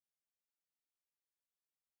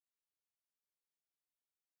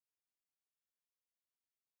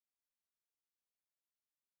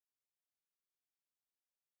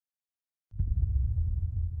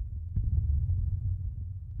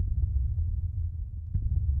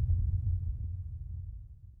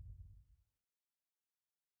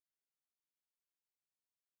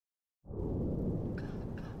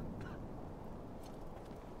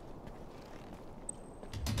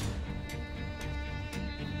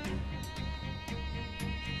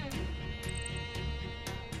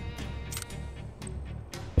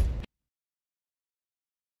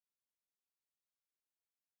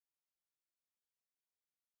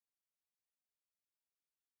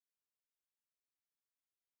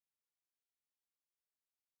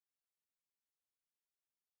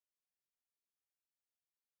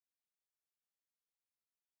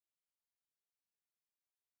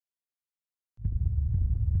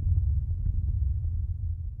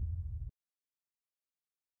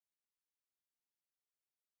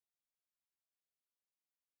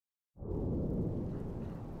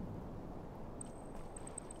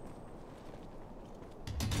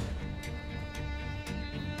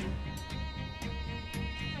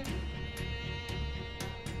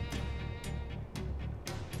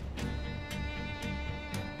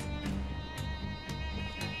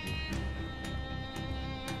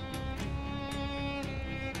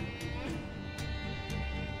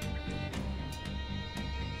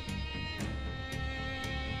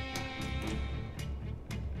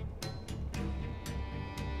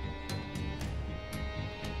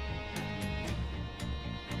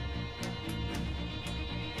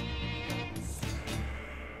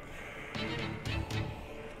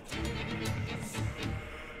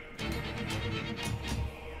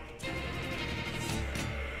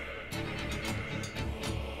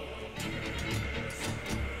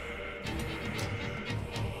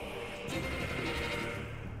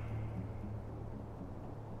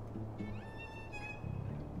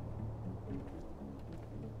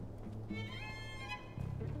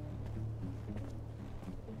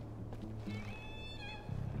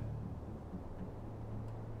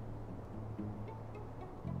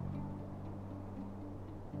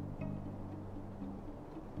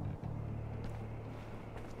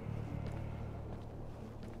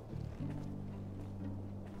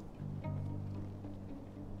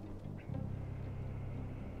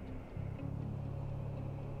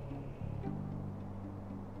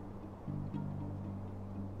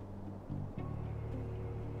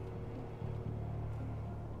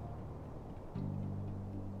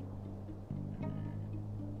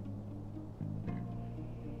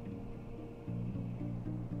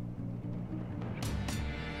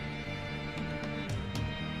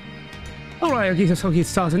Alright, okay, so I'll get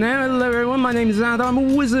started now. Hello everyone, my name is Zad, I'm a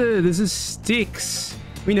wizard. This is STYX.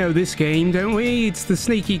 We know this game, don't we? It's the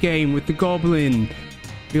sneaky game with the goblin.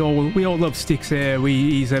 We all love STYX here.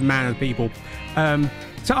 He's a man of the people.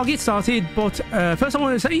 So I'll get started, but first I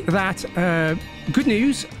want to say that good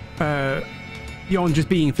news, beyond just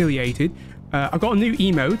being affiliated, I got a new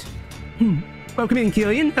emote. Welcome in,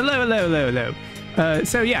 Killian. Hello.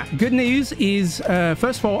 So yeah, good news is,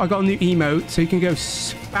 first of all, I got a new emote, so you can go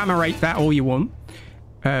spammerate that all you want.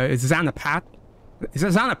 It's Xanapat. Is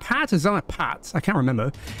it Xanapat or Xanapat? I can't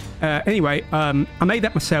remember. Anyway, I made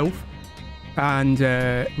that myself, and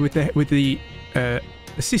with the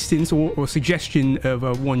assistance or suggestion of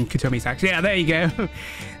one Katomi Tax. Yeah, there you go.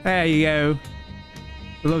 There you go.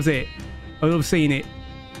 I loves it. I love seeing it.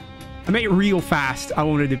 I made it real fast. I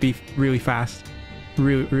wanted it to be really fast.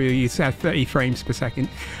 Really, it's at 30 frames per second.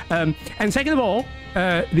 And second of all,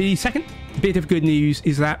 the second bit of good news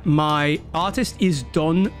is that my artist is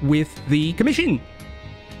done with the commission.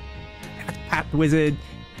 Pat Wizard,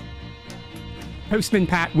 Postman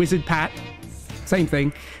Pat, Wizard Pat, same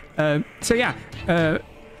thing. So yeah,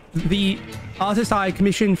 the artist I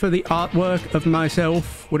commissioned for the artwork of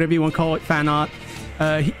myself, whatever you want to call it, fan art,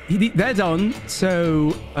 they're done.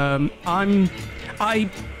 So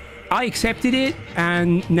I accepted it,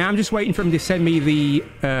 and now I'm just waiting for him to send me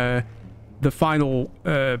the final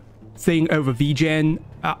thing over VGen.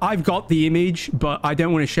 I've got the image, but I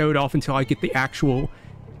don't want to show it off until I get the actual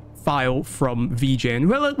file from VGen.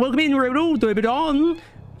 Well, welcome in, Rodel. Do it on.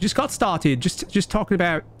 Just got started. Just talking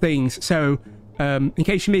about things. So, in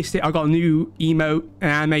case you missed it, I got a new emote, an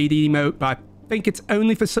animated emote, but I think it's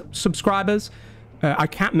only for subscribers. I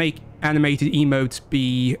can't make animated emotes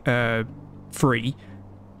be free.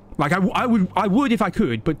 Like, I would if I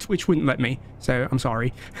could, but Twitch wouldn't let me, so I'm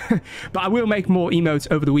sorry. But I will make more emotes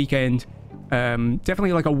over the weekend.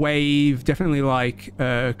 Definitely like a wave, definitely like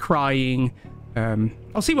crying.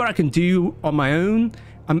 I'll see what I can do on my own.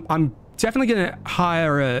 I'm definitely gonna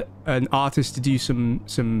hire an artist to do some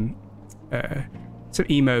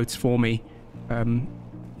emotes for me.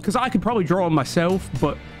 Because I could probably draw them myself,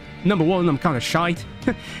 but number one, I'm kind of shite.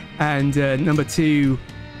 And number two,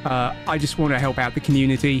 I just want to help out the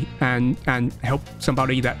community and help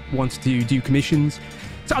somebody that wants to do commissions.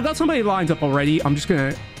 So I've got somebody lined up already. I'm just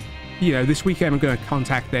gonna, this weekend I'm gonna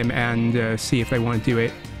contact them and see if they want to do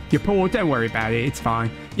it. You're poor, don't worry about it, it's fine.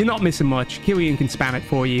 You're not missing much. Killian can spam it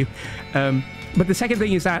for you. But the second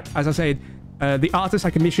thing is that, as I said, the artist I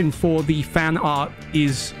commissioned for the fan art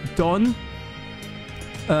is done.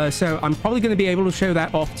 So I'm probably going to be able to show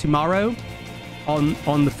that off tomorrow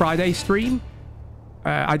on the Friday stream.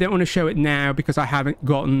 I don't want to show it now because I haven't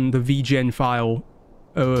gotten the VGen file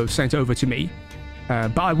sent over to me.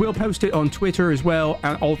 But I will post it on Twitter as well,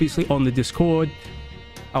 and obviously on the Discord.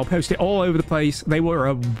 I'll post it all over the place. They were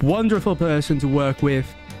a wonderful person to work with.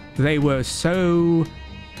 They were so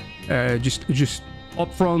just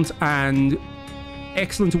upfront and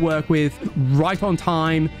excellent to work with, right on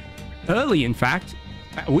time, early in fact,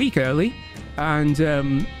 a week early,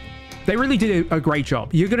 and they really did a great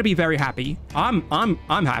job. You're going to be very happy. I'm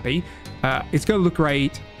happy. It's going to look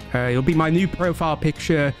great. It'll be my new profile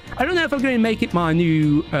picture. I don't know if I'm going to make it my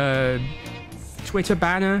new Twitter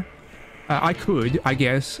banner. I could, I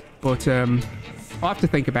guess, but I'll have to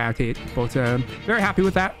think about it. But very happy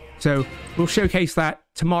with that. So we'll showcase that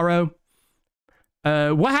tomorrow.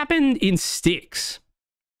 What happened in STYX?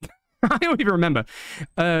 I don't even remember.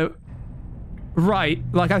 Right,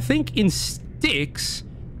 like I think in STYX,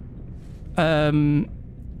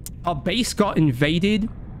 our base got invaded.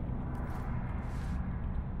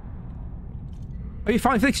 Oh, you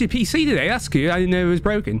finally fixed your PC today. That's good. I didn't know it was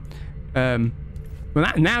broken. Well,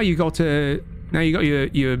 now you got your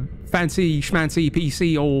fancy schmancy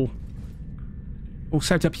PC all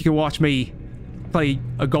set up. You can watch me play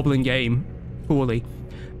a goblin game poorly.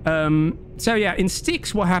 So yeah, in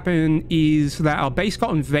STYX, what happened is that our base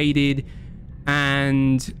got invaded,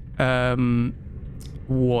 and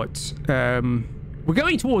we're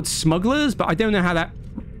going towards smugglers, but I don't know how that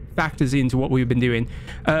factors into what we've been doing.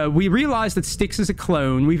 We realized that STYX is a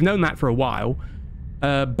clone. We've known that for a while.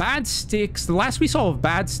 Bad STYX, the last we saw of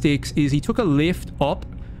Bad STYX is he took a lift up.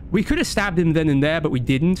 We could have stabbed him then and there, but we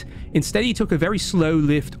didn't. Instead, he took a very slow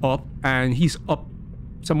lift up, and he's up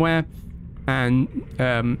somewhere. And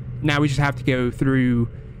now we just have to go through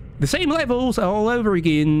the same levels all over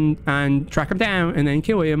again and track him down and then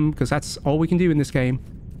kill him, because that's all we can do in this game.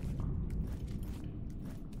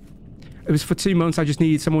 It was for 2 months. I just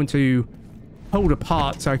needed someone to hold a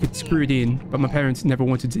part so I could screw it in, but my parents never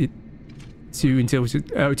wanted it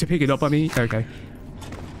to pick it up. I mean, okay.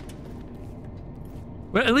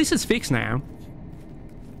 Well, at least it's fixed now.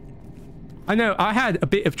 I know, I had a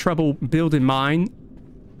bit of trouble building mine.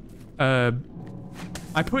 I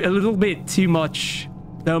put a little bit too much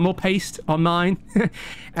thermal paste on mine.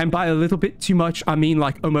 And by a little bit too much, I mean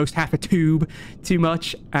like almost half a tube too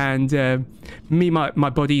much. And me and my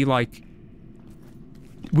buddy, like,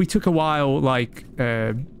 we took a while, like,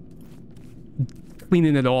 cleaning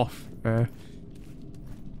it off.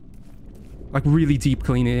 Like, really deep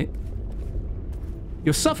cleaning it.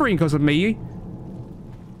 You're suffering because of me.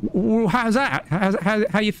 How's that?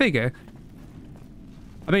 How you figure?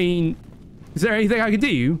 I mean, is there anything I can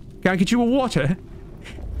do? Can I get you a water?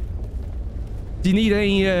 Do you need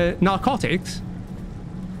any narcotics?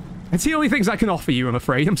 It's the only things I can offer you, I'm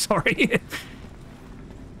afraid. I'm sorry.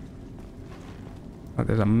 Oh,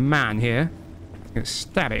 there's a man here. I'm gonna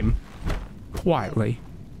stab him quietly.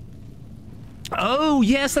 Oh,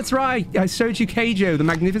 yes, that's right. I showed you Keijo, the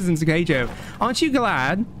magnificence of Keijo. Aren't you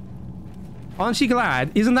glad? Aren't you glad?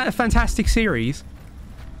 Isn't that a fantastic series?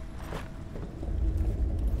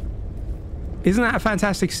 Isn't that a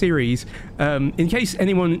fantastic series? In case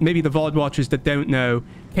anyone, maybe the VOD watchers that don't know,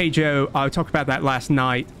 Keijo, I talked about that last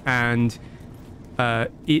night, and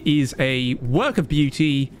it is a work of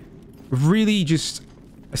beauty, really just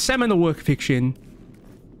a seminal work of fiction.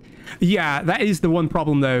 Yeah, that is the one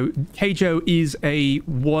problem, though. Keijo is a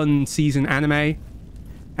one-season anime,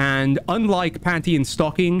 and unlike Panty and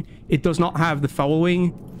Stocking, it does not have the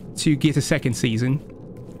following to get a second season.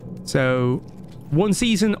 So, one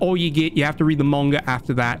season, all you get, you have to read the manga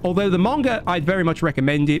after that. Although the manga, I'd very much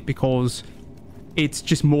recommend it because it's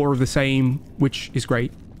just more of the same, which is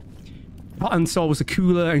great. Hot and Soul was a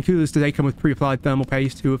cooler, and coolers today come with pre-applied thermal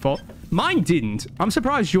paste. Who would have thought? Mine didn't. I'm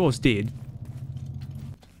surprised yours did.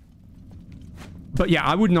 But yeah,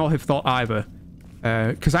 I would not have thought either.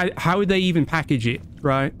 Because how would they even package it,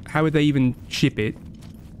 right? How would they even ship it?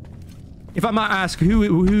 If I might ask,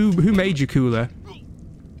 who made your cooler?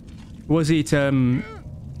 Was it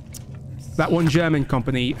that one German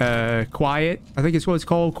company, Quiet? I think it's what it's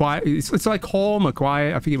called, Quiet. It's like Home or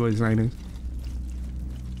Quiet. I forget what his name is.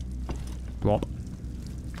 Blop.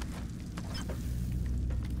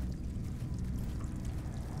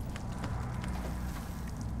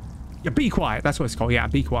 Yeah, Be Quiet. That's what it's called. Yeah,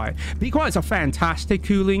 Be Quiet. Be Quiet's a fantastic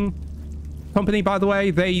cooling company, by the way.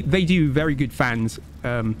 They do very good fans.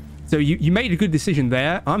 So you made a good decision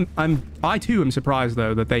there. I too am surprised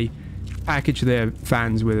though that they package their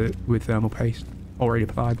fans with thermal paste already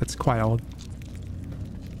applied. That's quite odd.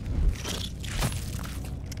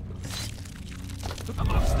 A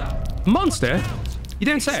monster. Monster? You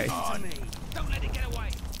don't say. Don't let it get away.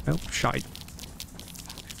 Oh, shite.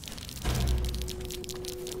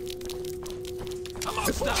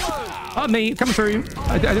 Oh, me, come through.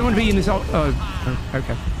 I don't want to be in this. Oh,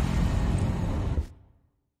 okay.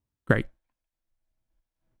 Great.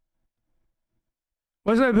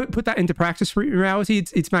 Once I put that into practice for reality,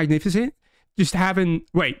 it's magnificent. Just having.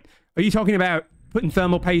 Wait, are you talking about putting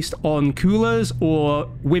thermal paste on coolers or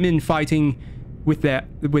women fighting with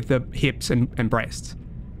the hips and breasts?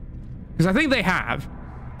 Because I think they have.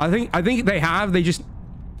 I think they have. They just.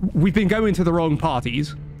 We've been going to the wrong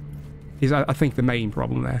parties. Is I think the main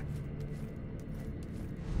problem there.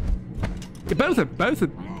 Yeah, both are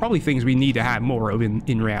probably things we need to have more of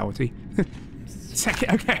in reality.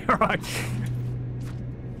 Second, okay, all right.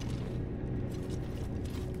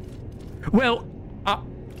 Well,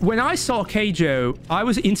 when I saw Keijo, I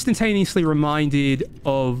was instantaneously reminded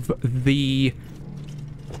of the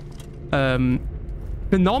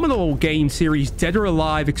phenomenal game series Dead or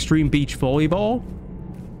Alive Extreme Beach Volleyball,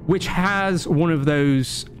 which has one of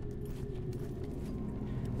those.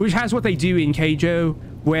 Which has what they do in Keijo,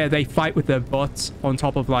 where they fight with their butts on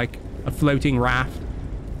top of, like, a floating raft.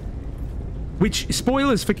 Which,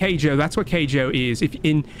 spoilers for Keijo, that's what Keijo is. If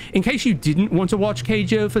in case you didn't want to watch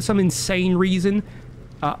Keijo for some insane reason,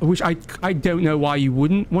 which I don't know why you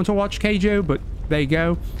wouldn't want to watch Keijo, but there you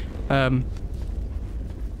go.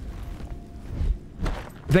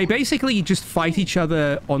 They basically just fight each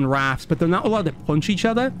other on rafts, but they're not allowed to punch each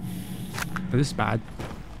other. Oh, this is bad.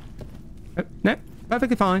 No.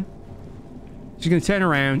 Perfectly fine. She's going to turn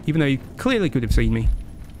around, even though you clearly could have seen me.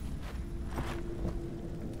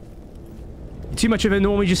 You're too much of a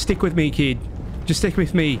normie. Just stick with me, kid. Just stick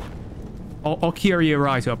with me. I'll cure you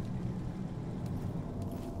right up.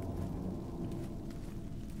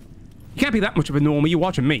 You can't be that much of a normie. You're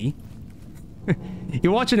watching me.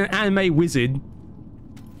 You're watching an anime wizard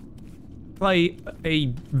play a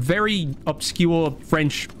very obscure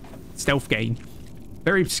French stealth game.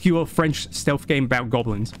 Very obscure French stealth game about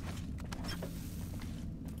goblins.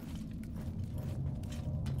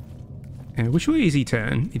 Which way is he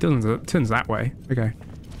turn? He doesn't. Turns that way. Okay.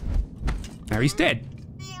 Now he's dead.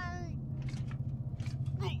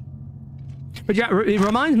 But yeah, it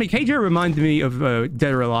reminds me. KJ reminded me of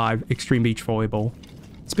Dead or Alive Extreme Beach Volleyball,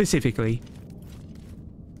 specifically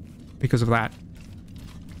because of that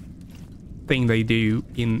thing they do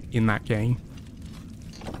in that game.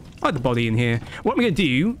 I like the body in here. What I'm gonna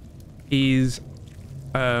do is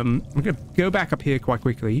I'm gonna go back up here quite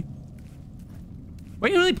quickly.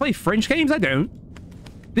 Wait, you really play French games? I don't.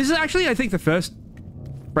 This is actually, I think, the first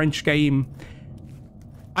French game.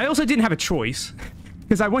 I also didn't have a choice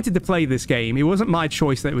because I wanted to play this game. It wasn't my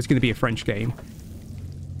choice that it was going to be a French game.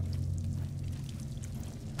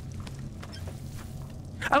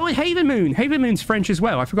 Oh, and Haven Moon. Haven Moon's French as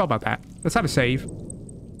well. I forgot about that. Let's have a save.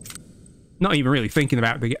 Not even really thinking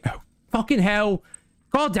about the... Oh, fucking hell.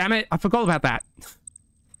 God damn it. I forgot about that.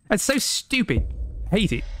 That's so stupid.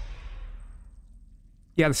 Hate it.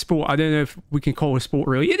 Yeah, the sport. I don't know if we can call it a sport,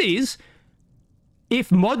 really. It is.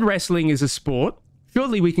 If mud wrestling is a sport,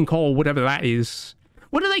 surely we can call whatever that is.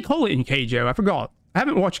 What do they call it in Keijo? I forgot. I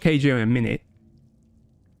haven't watched Keijo in a minute.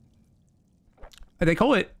 They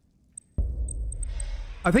call it...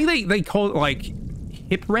 I think they call it, like,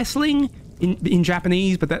 hip wrestling in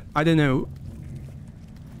Japanese, but that... I don't know.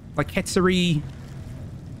 Like, Ketsurijo.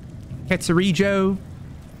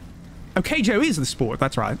 Oh, Keijo is the sport.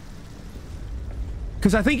 That's right.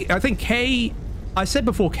 Because I think K... I said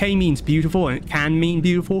before K means beautiful, and it can mean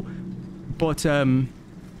beautiful. But,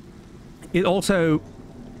 it also...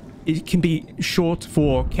 It can be short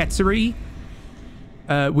for Ketsuri,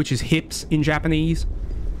 which is hips in Japanese.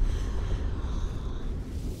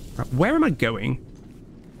 Right, where am I going?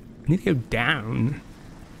 I need to go down.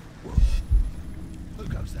 Who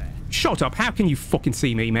goes there? Shut up. How can you fucking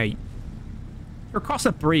see me, mate? You're across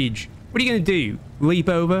a bridge. What are you going to do? Leap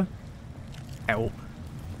over? Hell.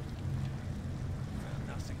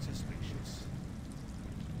 Nothing suspicious.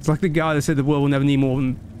 It's like the guy that said the world will never need more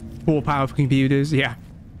than 4 powerful computers. Yeah.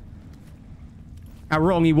 How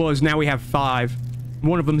wrong he was. Now we have 5.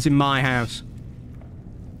 One of them's in my house.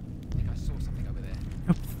 I think I saw something over there.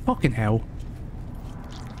 Oh, fucking hell.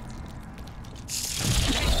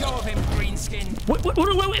 Let go of him, greenskin. What?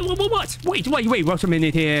 Wait, what's a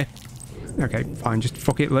minute here? Okay, fine. Just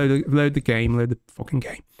fuck it. Load the game. Load the fucking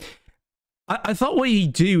game. I thought what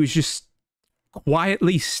he'd do is just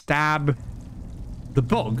quietly stab the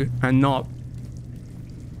bug and not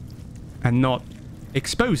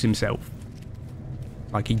expose himself.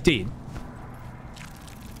 Like he did.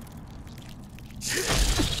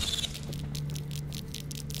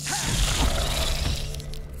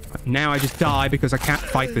 But now I just die because I can't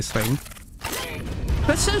fight this thing.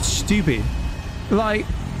 That's so stupid. Like,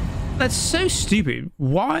 that's so stupid.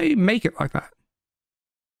 Why make it like that?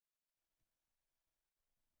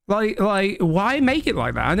 Like, why make it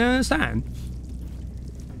like that? I don't understand.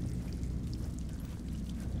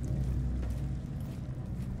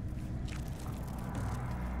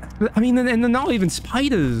 I mean, and they're not even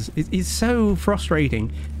spiders. It's so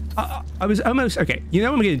frustrating. I was almost... Okay, you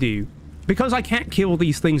know what I'm going to do? Because I can't kill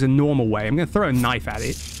these things a normal way, I'm going to throw a knife at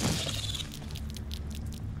it.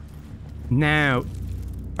 Now,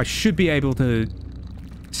 I should be able to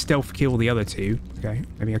stealth kill the other two. Okay,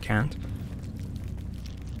 maybe I can't.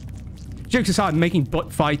 Jokes aside, making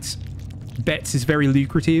butt fights bets is very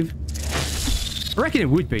lucrative. I reckon it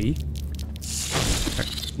would be. Okay,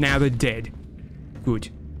 now they're dead. Good.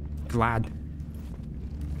 Glad.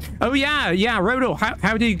 Oh yeah, Rodol,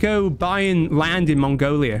 how do you go buying land in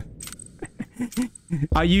Mongolia?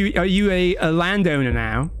 Are you a landowner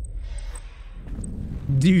now?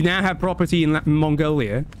 Do you now have property in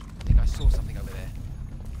Mongolia? I think I saw something over there.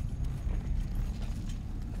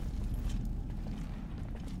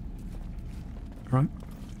 Right.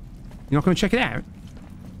 You're not going to check it out?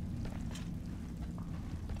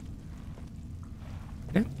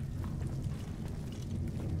 Yeah.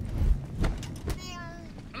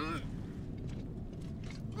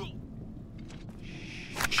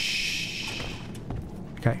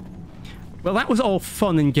 Okay. Well, that was all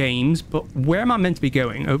fun and games, but where am I meant to be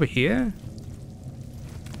going? Over here?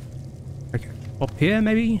 Okay. Up here,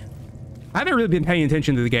 maybe? I haven't really been paying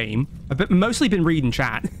attention to the game. I've mostly been reading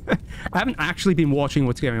chat. I haven't actually been watching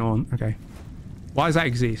what's going on. Okay. Why does that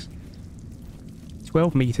exist?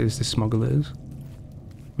 12 meters to smugglers.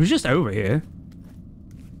 It was just over here.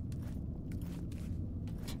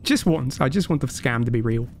 Just once. I just want the scam to be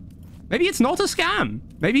real. Maybe it's not a scam.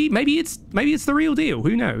 Maybe it's the real deal.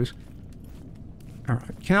 Who knows? All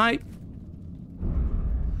right. Can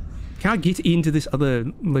I get into this other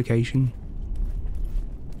location?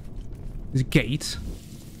 There's gates.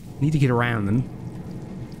 I need to get around them.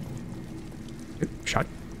 shut.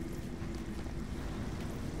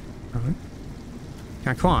 Alright.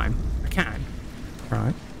 Can I climb? I can.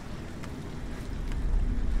 Right.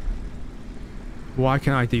 Why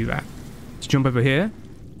can I do that? Let's jump over here.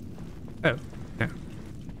 Oh, no.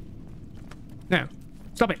 No.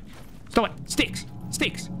 Stop it. Stop it. STYX.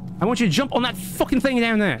 STYX. I want you to jump on that fucking thing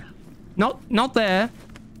down there. Not there.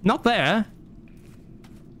 Not there.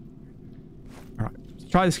 Alright.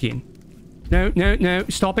 Let's try this again. No, no, no.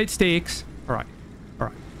 Stop it, STYX. Alright.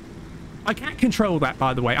 Alright. I can't control that,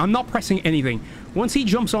 by the way. I'm not pressing anything. Once he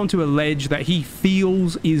jumps onto a ledge that he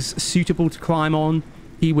feels is suitable to climb on,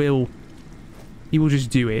 he will just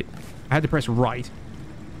do it. I had to press right.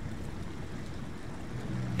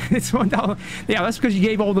 It's $1. Yeah, that's because you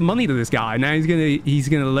gave all the money to this guy. Now he's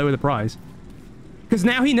gonna lower the price. Because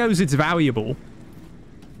now he knows it's valuable.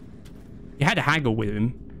 You had to haggle with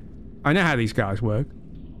him. I know how these guys work.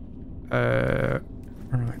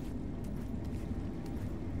 Alright.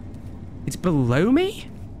 It's below me?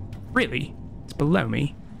 Really? It's below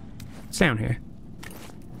me? It's down here.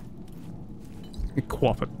 A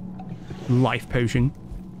quaff a life potion.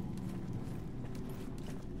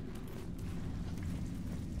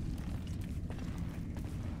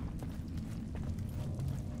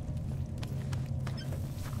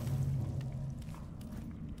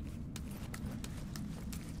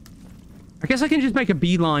 I guess I can just make a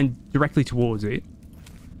beeline directly towards it.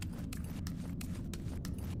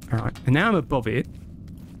 Alright, and now I'm above it.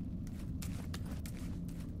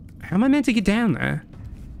 How am I meant to get down there?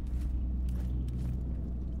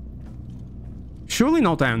 Surely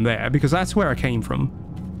not down there, because that's where I came from.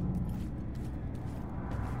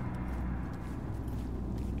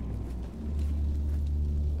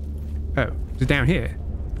 Oh, is it down here?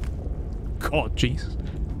 God, Jesus.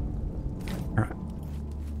 Alright.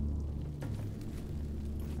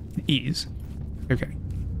 It is. Okay.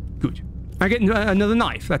 Good. I get another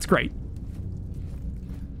knife. That's great.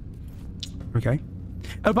 Okay.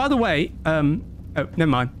 Oh, by the way, oh, never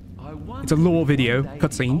mind. It's a lore video,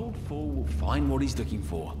 cutscene. Will find what he's looking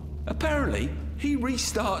for. Apparently, he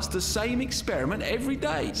restarts the same experiment every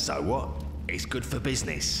day. So what? It's good for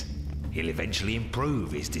business. He'll eventually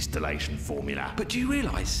improve his distillation formula. But do you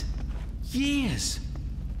realise? Years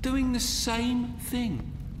doing the same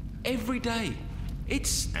thing every day.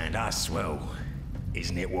 It's... And us, well,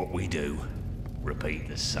 isn't it what we do? Repeat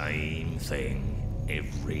the same thing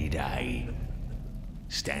every day.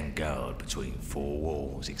 Stand guard between four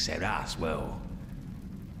walls, except us, well,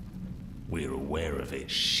 we're aware of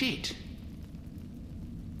it. shit.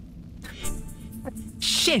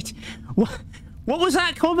 Shit! What was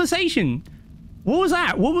that conversation? What was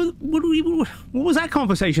that? What was that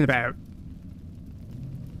conversation about?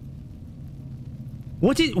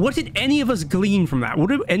 What did any of us glean from that? What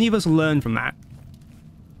did any of us learn from that?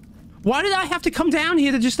 Why did I have to come down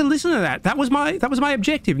here to listen to that? That was my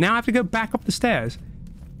objective. Now I have to go back up the stairs.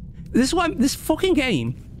 This is why this fucking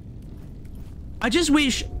game. I just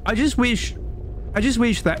wish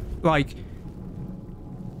that, like,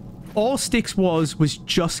 all STYX was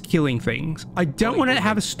just killing things. I don't want to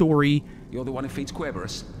have a story. You're the one who feeds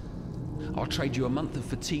Querberus. I'll trade you a month of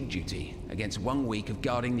fatigue duty against 1 week of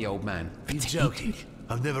guarding the old man. Are you joking?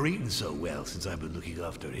 I've never eaten so well since I've been looking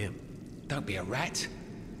after him. Don't be a rat.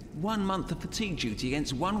 1 month of fatigue duty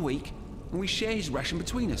against 1 week, and we share his ration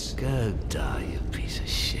between us. Go die, you piece of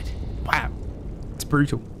shit. Wow, it's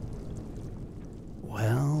brutal.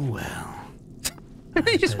 Well, well.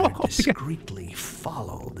 They just walk off together. Discreetly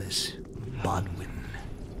follow this Bodwin.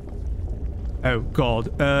 Oh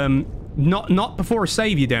God, not before a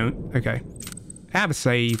save. You don't. Okay, have a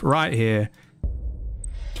save right here.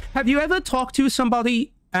 Have you ever talked to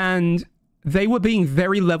somebody and they were being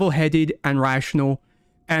very level-headed and rational,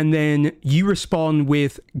 and then you respond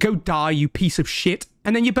with "Go die, you piece of shit,"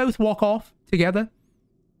 and then you both walk off together?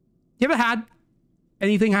 You ever had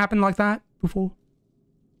anything happen like that before?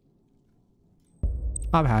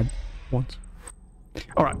 I've had once.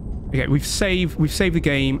 All right. Okay, we've saved the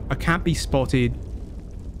game. I can't be spotted.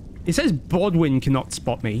 It says Bodwin cannot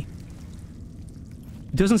spot me.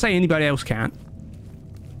 It doesn't say anybody else can't.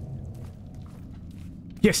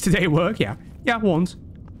 Yesterday at work, yeah. Yeah, once.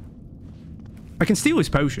 I can steal his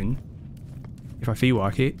potion if I feel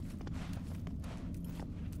like it.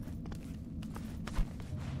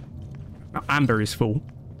 Amber is full.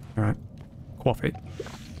 All right. Quaff it.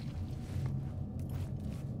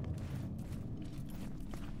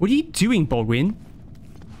 What are you doing, Bodwin?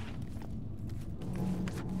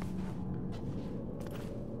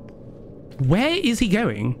 Where is he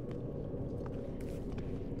going?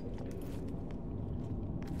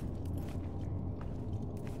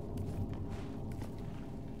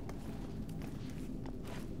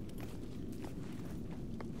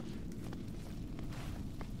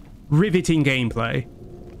 Riveting gameplay.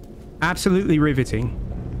 Absolutely riveting.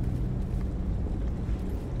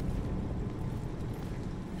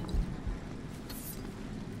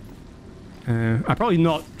 I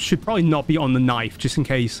should probably not be on the knife, just in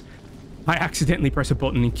case I accidentally press a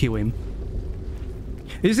button and kill him.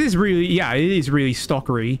 This is really, yeah, it is really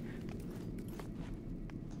stalkery.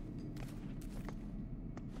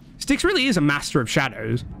 STYX really is a master of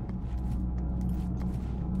shadows.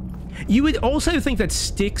 You would also think that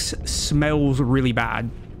STYX smells really bad.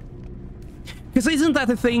 Because isn't that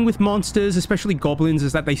the thing with monsters, especially goblins,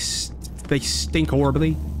 is that they stink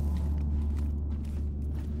horribly?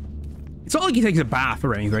 It's not like he takes a bath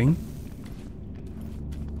or anything.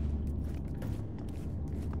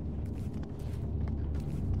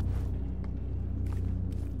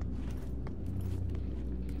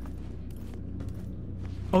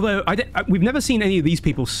 Although, we've never seen any of these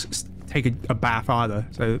people take a bath either,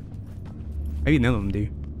 so maybe none of them do.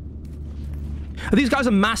 These guys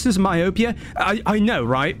are masters of myopia. I know,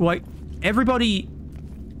 right? Like, everybody...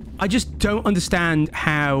 I just don't understand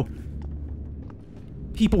how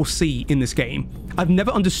people see in this game. I've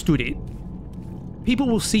never understood it. People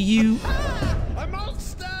will see you... A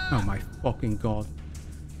monster! Oh my fucking god.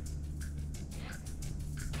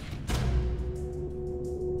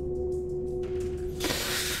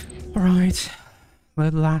 Alright.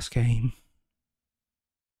 The last game.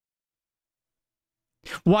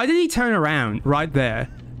 Why did he turn around right there?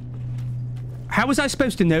 How was I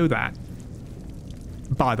supposed to know that?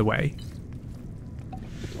 By the way.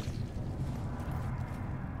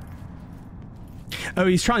 Oh,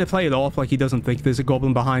 he's trying to play it off like he doesn't think there's a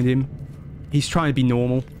goblin behind him. He's trying to be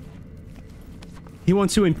normal. He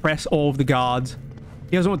wants to impress all of the guards.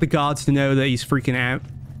 He doesn't want the guards to know that he's freaking out.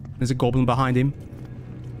 There's a goblin behind him.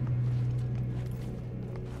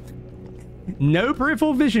 No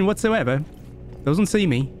peripheral vision whatsoever. Doesn't see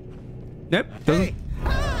me. Nope. Doesn't. Hey.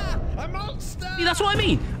 A monster! See, that's what I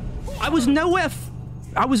mean. I was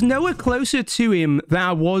nowhere closer to him than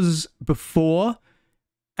I was before,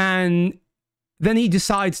 and then he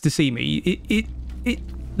decides to see me.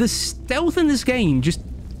 The stealth in this game just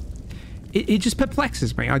it just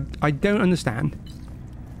perplexes me. I don't understand.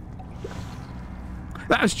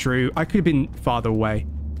 That is true. I could have been farther away.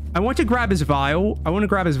 I want to grab his vial. I want to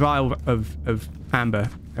grab his vial of amber.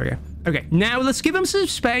 There we go. Okay, now let's give him some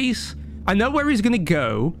space. I know where he's gonna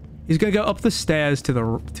go. He's gonna go up the stairs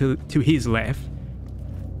to his left.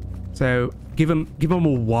 So give him a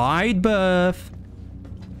wide berth.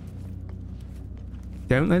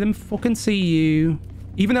 Don't let him fucking see you.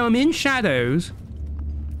 Even though I'm in shadows.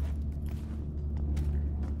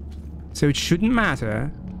 So it shouldn't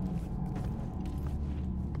matter.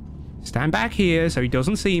 Stand back here so he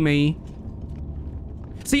doesn't see me.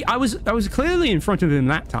 See, I was clearly in front of him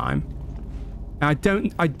that time. I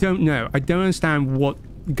don't know. I don't understand what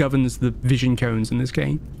governs the vision cones in this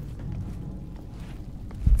game.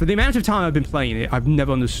 For the amount of time I've been playing it, I've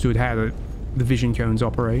never understood how the vision cones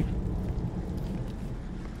operate.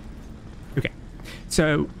 Okay.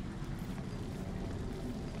 So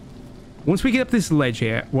once we get up this ledge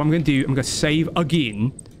here, what I'm going to do, I'm going to save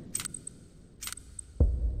again.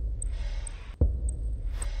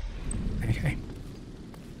 Okay.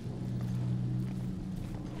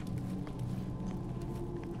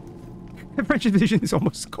 French vision is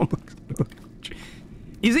almost complex.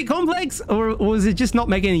 Is it complex, or is it just not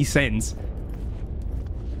make any sense?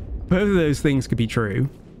 Both of those things could be true.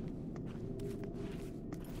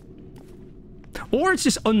 Or it's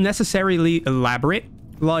just unnecessarily elaborate.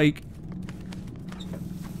 Like,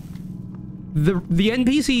 the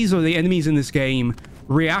NPCs or the enemies in this game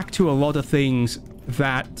react to a lot of things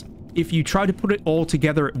that, if you try to put it all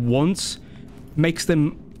together at once, makes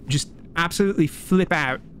them just absolutely flip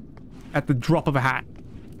out at the drop of a hat.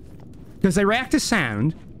 Because they react to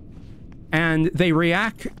sound, and they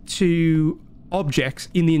react to objects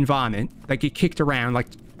in the environment that get kicked around, like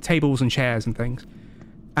tables and chairs and things.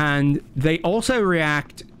 And they also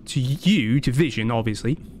react to you, to vision,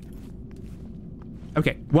 obviously.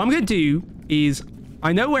 Okay, what I'm going to do is,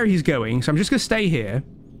 I know where he's going, so I'm just going to stay here.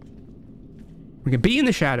 We're going to be in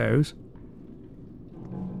the shadows.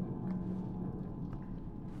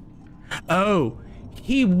 Oh,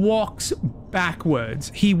 he walks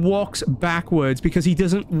backwards. He walks backwards because he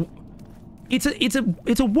doesn't... It's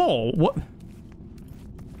a wall. What?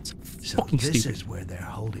 It's So fucking this stupid. is where they're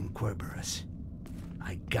holding Querberus.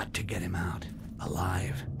 I got to get him out,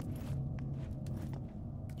 alive.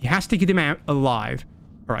 He has to get him out alive.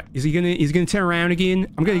 All right, is he gonna turn around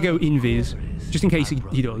again? I'm gonna go invis, just in case he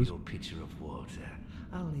does. Your pitcher of water.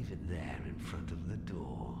 I'll leave it there in front of the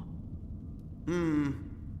door.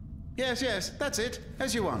 Yes, that's it.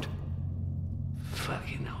 As you want.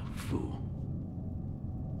 Fucking old fool.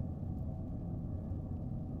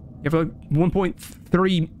 You have like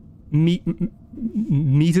 1.3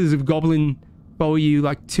 meters of goblin follow you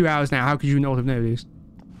like 2 hours now. How could you not have noticed?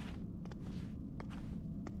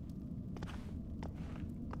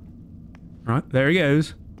 Right, there he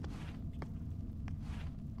goes.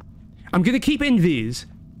 I'm going to keep invis.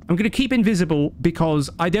 I'm going to keep invisible because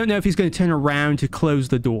I don't know if he's going to turn around to close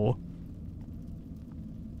the door.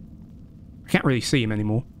 I can't really see him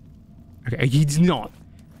anymore. Okay, he's not.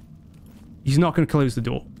 He's not going to close the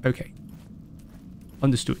door. Okay.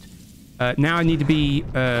 Understood. Now I need to be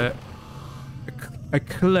a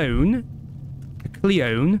clone. A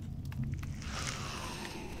cleone.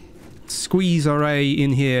 Squeeze our way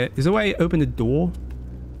in here. Is there a way to open the door?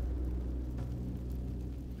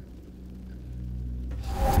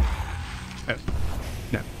 Oh.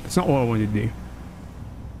 No, that's not what I wanted to do.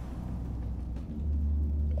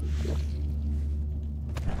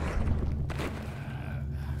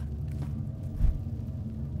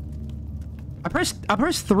 I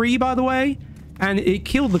pressed 3, by the way, and it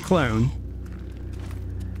killed the clone.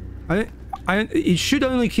 It should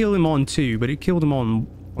only kill him on 2, but it killed him on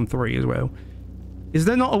 3 as well. Is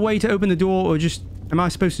there not a way to open the door, or just... Am I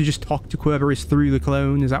supposed to just talk to Querberus through the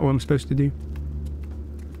clone? Is that what I'm supposed to do?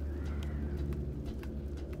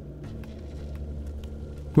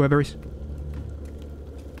 Querberus?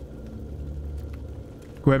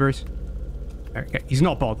 Querberus? Okay, he's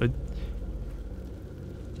not bothered.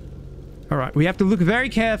 Alright, we have to look very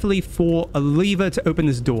carefully for a lever to open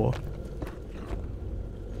this door.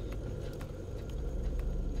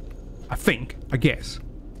 I think. I guess.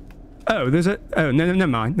 Oh, there's a... Oh, no, never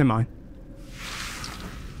mind. Never mind.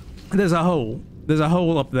 There's a hole. There's a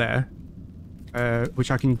hole up there. Which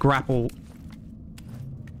I can grapple.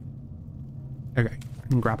 Okay, I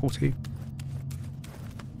can grapple to.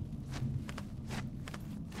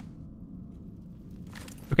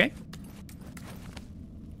 Okay.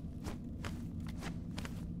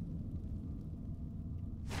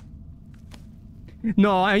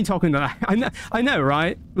 No, I ain't talking to that. I know,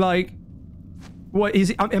 right? Like, what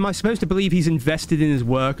is it? Am I supposed to believe he's invested in his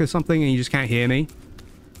work or something and he just can't hear me?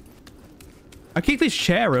 I kicked this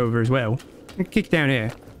chair over as well. I can kick down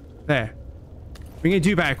here. There. We're gonna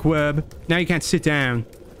do back, Querb. Now you can't sit down.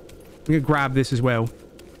 I'm gonna grab this as well.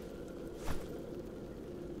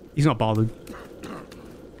 He's not bothered.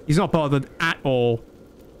 He's not bothered at all.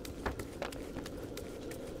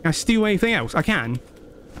 Can I steal anything else? I can.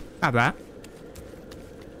 Have that.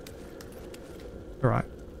 Alright.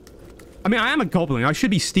 I mean, I am a goblin. I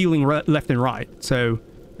should be stealing left and right. So,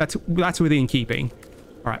 that's within keeping.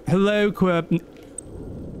 Alright. Hello, Querb.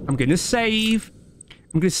 I'm gonna save.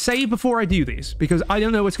 I'm gonna save before I do this. Because I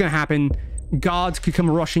don't know what's gonna happen. Guards could come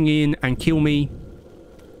rushing in and kill me.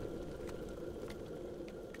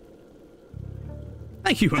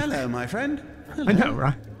 Thank you. Hello, my friend. Hello. I know,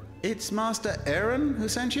 right? It's Master Aaron who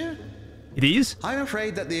sent you? It is? I'm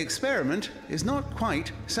afraid that the experiment is not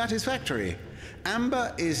quite satisfactory.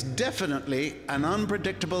 Amber is definitely an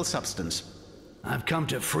unpredictable substance. I've come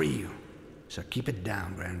to free you, so keep it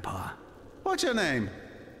down, Grandpa. What's your name?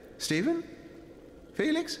 Stephen?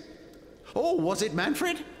 Felix? Oh, was it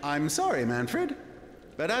Manfred? I'm sorry, Manfred.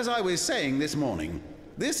 But as I was saying this morning,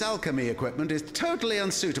 this alchemy equipment is totally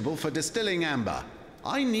unsuitable for distilling amber.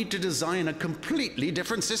 I need to design a completely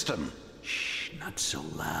different system. Shh, not so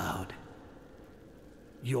loud.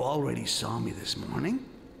 You already saw me this morning?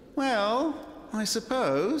 Well, I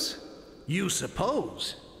suppose. You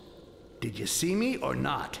suppose? Did you see me or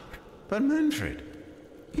not? But Manfred,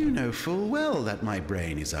 you know full well that my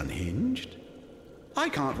brain is unhinged. I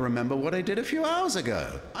can't remember what I did a few hours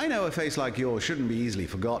ago. I know a face like yours shouldn't be easily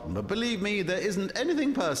forgotten, but believe me, there isn't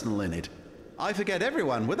anything personal in it. I forget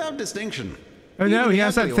everyone without distinction. Oh no, he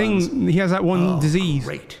has that thing. He has that one disease.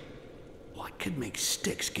 Great. What could make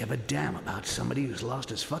STYX give a damn about somebody who's lost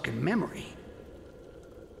his fucking memory?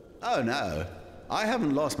 Oh no, I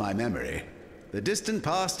haven't lost my memory. The distant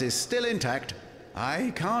past is still intact.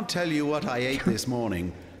 I can't tell you what I ate this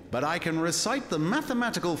morning, but I can recite the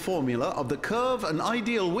mathematical formula of the curve and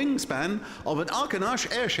ideal wingspan of an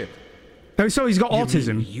Arcanache airship. Oh, so he's got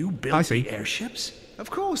autism. Mean you built I see. the airships? Of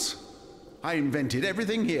course. I invented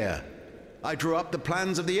everything here. I drew up the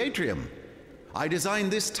plans of the atrium. I designed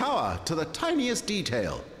this tower to the tiniest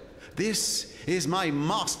detail. This is my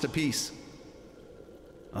masterpiece.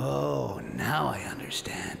 Oh, now I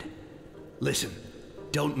understand. Listen,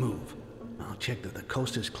 don't move. I'll check that the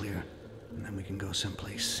coast is clear, and then we can go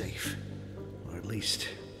someplace safe. Or at least,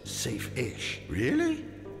 safe-ish. Really?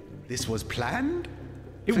 This was planned?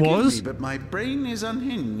 It Forgive was? me, but my brain is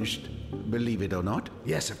unhinged. Believe it or not.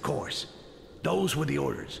 Yes, of course. Those were the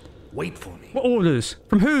orders. Wait for me. What orders?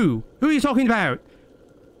 From who? Who are you talking about?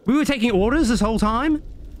 We were taking orders this whole time?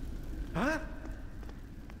 Huh?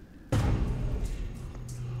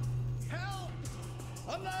 Help!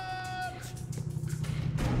 Alert!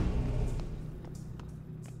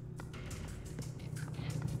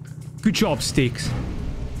 Good job, STYX.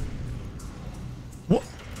 What?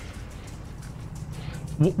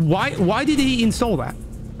 Why did he install that?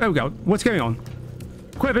 Oh god, what's going on?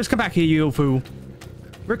 Quivers, come back here, you little fool.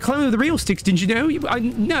 We're a clone of the real STYX, didn't you know?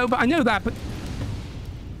 I know that, but...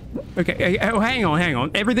 Okay, oh, hang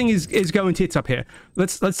on. Everything is going tits up here.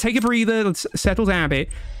 Let's take a breather, let's settle down a bit.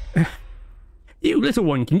 You little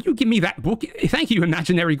one, can you give me that book? Thank you,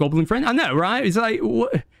 imaginary goblin friend. I know, right? It's like,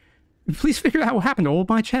 what? Please figure out what happened to all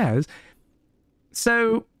my chairs.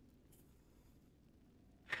 So...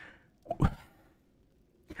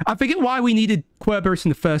 I forget why we needed Querberus in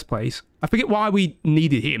the first place. I forget why we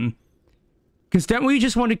needed him. Because don't we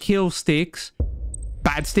just want to kill STYX?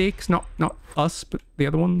 Bad STYX? Not us, but the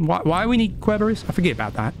other one? Why we need Querberus? I forget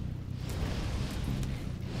about that.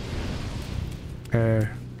 Can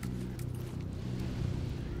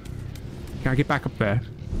I get back up there?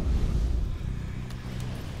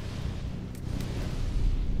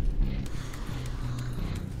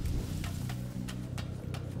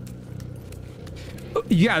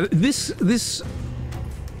 Yeah, this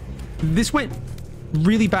went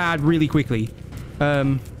really bad really quickly.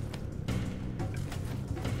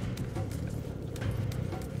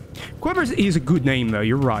 Querberus is a good name though,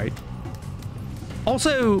 you're right.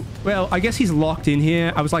 Also, well, I guess he's locked in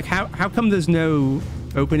here. I was like, how come there's no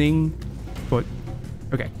opening? But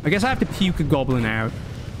okay, I guess I have to puke a goblin out.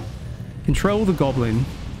 Control the goblin.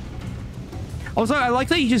 Also, I like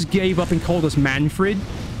that he just gave up and called us Manfred.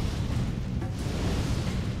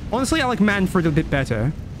 Honestly, I like Manfred a bit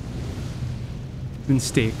better than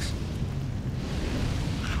STYX.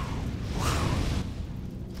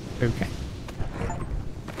 Okay.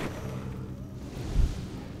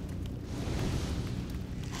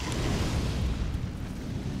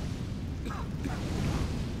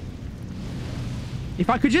 If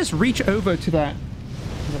I could just reach over to that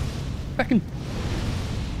second...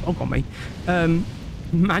 Oh, on me.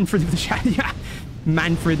 Manfred of the Shadows. Yeah.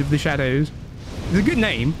 Manfred of the Shadows. It's a good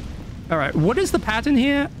name. All right, what is the pattern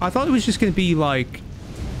here? I thought it was just going to be like...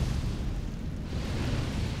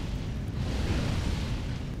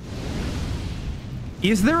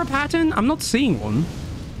 Is there a pattern? I'm not seeing one.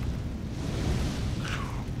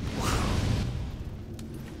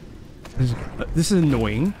 This is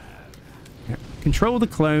annoying. Yeah. Control the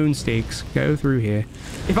clone STYX. Go through here.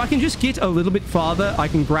 If I can just get a little bit farther, I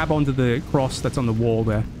can grab onto the cross that's on the wall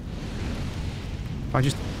there. If I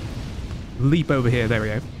just... leap over here. There we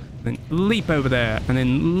go. Then leap over there. And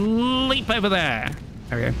then leap over there.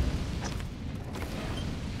 There we go.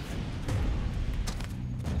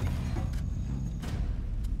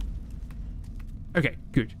 Okay,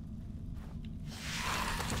 good.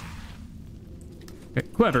 Okay,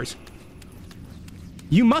 Querberus.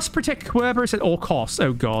 You must protect Querberus at all costs.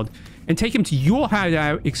 Oh god. And take him to your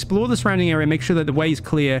hideout, explore the surrounding area, make sure that the way is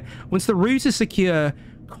clear. Once the route is secure,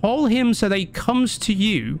 call him so that he comes to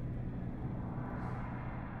you.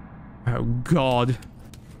 Oh, God.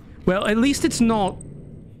 Well, at least it's not...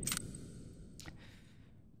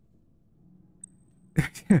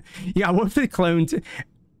 Yeah, what if the clone...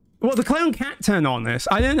 Well, the clone can't turn on this.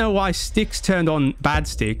 I don't know why STYX turned on bad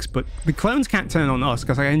STYX, but the clones can't turn on us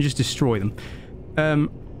because I can just destroy them.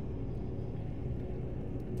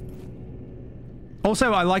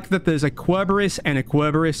 Also, I like that there's a Querberus and a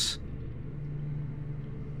Querberus.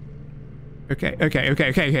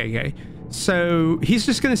 Okay. So, he's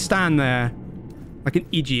just gonna stand there like an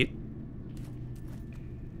idiot.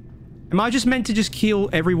 Am I just meant to just kill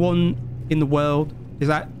everyone in the world? Is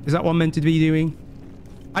that what I'm meant to be doing?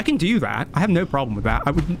 I can do that. I have no problem with that.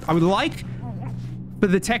 I would like for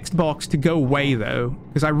the text box to go away, though,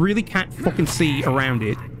 because I really can't fucking see around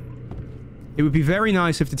it. It would be very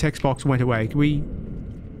nice if the text box went away. Can we...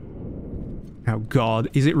 Oh, God.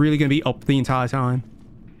 Is it really going to be up the entire time?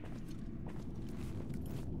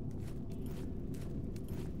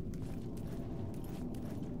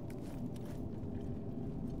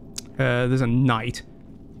 There's a knight.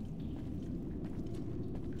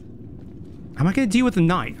 How am I going to deal with the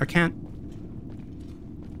knight? I can't...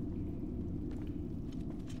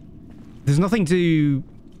 There's nothing to...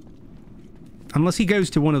 Unless he goes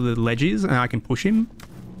to one of the ledges and I can push him.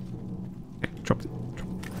 Yeah, dropped it.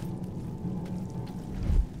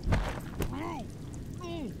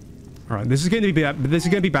 Alright, this is going to be bad. This is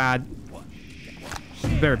going to be bad.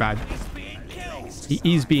 Very bad. He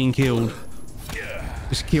is being killed.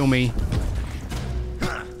 Just kill me.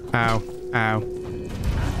 Ow. Ow.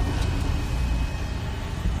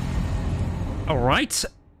 Alright.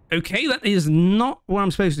 Okay, that is not what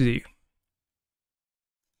I'm supposed to do.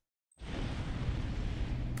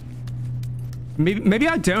 Maybe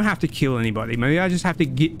I don't have to kill anybody. Maybe I just have to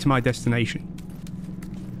get to my destination.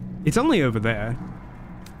 It's only over there.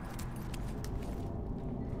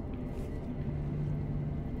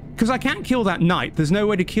 Because I can't kill that knight. There's no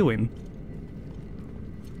way to kill him.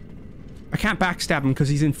 I can't backstab him because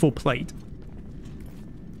he's in full plate.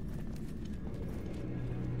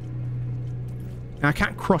 And I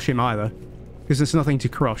can't crush him either. Because there's nothing to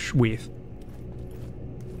crush with.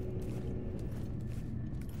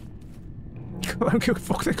 I don't give a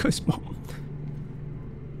fuck that goes mom.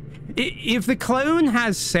 If the clone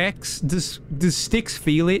has sex, does STYX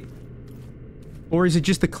feel it? Or is it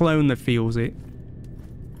just the clone that feels it?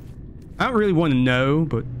 I don't really want to know,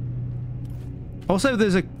 but... Also,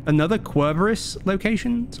 there's another Querberus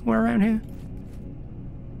location somewhere around here.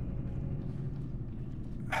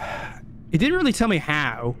 It didn't really tell me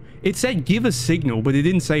how. It said give a signal, but it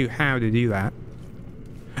didn't say how to do that.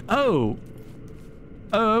 Oh.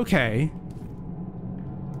 Oh, okay.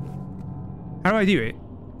 How do I do it?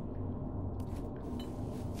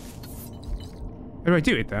 How do I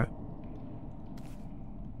do it, though?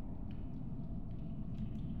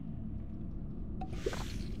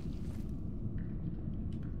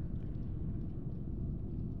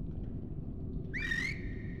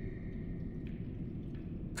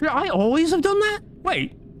 Could I always have done that?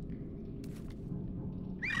 Wait.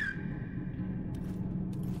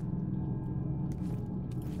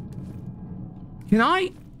 Can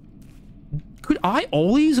I... Could I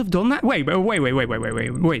always have done that? Wait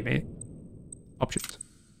a minute. Options.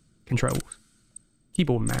 Controls.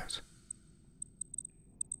 Keyboard and mouse.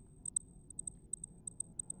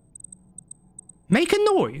 Make a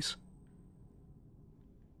noise.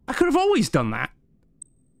 I could have always done that.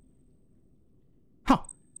 Huh.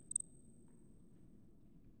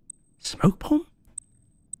 Smoke bomb?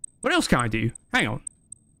 What else can I do? Hang on.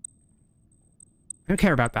 I don't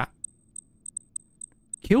care about that.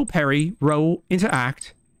 Kill Perry, roll,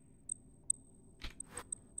 interact.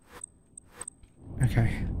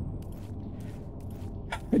 Okay.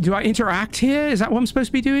 Do I interact here? Is that what I'm supposed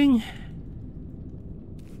to be doing?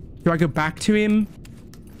 Do I go back to him?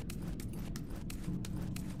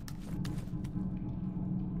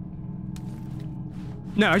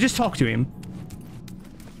 No, I just talk to him.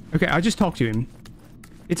 Okay, I just talk to him.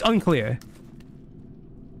 It's unclear.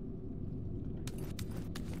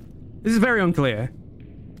 This is very unclear.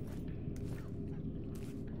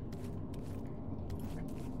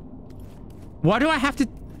 Why do I have to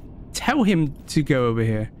tell him to go over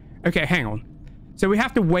here? Okay, hang on. So we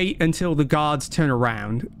have to wait until the guards turn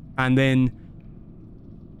around, and then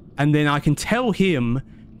I can tell him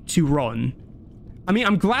to run. I mean,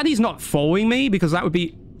 I'm glad he's not following me, because that would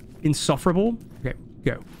be insufferable. Okay,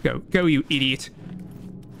 go, you idiot.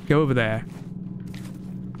 Go over there.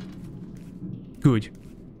 Good.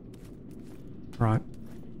 Right.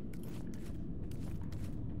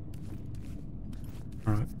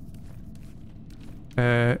 Alright.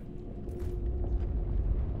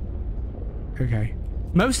 Okay.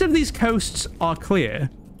 Most of these coasts are clear.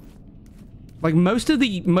 Like, most of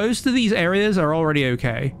these areas are already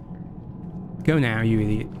okay. Go now, you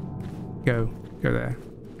idiot. Go there.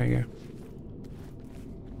 There you go.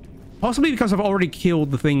 Possibly because I've already killed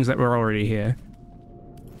the things that were already here.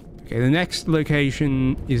 Okay, the next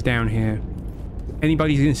location is down here.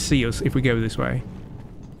 Anybody's gonna see us if we go this way.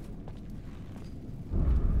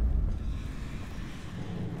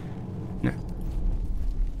 No.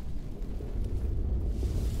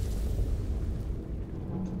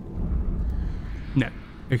 No.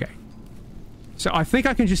 Okay. So I think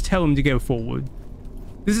I can just tell him to go forward.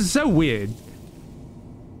 This is so weird.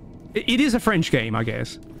 It is a French game, I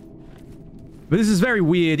guess. But this is very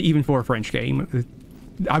weird even for a French game.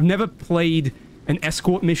 I've never played an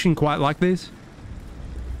escort mission quite like this.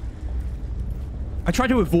 I try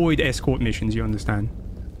to avoid escort missions, you understand?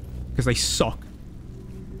 Because they suck.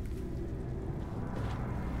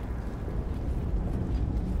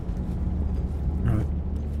 Alright.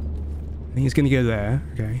 I think he's gonna go there.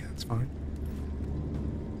 Okay, that's fine.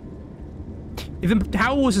 If the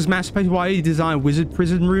Tower was his masterpiece, why did he design a wizard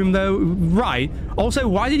prison room, though? Right. Also,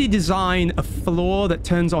 why did he design a floor that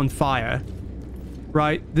turns on fire?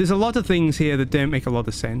 Right? There's a lot of things here that don't make a lot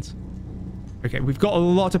of sense. Okay, we've got a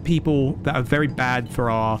lot of people that are very bad for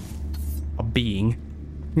our being.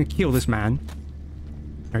 I'm gonna kill this man.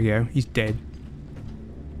 There we go. He's dead.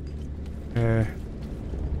 Okay,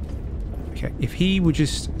 if he would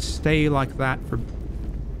just stay like that for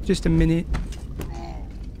just a minute.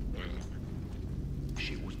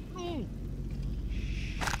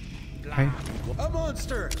 Okay. A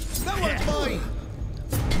monster! That one's mine!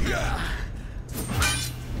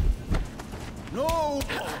 No!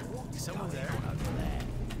 Someone there.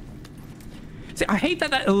 See, I hate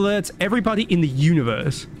that alerts everybody in the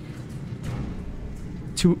universe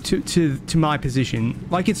to my position.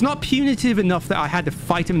 Like, it's not punitive enough that I had to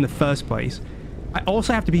fight him in the first place. I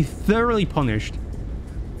also have to be thoroughly punished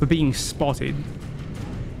for being spotted.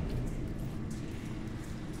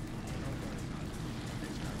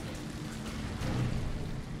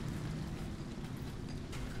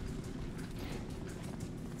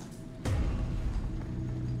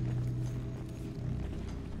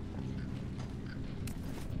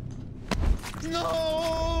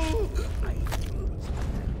 No!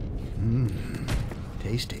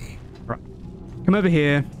 Tasty. Right. Come over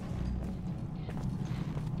here.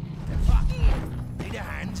 Need a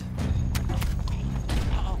hand?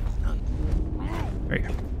 There you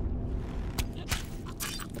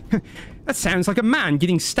go. That sounds like a man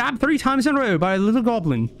getting stabbed 3 times in a row by a little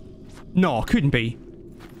goblin. No, couldn't be.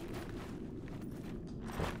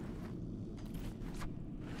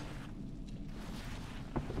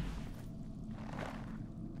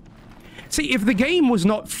 See, if the game was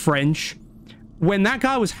not French, when that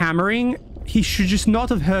guy was hammering, he should just not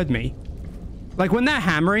have heard me. Like, when they're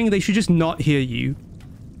hammering, they should just not hear you.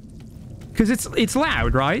 Because it's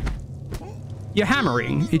loud, right? You're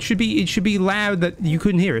hammering. It should be loud that you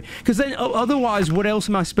couldn't hear it. Because then, otherwise, what else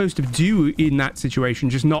am I supposed to do in that situation?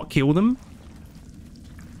 Just not kill them?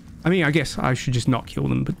 I mean, I guess I should just not kill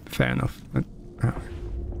them, but fair enough.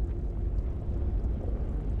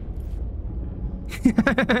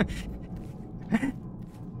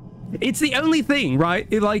 It's the only thing, right?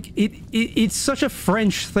 It's such a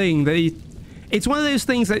French thing that it's one of those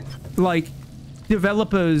things that, like,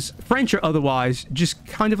 developers, French or otherwise, just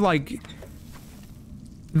kind of like,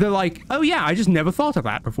 they're like, oh yeah, I just never thought of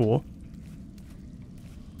that before.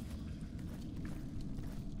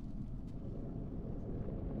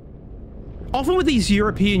 Often with these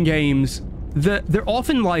European games, they're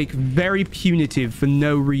often like very punitive for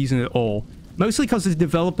no reason at all. Mostly because the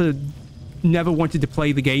developer never wanted to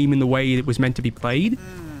play the game in the way it was meant to be played.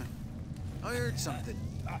 I heard something.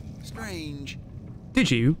 Strange. Did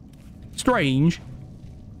you? Strange.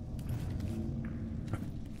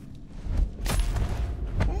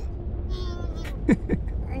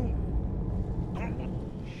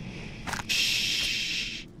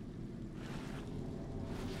 Shh.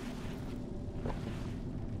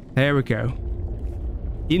 There we go.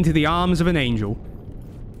 Into the arms of an angel.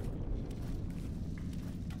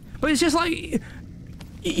 But it's just like,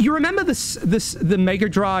 you remember the Mega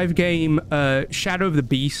Drive game, Shadow of the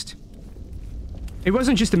Beast? It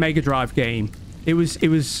wasn't just a Mega Drive game. It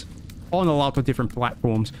was on a lot of different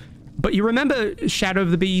platforms. But you remember Shadow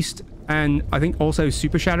of the Beast, and I think also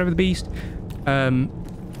Super Shadow of the Beast? And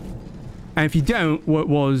if you don't, what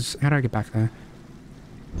was... How do I get back there?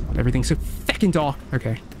 Everything's so fucking dark.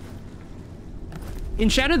 Okay. In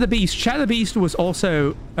Shadow of the Beast was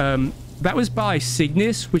also... that was by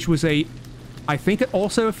Cygnus, which was I think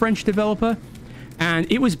also a French developer. And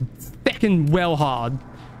it was feckin' well hard.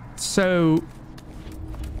 So...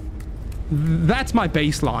 That's my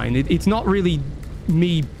baseline. It's not really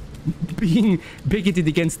me being bigoted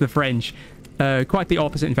against the French. Quite the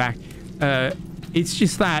opposite, in fact. It's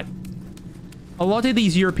just that a lot of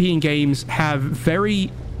these European games have very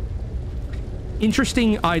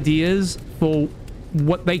interesting ideas for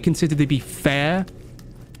what they consider to be fair.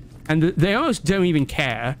 And they almost don't even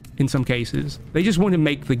care in some cases. They just want to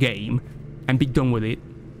make the game and be done with it.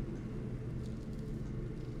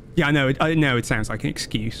 Yeah, I know it sounds like an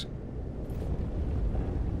excuse.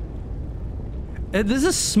 There's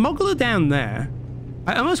a smuggler down there.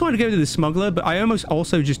 I almost want to go to the smuggler, but I almost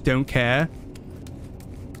also just don't care.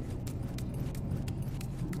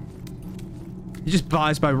 You're just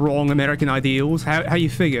biased by wrong American ideals. How you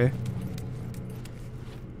figure?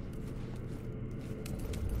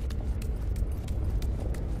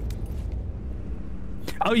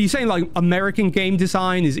 Oh, you're saying like American game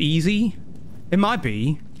design is easy? It might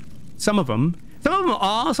be. Some of them. Some of them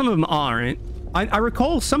are, some of them aren't. I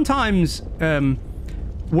recall sometimes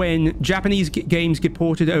when Japanese games get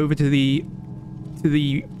ported over to the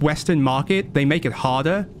Western market, they make it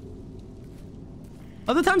harder.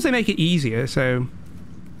 Other times they make it easier, so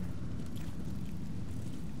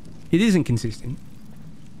it isn't consistent.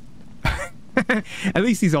 At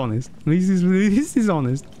least he's honest. At least he's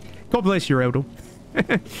honest. God bless you, Eldel.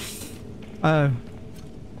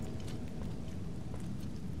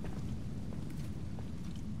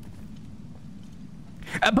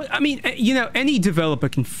 But I mean, you know, any developer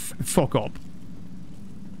can fuck up.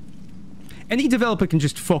 any developer can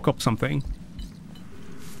just fuck up something.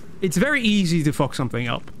 It's very easy to fuck something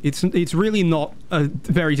up. It's really not a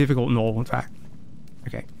very difficult normal, in fact.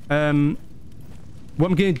 Okay. What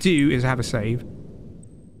I'm going to do is have a save.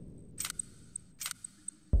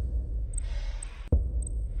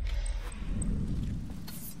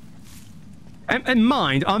 And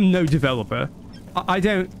mind, I'm no developer. I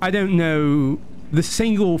don't know the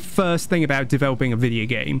single first thing about developing a video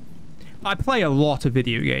game. I play a lot of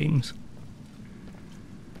video games.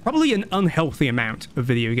 Probably an unhealthy amount of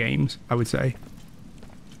video games, I would say.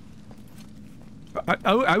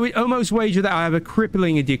 I would almost wager that I have a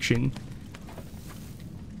crippling addiction.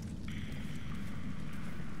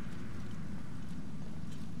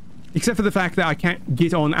 Except for the fact that I can't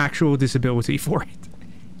get on actual disability for it.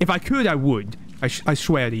 If I could, I would. I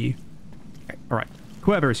swear to you. Okay, alright.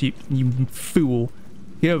 Querberus, you fool.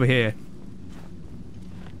 Get over here.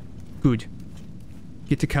 Good.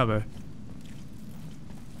 Get to cover.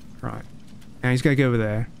 Right. Now he's gotta go over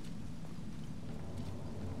there.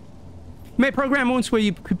 You made a program once where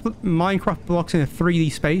you could put Minecraft blocks in a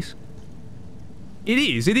 3D space. It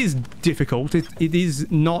is difficult. It is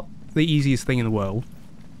not the easiest thing in the world.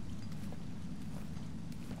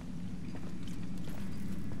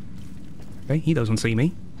 Okay, he doesn't see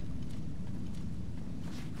me.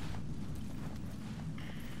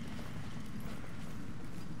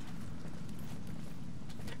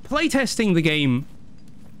 Playtesting the game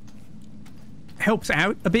helps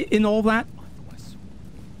out a bit in all that.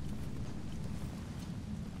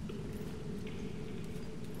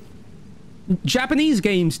 Japanese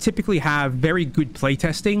games typically have very good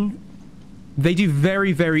playtesting. They do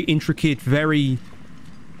very, very intricate, very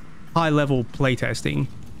high-level playtesting.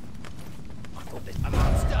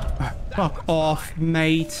 Fuck off,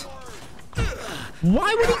 mate.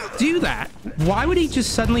 Why would he do that? Why would he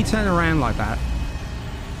just suddenly turn around like that?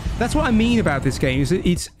 That's what I mean about this game.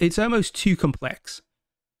 Is it's almost too complex.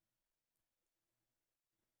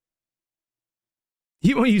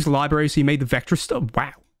 You want to use libraries, so you made the vector stuff?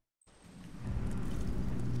 Wow.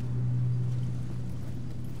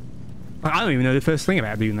 I don't even know the first thing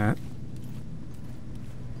about doing that.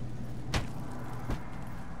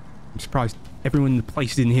 I'm surprised everyone in the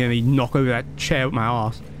place didn't hear me knock over that chair with my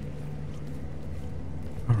ass.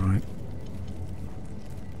 Alright.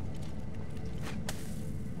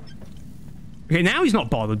 Okay, now he's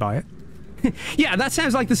not bothered by it. Yeah, that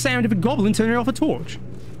sounds like the sound of a goblin turning off a torch.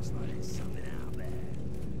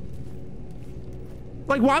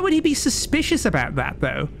 Like, why would he be suspicious about that,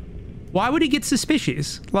 though? Why would he get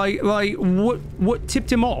suspicious? Like, what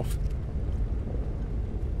tipped him off?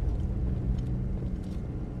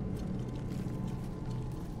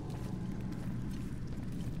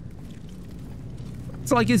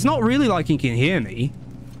 It's like, it's not really like he can hear me.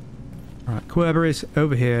 Alright, Querberus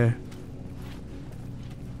over here.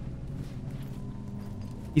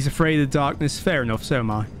 He's afraid of the darkness. Fair enough, so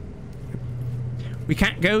am I. We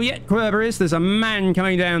can't go yet, Querberus. There's a man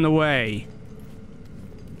coming down the way.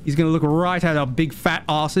 He's going to look right at our big fat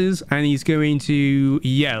asses, and he's going to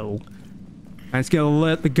yell. And it's going to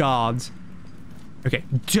alert the guards. Okay,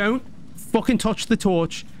 don't fucking touch the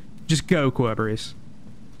torch. Just go, Querberus.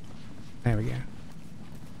 There we go.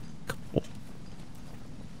 Cool.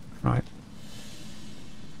 Right.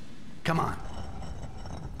 Come on.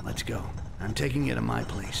 Let's go. I'm taking you to my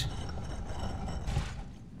place.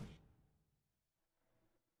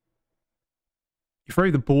 You afraid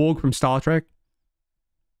of the Borg from Star Trek?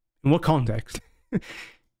 In what context?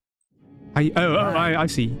 I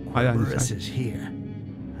see. I understand. Boris is here.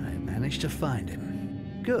 I managed to find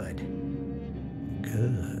him. Good.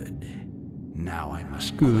 Good. Now I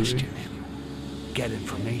must question him. Get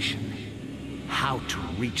information. How to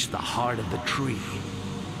reach the heart of the tree.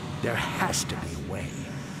 There has to be a way.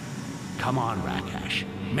 Come on, Rakash.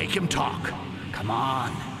 Make him talk. Come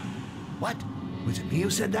on. What? Was it me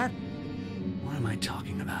who said that? What am I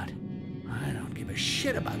talking about? I don't give a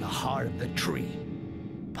shit about the heart of the tree.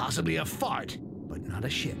 Possibly a fart, but not a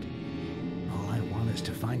shit. All I want is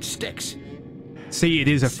to find STYX. See, it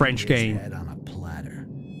is a French game. Head on a platter.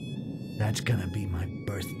 That's gonna be my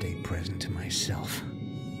birthday present to myself.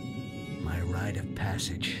 My rite of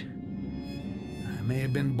passage. I may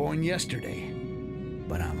have been born yesterday,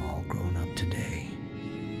 but I'm all grown up today.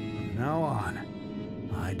 From now on,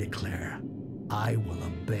 I declare I will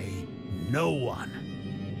obey no one.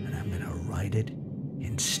 And I'm gonna write it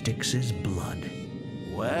in STYX's blood.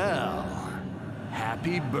 Well,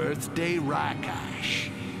 happy birthday, Rakash.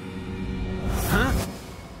 Huh?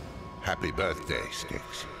 Happy birthday,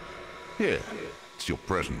 STYX. Here, it's your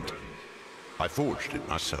present. I forged it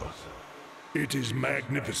myself. It is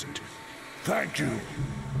magnificent. Thank you.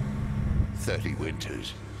 30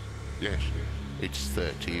 winters. Yes, it's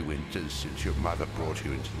 30 winters since your mother brought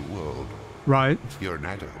you into the world. Right. You're an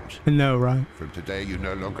adult. I know, right? From today, you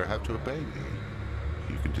no longer have to obey me.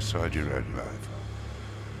 You can decide your own life.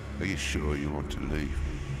 Are you sure you want to leave?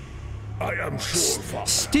 I am sure, Father.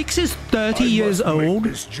 STYX is 30 years I must old.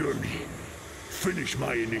 make this journey. Finish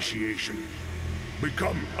my initiation.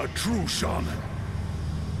 Become a true shaman.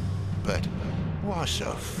 But why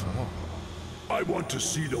so far? I want to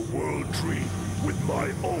see the world tree with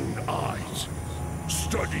my own eyes.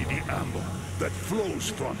 Study the amber that flows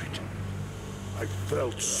from it. I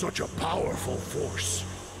felt such a powerful force.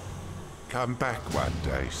 Come back one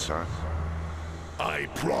day, son. I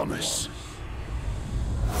promise.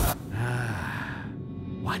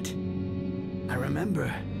 What? I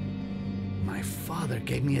remember. My father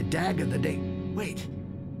gave me a dagger the day... Wait.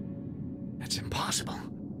 That's impossible.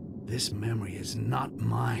 This memory is not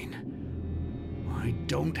mine. I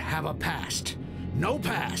don't have a past. No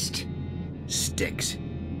past. STYX.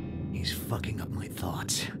 He's fucking up my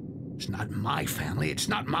thoughts. It's not my family. It's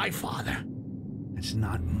not my father. It's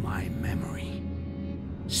not my memory.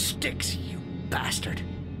 STYX, you bastard.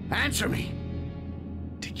 Answer me.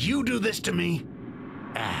 Did you do this to me?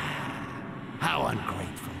 Ah, how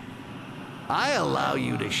ungrateful. I allow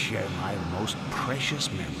you to share my most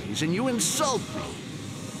precious memories, and you insult me.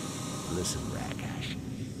 Listen, Rakash.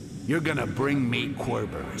 You're gonna bring me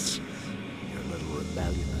Querberus. Your little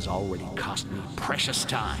rebellion has already cost me precious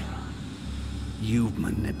time. You've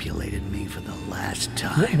manipulated me for the last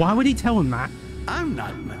time. Why would he tell him that? I'm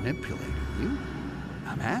not manipulating you.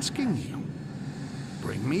 I'm asking you.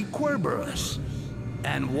 Bring me Querberus.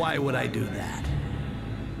 And why would I do that?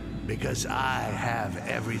 Because I have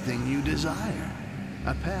everything you desire.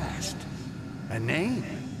 A past. A name.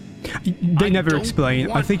 They never explain.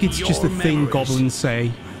 I think it's just a thing goblins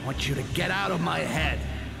say. I want you to get out of my head.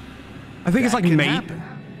 I think it's like made. Happen.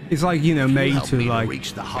 It's like, you know, made help to me to like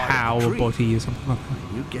reach the heart of power the tree. body or something like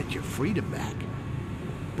that. You get your freedom back.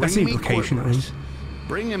 That's the Bring me implication, at Querberus. least.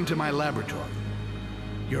 Bring him to my laboratory.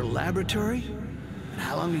 Your laboratory? And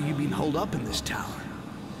how long have you been holed up in this tower?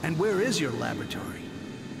 And where is your laboratory?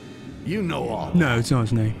 You know all. No, it's not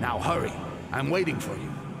his name. Now hurry. I'm waiting for you.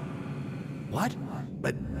 What?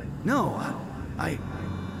 But no, I...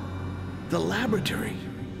 The laboratory.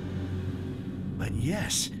 But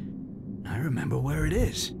yes, I remember where it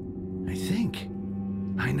is. I think.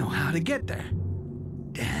 I know how to get there.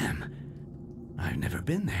 Damn. I've never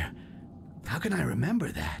been there. How can I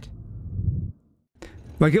remember that?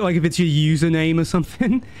 Like if it's your username or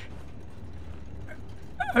something.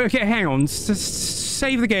 Okay, hang on.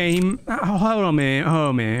 Save the game. Oh, hold on a minute.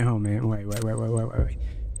 Oh, man. Wait.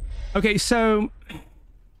 Okay, so...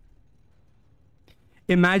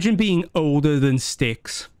 Imagine being older than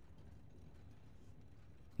STYX.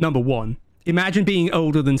 Number one. Imagine being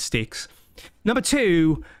older than STYX. Number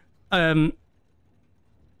two,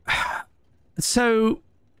 so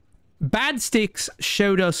Bad STYX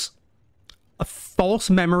showed us a false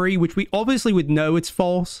memory, which we obviously would know it's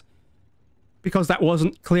false, because that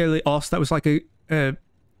wasn't clearly us. That was like that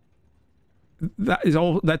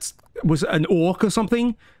was an orc or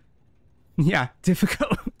something. Yeah,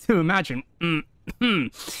 difficult to imagine.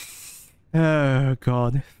 Oh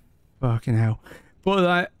god, fucking hell.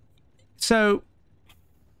 But so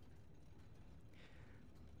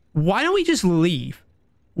why don't we just leave?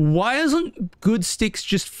 Why doesn't good STYX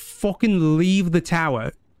just fucking leave the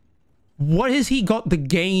tower? What has he got to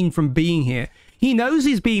gain from being here? He knows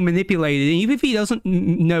he's being manipulated. Even if he doesn't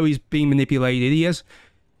know he's being manipulated, he has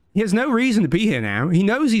no reason to be here now. He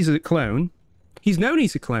knows he's a clone. He's known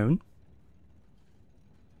he's a clone.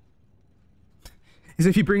 As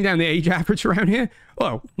if you bring down the age average around here?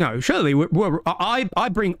 Oh, no, surely. I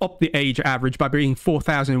bring up the age average by being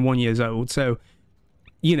 4,001 years old. So,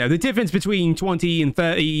 you know, the difference between 20 and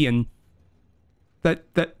 30 and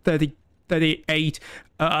 30, 38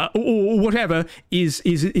 or whatever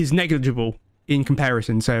is negligible in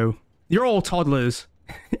comparison. So you're all toddlers.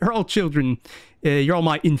 You're all children. You're all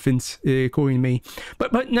my infants, according to me.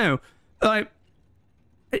 But no, like...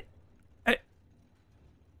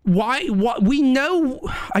 Why? What we know?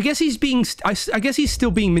 I guess he's being. I guess he's still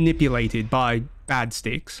being manipulated by Bad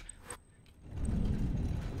STYX.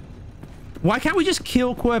 Why can't we just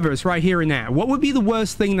kill Querberus right here and now? What would be the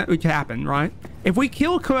worst thing that would happen, right? If we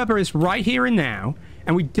kill Querberus right here and now,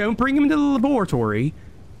 and we don't bring him into the laboratory,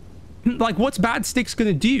 like, what's Bad STYX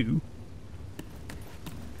gonna do?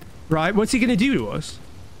 Right? What's he gonna do to us?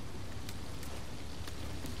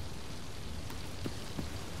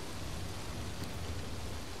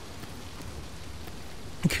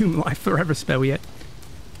 Life forever spell yet.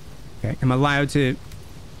 Okay, I'm allowed to...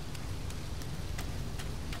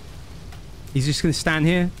 He's just going to stand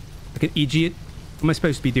here like an idiot. What am I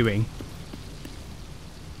supposed to be doing?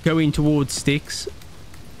 Going towards STYX.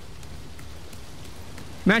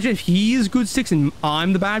 Imagine if he is good STYX and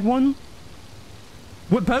I'm the bad one.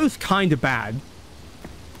 We're both kind of bad.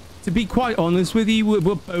 To be quite honest with you,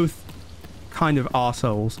 we're both kind of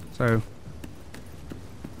arseholes. So...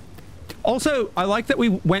 Also, I like that we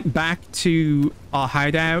went back to our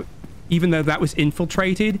hideout, even though that was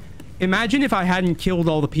infiltrated. Imagine if I hadn't killed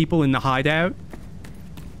all the people in the hideout.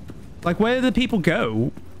 Like, where did the people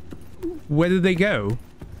go? Where did they go?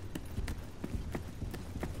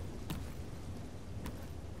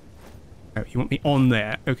 Oh, you want me on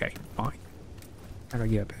there? Okay, fine. How do I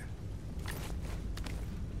get up there?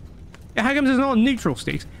 Yeah, how come there's not neutral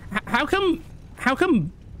STYX? How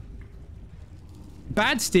come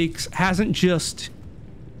bad STYX hasn't just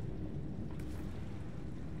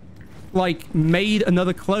like made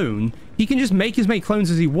another clone? He can just make as many clones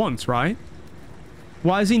as he wants, right?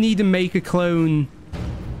 Why does he need to make a clone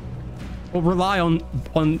or rely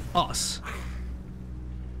on us?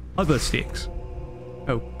 Other STYX.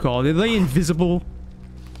 Oh god, are they invisible?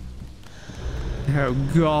 Oh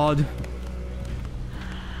god.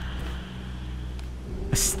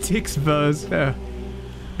 A STYX verse. There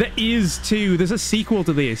is too. There's a sequel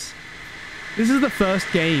to this. This is the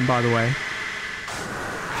first game, by the way.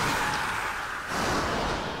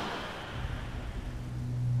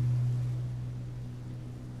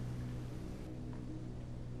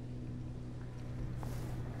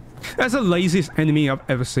 That's the laziest enemy I've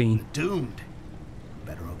ever seen. Doomed.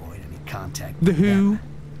 Better avoid any contact. The Who.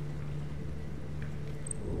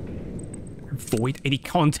 Avoid any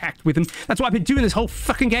contact with him. That's what I've been doing this whole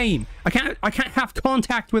fucking game. I can't have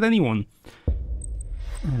contact with anyone.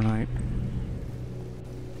 Alright.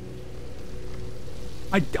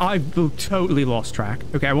 I've totally lost track.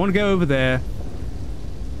 Okay, I want to go over there.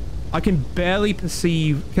 I can barely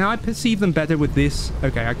perceive... Can I perceive them better with this?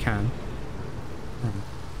 Okay, I can.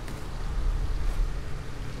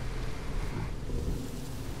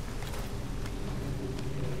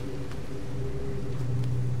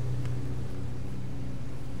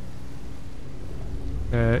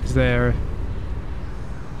 Is there...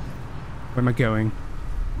 Where am I going?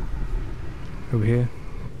 Over here?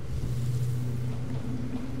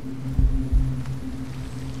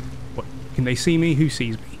 What? Can they see me? Who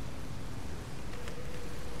sees me?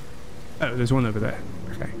 Oh, there's one over there.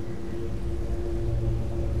 Okay.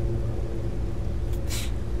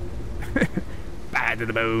 Bad to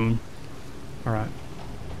the bone. Alright.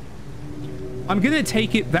 I'm gonna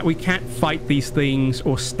take it that we can't fight these things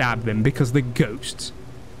or stab them because they're ghosts.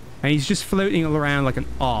 And he's just floating around like an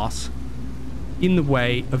arse in the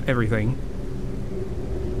way of everything.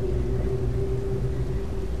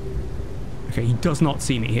 Okay, he does not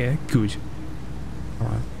see me here. Good.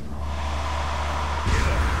 Alright.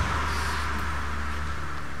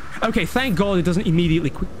 Okay, thank God it doesn't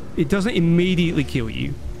immediately kill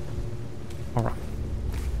you. Alright.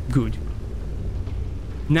 Good.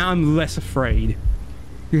 Now I'm less afraid.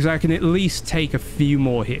 Because I can at least take a few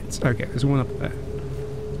more hits. Okay, there's one up there.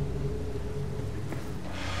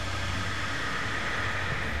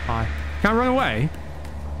 Hi. Can I run away?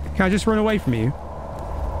 Can I just run away from you?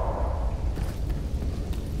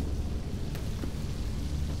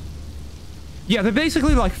 Yeah, they're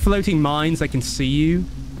basically like floating mines that can see you.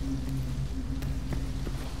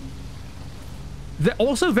 They're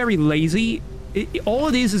also very lazy. All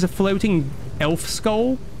it is a floating elf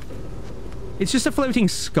skull. It's just a floating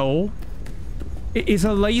skull. It is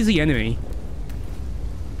a lazy enemy.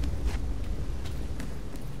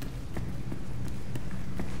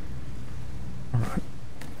 Alright.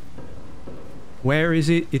 Where is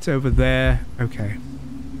it? It's over there. Okay.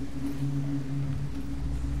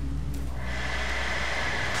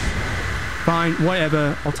 Fine,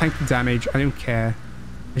 whatever. I'll tank the damage. I don't care.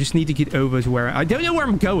 I just need to get over to where I don't know where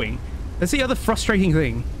I'm going. That's the other frustrating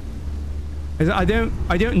thing. Is that I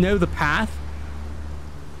don't know the path.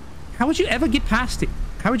 How would you ever get past it?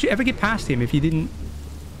 How would you ever get past him if you didn't?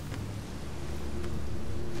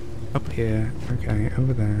 Up here. Okay,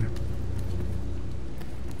 over there.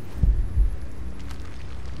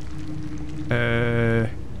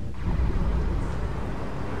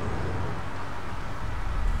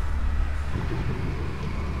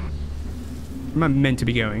 Where am I meant to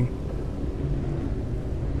be going?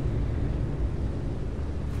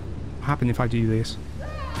 What happens if I do this?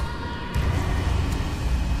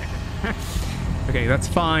 Okay, that's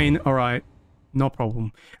fine. All right, no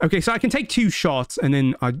problem. Okay, so I can take 2 shots and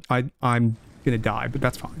then I'm gonna die, but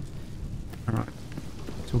that's fine. All right,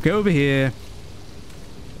 so we'll go over here.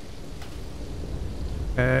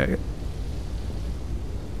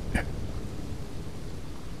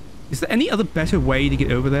 Is there any other better way to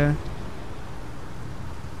get over there?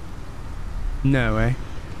 No, eh?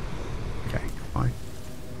 Okay, fine.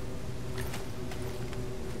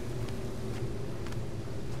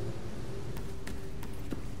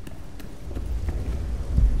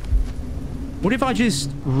 What if I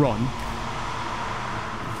just run?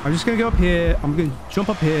 I'm just gonna go up here. I'm gonna jump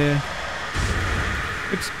up here.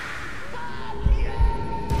 Oops.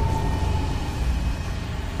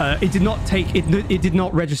 It did not take it. It did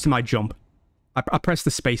not register my jump. I pressed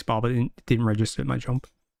the space bar, but it didn't register my jump.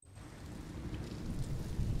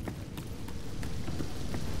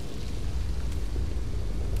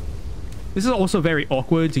 This is also very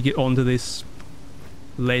awkward to get onto this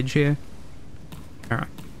ledge here. All right,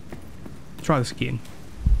 try this again.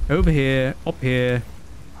 Over here, up here.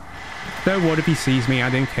 So what if he sees me? I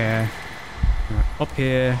don't care. All right, up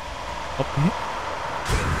here, up here.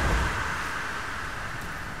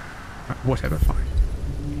 Whatever, fine.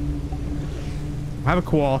 I'll have a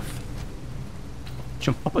quaff.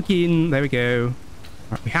 Jump up again. There we go.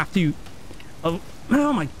 Right, we have to... Oh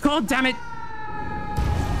my god, damn it!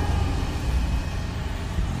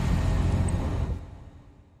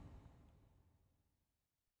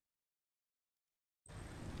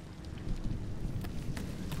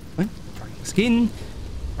 Skin.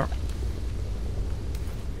 Right.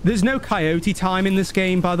 There's no coyote time in this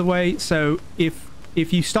game, by the way, so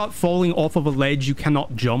if you start falling off of a ledge, you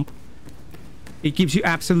cannot jump. It gives you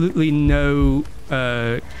absolutely no...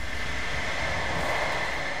 You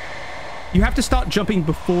have to start jumping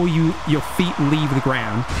before your feet leave the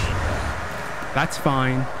ground. That's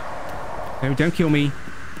fine. No, don't kill me.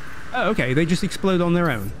 Oh, okay, they just explode on their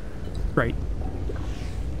own. Great.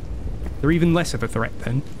 They're even less of a threat,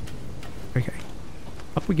 then. Okay.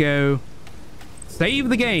 Up we go. Save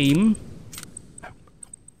the game.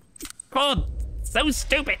 Oh, so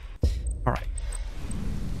stupid. All right.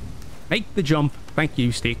 Make the jump. Thank you,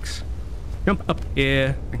 STYX. Jump up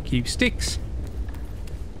here. Thank you, STYX.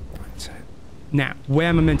 Right. Now, where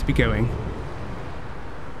am I meant to be going?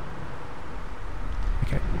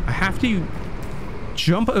 Okay. I have to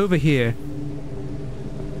jump over here.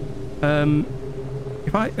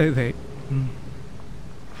 If I... Okay.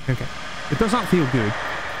 Okay. It does not feel good.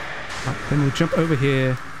 Right, then we'll jump over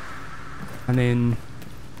here. And then...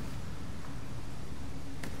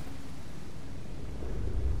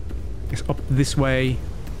 It's up this way.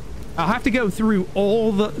 I'll have to go through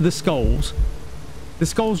all the skulls. The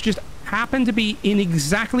skulls just happen to be in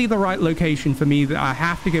exactly the right location for me that I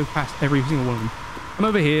have to go past every single one of them. Come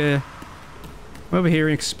over here. Come over here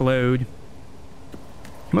and explode.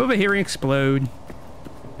 Come over here and explode.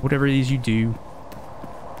 Whatever it is you do.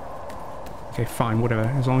 Okay, fine, whatever.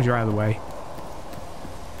 As long as you're out of the way.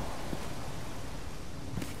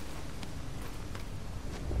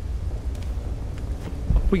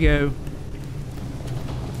 Up we go.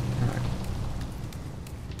 Alright.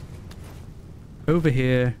 Over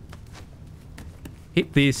here.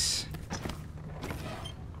 Hit this.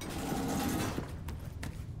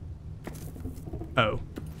 Oh.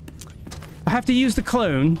 I have to use the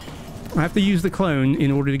clone. I have to use the clone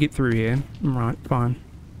in order to get through here. Right, fine.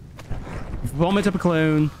 Vomit up a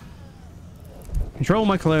clone. Control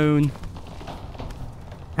my clone.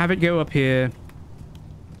 Have it go up here.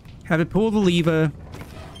 Have it pull the lever.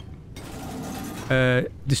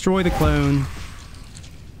 Destroy the clone.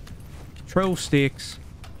 Control STYX.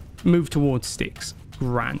 Move towards STYX.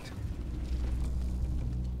 Grand.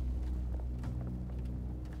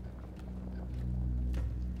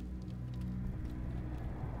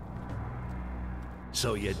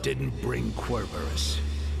 So you didn't bring Querberus.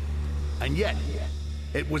 And yet,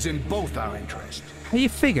 it was in both our interests. How do you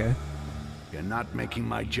figure? You're not making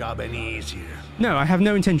my job any easier. No, I have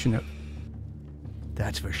no intention of.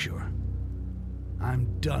 That's for sure.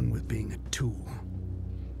 I'm done with being a tool.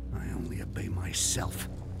 I only obey myself.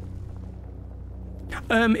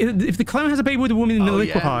 If the clone has a baby with a woman in the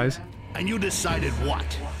liquefies... Yeah? And you decided what?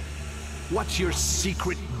 What's your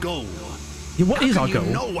secret goal? Yeah, what is our goal?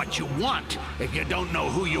 You know what you want if you don't know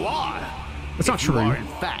who you are. That's not true. You are, in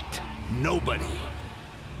fact, nobody.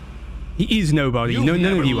 He is nobody. No,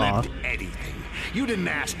 none of you are. Anything. You didn't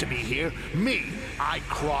ask to be here. Me, I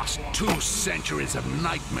crossed 2 centuries of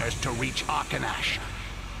nightmares to reach Akanash.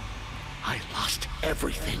 I lost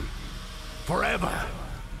everything. Forever.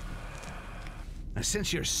 Now,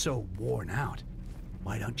 since you're so worn out,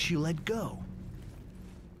 why don't you let go?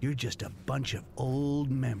 You're just a bunch of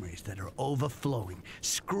old memories that are overflowing,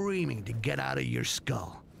 screaming to get out of your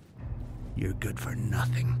skull. You're good for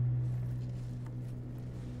nothing.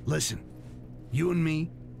 Listen, you and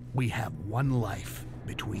me, we have one life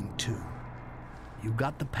between 2. You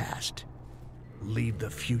got the past. leave the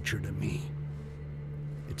future to me.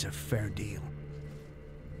 It's a fair deal.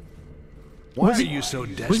 Why are you so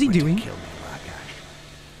desperate to kill me, Rakash?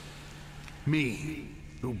 Me,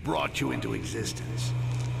 who brought you into existence.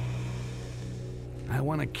 I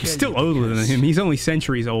want to kill you. Still older than him. He's only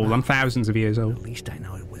centuries old. I'm thousands of years old. At least I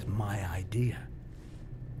know it was my idea.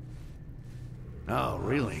 Oh,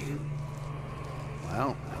 really?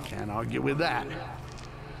 Well, I can't argue with that.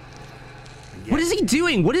 What is he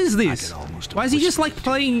doing? What is this? Why is he just like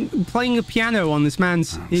playing a piano on this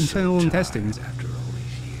man's internal intestines? After all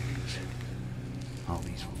these years, all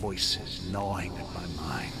these voices gnawing at my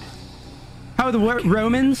mind. How are the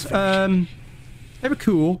Romans? They were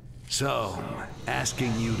cool. So,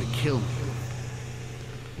 asking you to kill me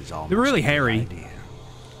is almost they're really hairy.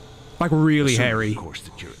 Like really hairy. Of course,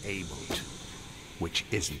 that you're able to, which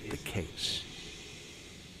isn't the case.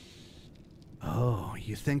 Oh,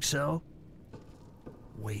 you think so?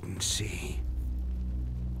 Wait and see.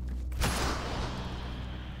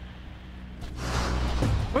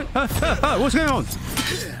 What? What's going on?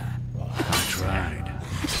 I tried.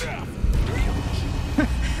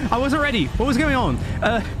 I wasn't ready. What was going on?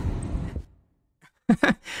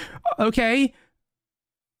 Okay.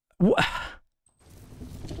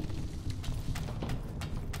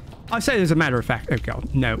 I say as a matter of fact. Oh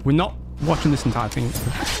god, no, we're not watching this entire thing.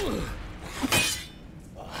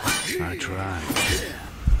 I tried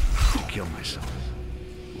to kill myself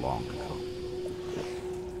long ago.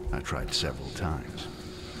 I tried several times.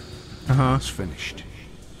 I was finished.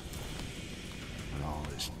 But all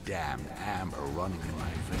this damned amber running in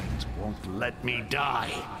my veins won't let me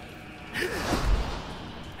die.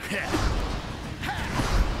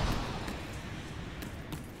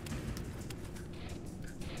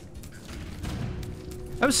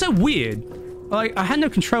 That was so weird. Like, I had no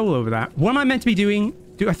control over that. What am I meant to be doing?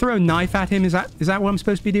 Do I throw a knife at him? Is that what I'm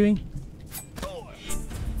supposed to be doing?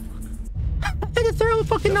 I had to throw a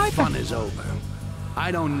fucking knife at him. Fun is over.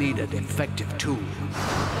 I don't need a defective tool.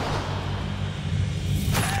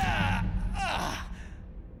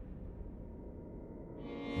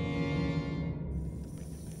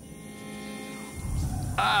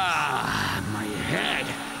 My head.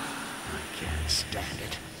 I can't stand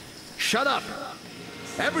it. Shut up!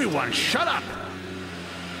 Everyone, shut up!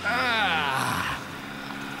 I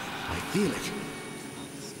feel it.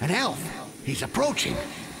 An elf. He's approaching.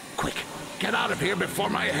 Quick, get out of here before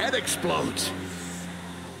my head explodes.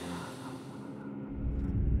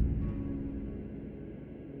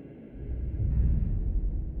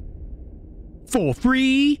 For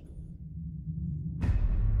free.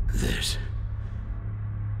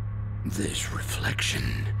 This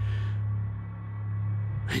reflection.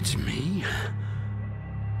 It's me?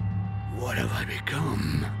 What have I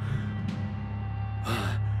become?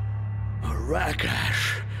 A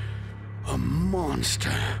Rakash. A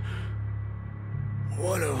monster.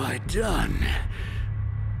 What have I done?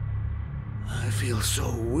 I feel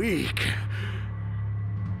so weak.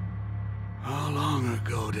 How long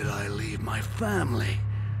ago did I leave my family?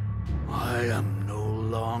 I am no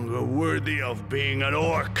longer worthy of being an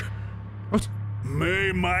orc. What?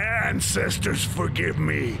 May my ancestors forgive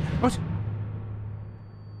me. What?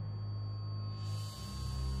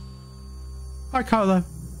 Hi, Carlo.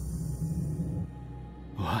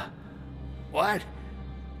 What?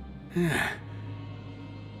 Where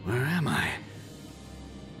am I?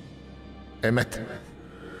 Emmett,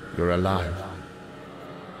 you're alive.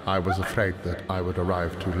 I was afraid that I would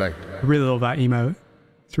arrive too late. I really love that emote.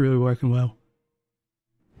 It's really working well.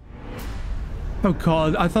 Oh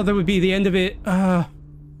god, I thought that would be the end of it. I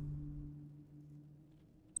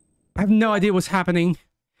have no idea what's happening.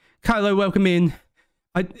 Kylo, welcome in.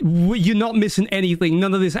 You're not missing anything.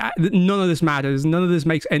 None of this matters. None of this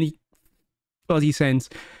makes any bloody sense.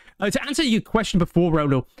 To answer your question before,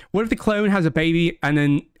 Rolo, what if the clone has a baby and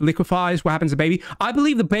then liquefies? What happens to the baby? I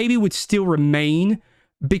believe the baby would still remain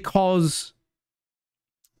because...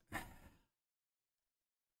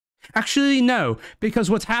 Actually, no. Because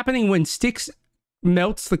what's happening when STYX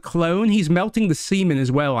melts the clone, he's melting the semen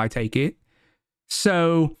as well, I take it.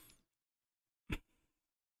 So...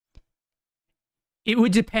 it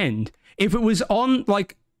would depend. If it was on,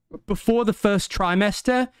 like, before the first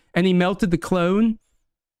trimester and he melted the clone,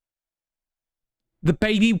 the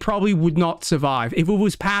baby probably would not survive. If it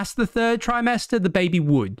was past the third trimester, the baby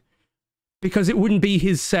would. Because it wouldn't be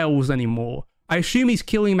his cells anymore. I assume he's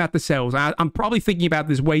killing him at the cells. I'm probably thinking about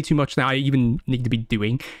this way too much than I even need to be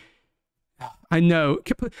doing. I know.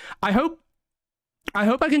 I hope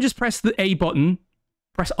I can just press the A button.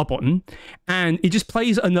 Press a button. And it just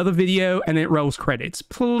plays another video and it rolls credits.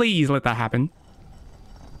 Please let that happen.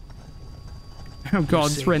 Oh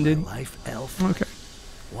God, it's rendered. Life, elf. Okay.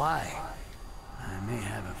 Why? I may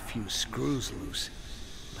have a few screws loose,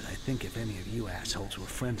 but I think if any of you assholes were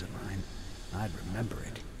friends of mine, I'd remember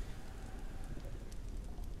it.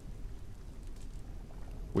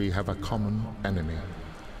 We have a common enemy.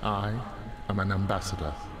 I am an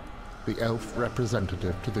ambassador, the elf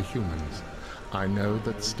representative to the humans. I know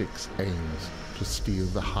that STYX aims to steal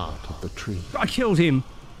the heart of the tree. I killed him.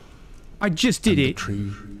 I just did it. The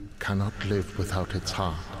tree cannot live without its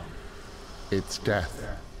heart. Its death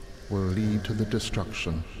will lead to the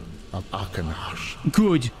destruction of Arcanash.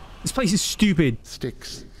 Good. This place is stupid.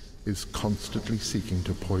 STYX is constantly seeking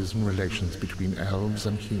to poison relations between elves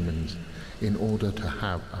and humans in order to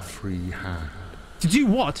have a free hand. To do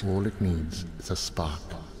what? All it needs is a spark,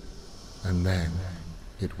 and then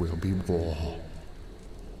it will be war.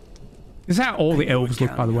 Is that all the elves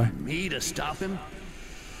look, by the way? Me to stop him?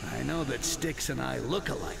 I know that STYX and I look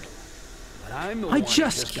alike, but I'm the I one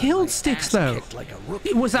just got killed my STYX, ass though. kicked like a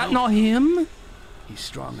rookie. Was that not him? He's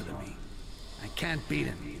stronger than me. I can't beat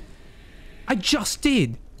him. I just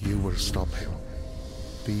did. You will stop him.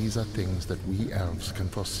 These are things that we elves can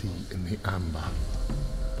foresee in the amber.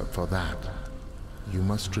 But for that, you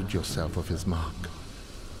must rid yourself of his mark.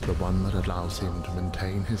 The one that allows him to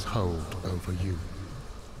maintain his hold over you.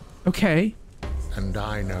 Okay. And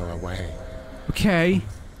I know a way. Okay.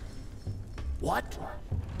 What?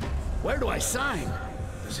 Where do I sign?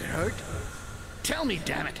 Does it hurt? Tell me,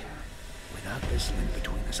 damn it! Without this link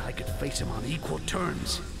between us, I could face him on equal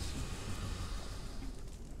terms.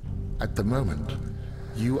 At the moment,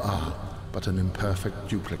 you are but an imperfect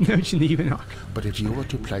duplicate. No, Geneva. But if you were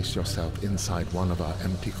to place yourself inside one of our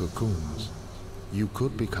empty cocoons, you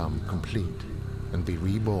could become complete and be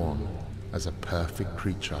reborn as a perfect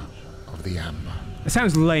creature of the amber. That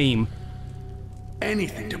sounds lame.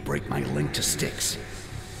 Anything to break my link to STYX.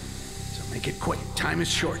 So make it quick. Time is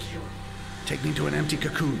short. Take me to an empty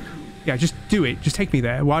cocoon. Yeah, just do it. Just take me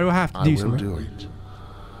there. Why do I have to do something? I will do it.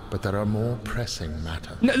 But there are more pressing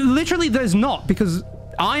matters. No, literally, there's not, because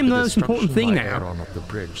I'm the most important thing now. Of the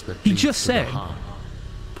bridge that he just said.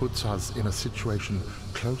 Puts us in a situation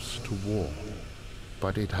close to war,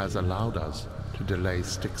 but it has allowed us to delay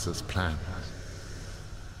STYX's plans.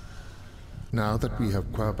 Now that we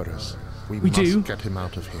have Querberus, we must get him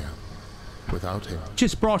out of here. Without him,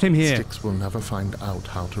 just brought him here. STYX will never find out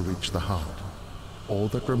how to reach the heart. All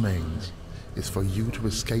that remains is for you to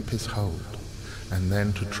escape his hold, and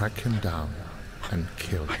then to track him down and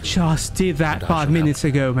kill him. I just did that 5 minutes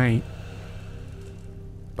ago, mate.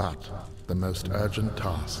 But the most urgent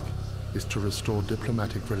task is to restore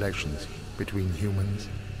diplomatic relations between humans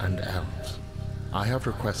and elves. I have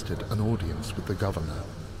requested an audience with the governor.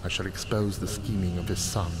 I shall expose the scheming of his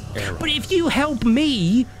son, Aaron. But if you help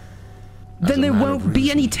me, then there won't be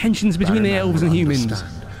any tensions between the elves and humans.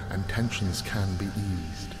 And tensions can be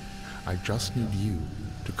eased. I just need you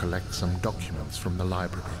to collect some documents from the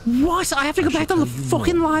library. What? I have to go back to the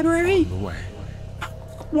fucking library? On the way.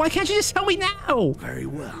 Why can't you just tell me now? Very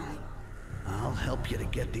well. I'll help you to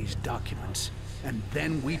get these documents, and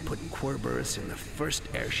then we put Querberus in the first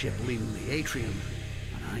airship leaving the atrium,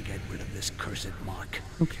 and I get rid of this cursed mark.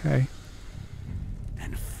 Okay.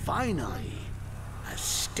 And finally, a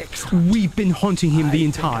STYX hunt. We've been hunting him the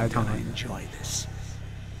entire I'm gonna time. enjoy this.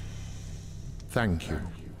 Thank you.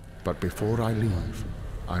 But before I leave,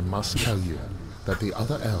 I must tell you that the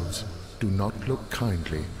other elves do not look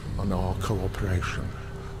kindly on our cooperation.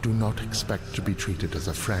 Do not expect to be treated as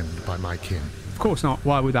a friend by my kin. Of course not.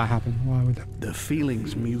 Why would that happen? Why would that? The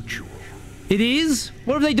feeling's mutual. It is?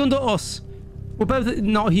 What have they done to us? We're both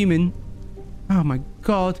not human. Oh my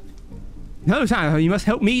god. No, Santa, you must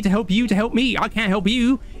help me to help you to help me. I can't help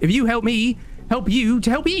you. If you help me, help you to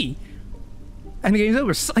help me. And the game's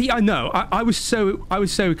over. I know. I was so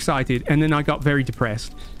excited, and then I got very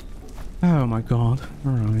depressed. Oh my god.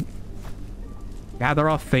 All right. Gather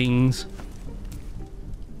our things.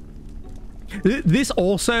 This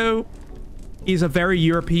also is a very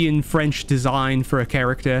European French design for a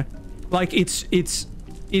character. Like it's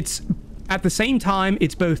at the same time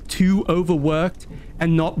it's both too overworked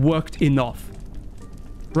and not worked enough.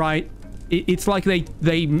 Right? It's like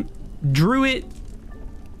they drew it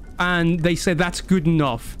and they said that's good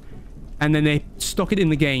enough, and then they stuck it in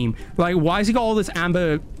the game. Like, why has he got all this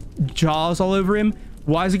amber jars all over him?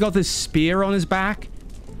 Why has he got this spear on his back?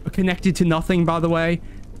 Connected to nothing, by the way.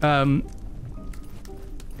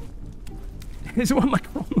 Is what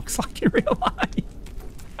Macron looks like in real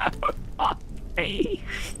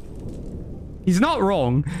life. He's not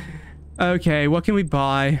wrong. Okay, what can we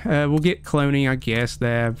buy? We'll get cloning, I guess,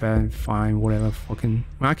 there. Fine, whatever. Fucking...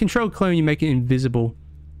 When I control clone, you make it invisible.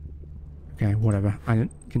 Okay, whatever. I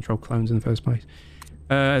didn't control clones in the first place.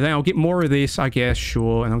 Then I'll get more of this, I guess,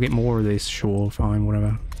 sure. And I'll get more of this, sure, fine,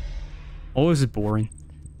 whatever. All this is boring.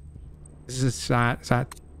 This is that,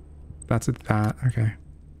 that's that, okay.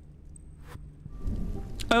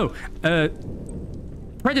 Oh,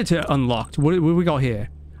 Predator unlocked. What do we got here?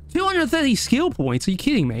 230 skill points, are you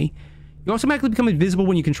kidding me? You automatically become invisible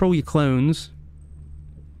when you control your clones.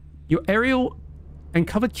 Your aerial and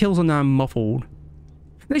covered kills are now muffled.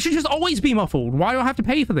 They should just always be muffled. Why do I have to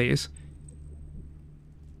pay for this?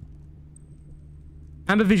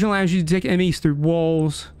 Amber vision allows you to detect enemies through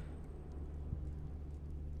walls.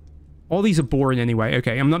 All these are boring anyway.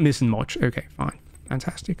 Okay, I'm not missing much. Okay, fine.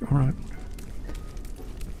 Fantastic. All right.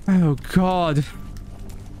 Oh, God.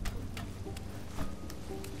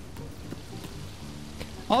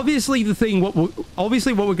 Obviously, what we're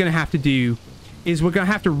going to have to do is we're going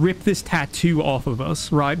to have to rip this tattoo off of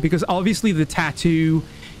us, right? Because obviously the tattoo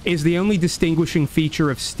is the only distinguishing feature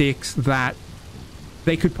of STYX that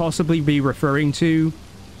they could possibly be referring to,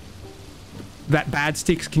 that bad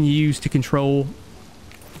STYX can use to control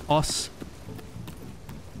us.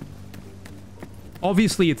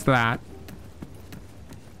 Obviously it's that.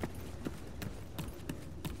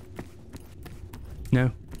 No,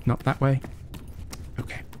 not that way.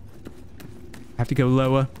 Okay. I have to go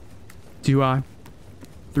lower. Do I?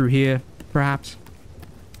 Through here, perhaps?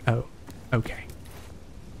 Oh, okay.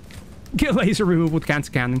 Get laser removal with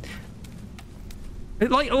cancer cannon.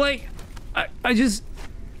 I just...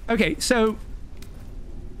 Okay, so...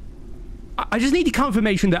 I just need the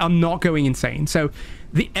confirmation that I'm not going insane. So,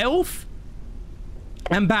 the elf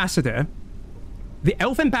ambassador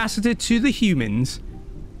to the humans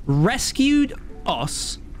rescued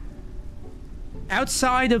us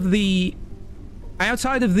outside of the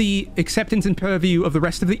acceptance and purview of the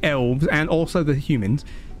rest of the elves and also the humans.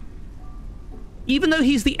 Even though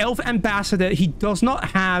he's the elf ambassador, he does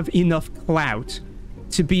not have enough clout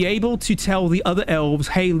to be able to tell the other elves,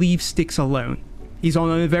 hey, leave STYX alone. He's on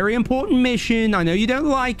a very important mission. I know you don't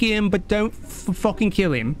like him, but don't fucking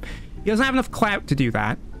kill him. He doesn't have enough clout to do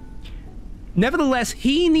that. Nevertheless,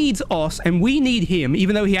 he needs us and we need him,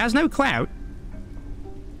 even though he has no clout,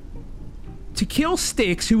 to kill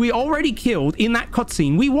STYX, who we already killed in that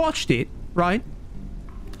cutscene. We watched it, right?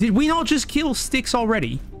 Did we not just kill STYX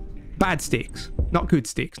already? Bad STYX. Not good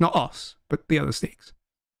STYX. Not us, but the other STYX.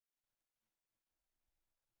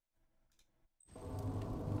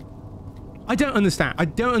 I don't understand. I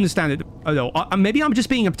don't understand it at all. Maybe I'm just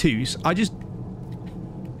being obtuse.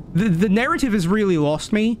 The narrative has really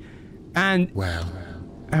lost me, and... Well,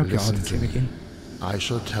 oh listen God, to me. I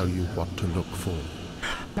shall tell you what to look for.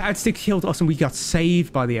 Bad STYX killed us and we got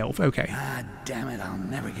saved by the elf. Okay. Ah, damn it, I'll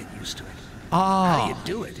never get used to it. Ah. How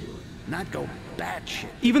do you do it? Not go batshit.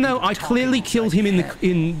 Even though I clearly killed him in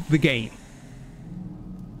the game.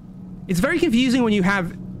 It's very confusing when you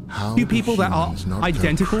have two people that are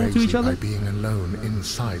identical to each other. By being alone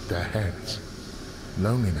inside their heads.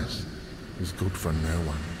 Loneliness is good for no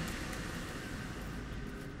one.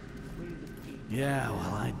 Yeah,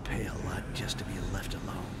 well, I'd pay a lot just to be left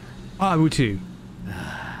alone. I would too.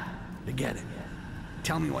 Forget it.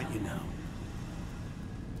 Tell me what you know.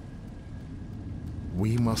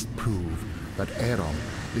 We must prove that Aaron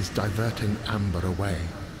is diverting Amber away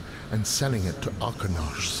and selling it to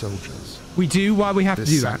Arkanosh soldiers. We do? Why we have to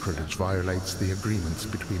do This that? sacrilege violates the agreements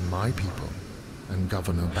between my people and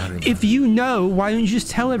Governor Barryman. If you know, why don't you just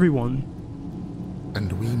tell everyone?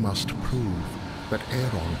 And we must prove that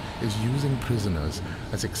Aaron is using prisoners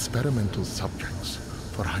as experimental subjects,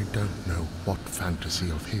 for I don't know what fantasy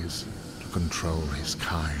of his to control his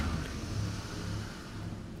kind.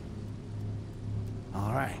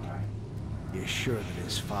 All right. You're sure that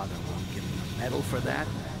his father won't give him a medal for that?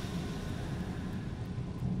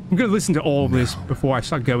 I'm going to listen to all of this before I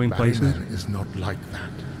start going places. Barryman is not like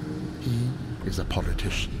that. He is a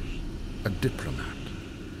politician, a diplomat.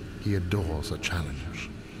 He adores a challenge.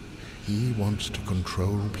 He wants to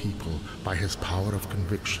control people by his power of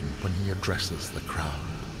conviction when he addresses the crowd.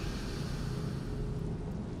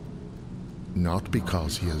 Not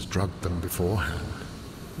because he has drugged them beforehand.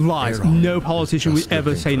 Lies. Aaron No politician would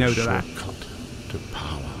ever say no to that. Shortcut to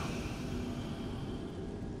power.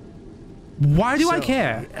 Why do I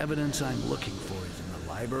care? The evidence I'm looking for is in the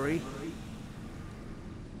library?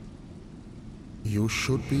 You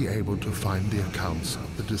should be able to find the accounts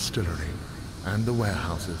of the distillery and the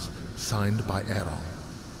warehouses signed by Aaron.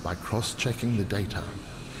 By cross-checking the data,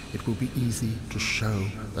 it will be easy to show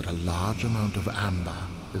that a large amount of amber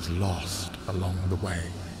is lost along the way.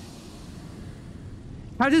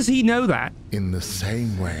 How does he know that? In the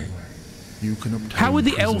same way, You can obtain How would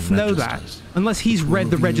the prison elf know that? registers, Unless he's which read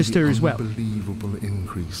the will reveal register as well. Unbelievable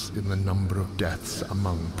increase in the number of deaths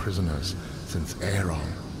among prisoners since Aaron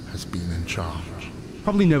has been in charge.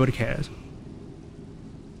 Probably nobody cares.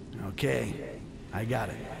 Okay, I got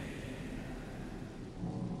it.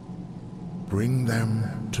 Bring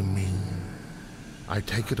them to me. I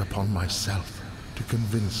take it upon myself to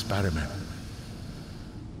convince Barryman.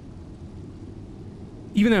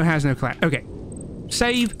 Even though it has no class. Okay.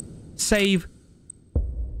 Save. Save.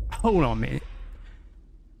 Hold on a minute.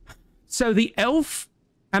 So the elf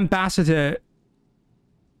ambassador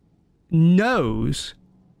knows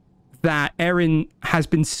that Erin has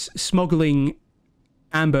been smuggling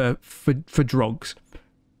Amber for drugs.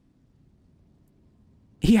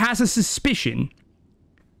 He has a suspicion.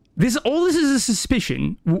 All this is a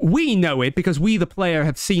suspicion. We know it because we, the player,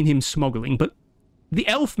 have seen him smuggling, but the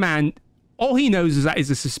elf man, all he knows is that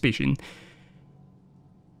is a suspicion.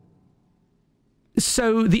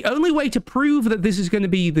 So the only way to prove that this is going to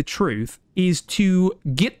be the truth is to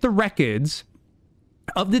get the records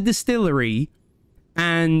of the distillery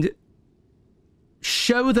and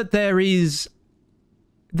show that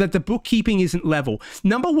that the bookkeeping isn't level.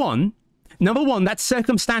 Number one, that's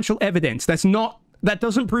circumstantial evidence. That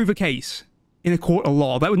doesn't prove a case in a court of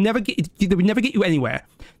law. That would never get you anywhere.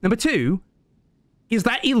 Number two, is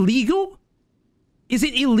that illegal? Is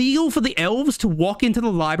it illegal for the elves to walk into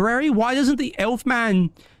the library? Why doesn't the elf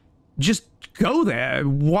man just go there?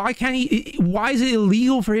 Why is it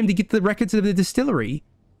illegal for him to get the records of the distillery?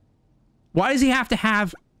 Why does he have to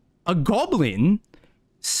have a goblin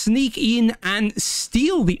sneak in and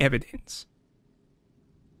steal the evidence?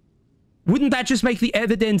 Wouldn't that just make the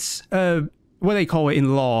evidence, what do they call it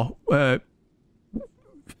in law?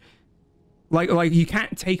 Like you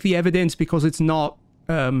can't take the evidence because it's not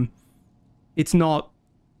like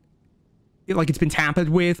it's been tampered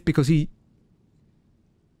with because yeah,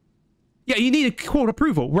 you need a court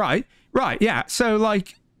approval, right, yeah. So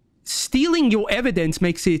like stealing your evidence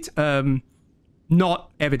makes it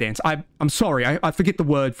not evidence. I'm sorry, I forget the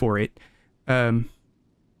word for it. Yeah,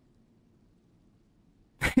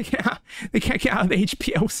 they can't get out of the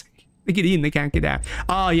HPLC. They get in, they can't get out.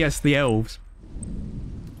 Ah, yes, the elves.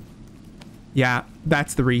 Yeah,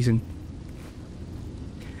 that's the reason.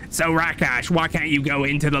 So, Rakash, why can't you go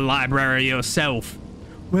into the library yourself?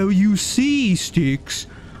 Well, you see, STYX,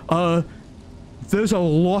 there's a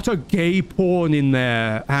lot of gay porn in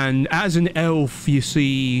there, and as an elf, you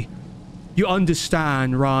see, you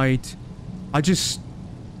understand, right? I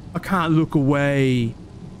can't look away.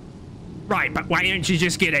 Right, but why don't you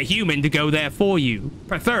just get a human to go there for you?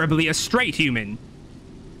 Preferably a straight human.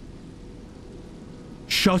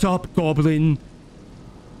 Shut up, goblin.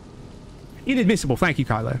 Inadmissible. Thank you,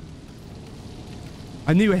 Kylo.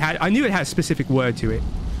 I knew it had a specific word to it.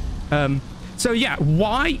 So yeah,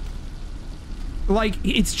 why? Like,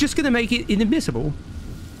 it's just gonna make it inadmissible.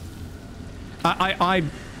 I'm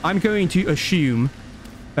going to assume,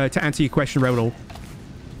 to answer your question, Rodol.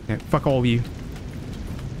 Yeah, fuck all of you.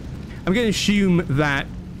 I'm going to assume that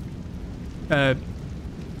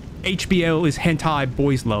HBL is hentai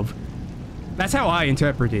boys love. That's how I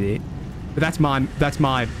interpreted it, but that's my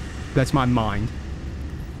mind,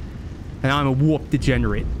 and I'm a warped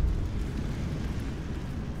degenerate.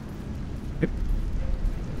 Yep.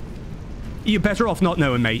 You're better off not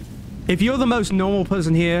knowing, mate. If you're the most normal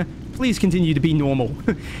person here, please continue to be normal.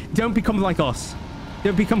 Don't become like us.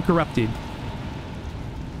 Don't become corrupted.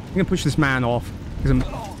 I'm gonna push this man off because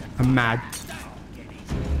I'm mad.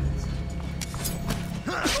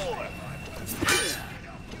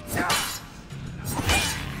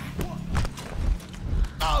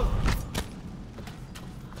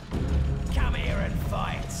 Come here and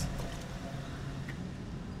fight.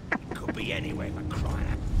 Could be anywhere but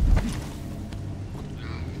crying.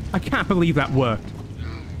 I can't believe that worked.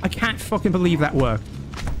 I can't fucking believe that worked.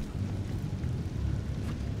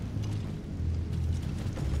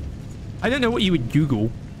 I don't know what you would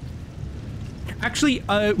Google. Actually,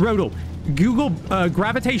 Rodol, Google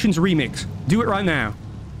Gravitation's remix. Do it right now.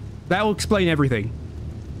 That will explain everything.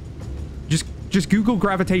 Just Google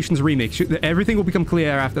Gravitation's remix. Everything will become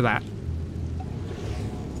clear after that.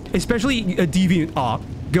 Especially a DeviantArt.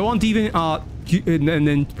 Go on DeviantArt and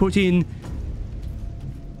then put in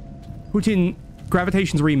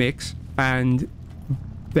Gravitation's remix, and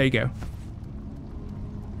there you go.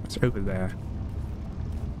 It's over there.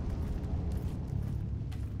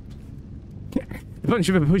 The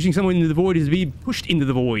punishment for pushing someone into the void is to be pushed into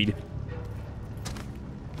the void.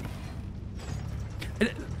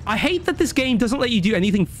 I hate that this game doesn't let you do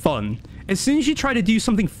anything fun. As soon as you try to do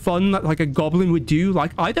something fun that like a goblin would do,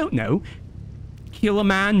 like, I don't know, kill a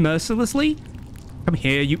man mercilessly? Come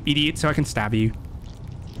here, you idiot, so I can stab you.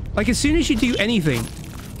 Like, as soon as you do anything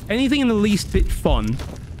in the least bit fun...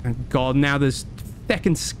 Oh god, now there's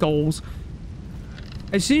second skulls.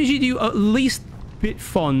 As soon as you do at least bit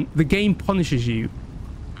fun, the game punishes you.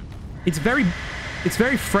 It's very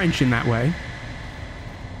French in that way.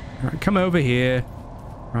 Alright, come over here.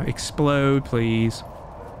 Right, explode, please.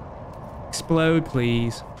 Explode,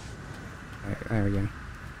 please. Right, there we go.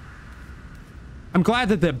 I'm glad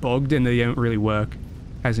that they're bugged and they don't really work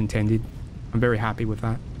as intended. I'm very happy with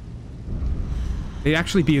that. It'd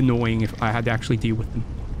actually be annoying if I had to actually deal with them.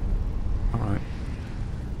 Alright.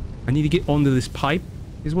 I need to get onto this pipe,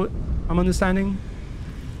 is what I'm understanding.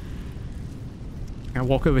 I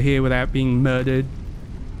walk over here without being murdered.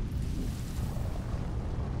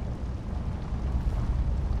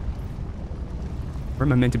 Where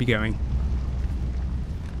am I meant to be going?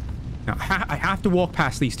 Now, I have to walk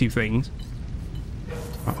past these two things.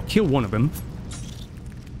 I'll kill one of them.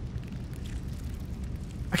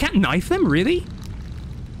 I can't knife them, really?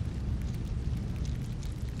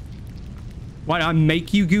 Why, I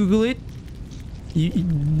make you Google it? You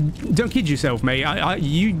don't kid yourself, mate.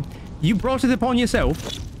 You brought it upon yourself.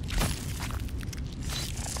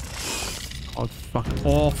 God, fuck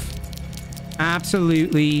off.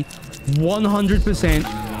 Absolutely. 100%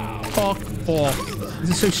 fuck off. This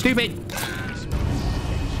is so stupid.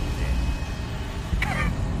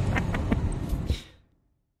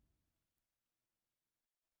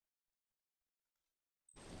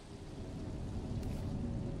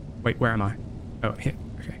 Wait, where am I? Oh, here.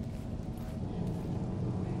 Okay.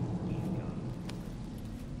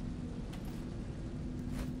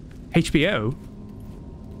 HBO?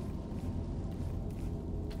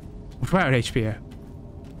 What about HBO?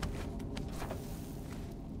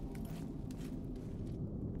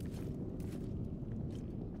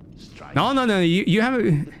 No. You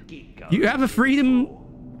have a freedom.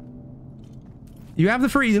 You have the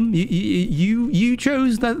freedom. You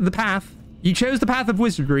chose the path. You chose the path of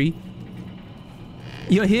wizardry.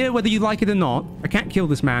 You're here whether you like it or not. I can't kill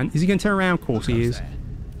this man. Is he going to turn around? Of course he is.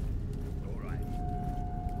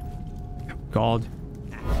 Oh, God.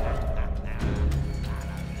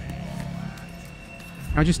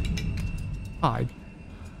 I just hide.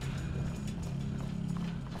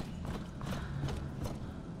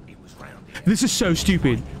 This is so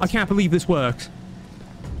stupid. I can't believe this works.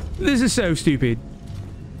 This is so stupid.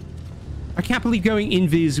 I can't believe going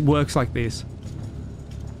invis works like this.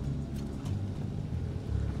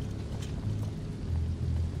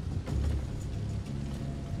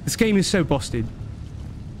 This game is so busted.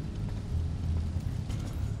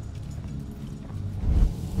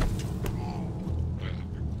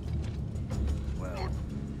 Well,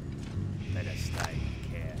 better stay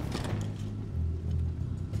here.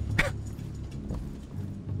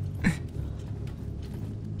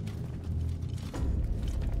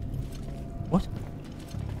 What?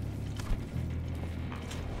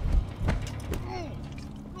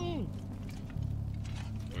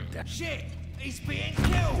 Shit! He's being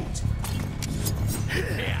killed!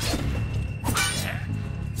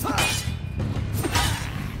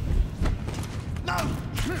 No!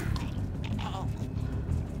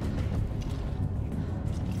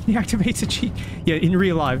 He activates a cheat. Yeah, in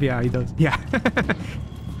real life, yeah, he does. Yeah.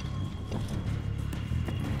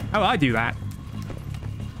 Oh, I do that.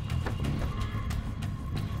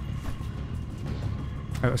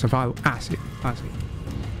 Oh, survival. I see. I see.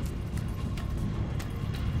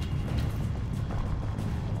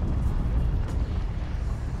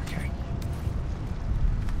 Okay.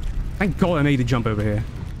 Thank God I made a jump over here.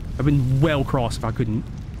 I've been well cross if I couldn't.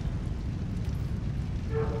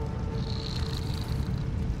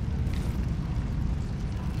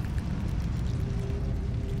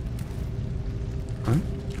 Huh?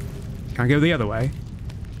 Can I go the other way?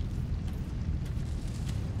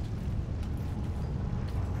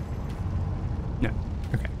 No.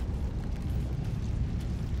 Okay.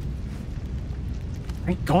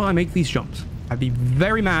 Thank God I make these jumps. I'd be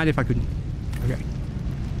very mad if I couldn't. Okay.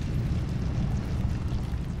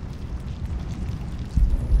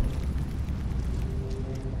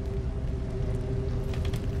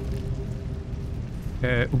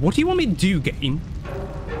 What do you want me to do, game?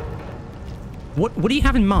 What do you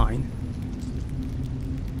have in mind?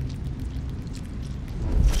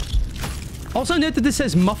 Also note that this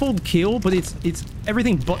says muffled kill, but it's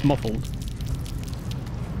everything but muffled.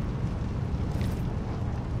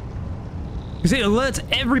 Because it alerts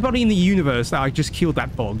everybody in the universe that I just killed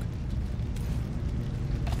that bug.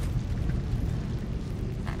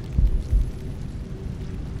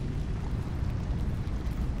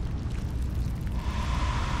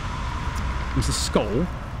 items. The skull.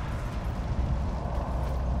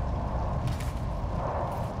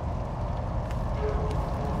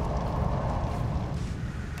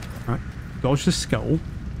 Alright, dodge the skull.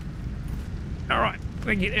 Alright,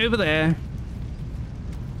 bring it over there.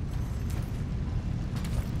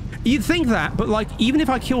 You'd think that, but like, even if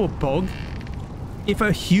I kill a bug, if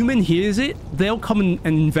a human hears it, they'll come and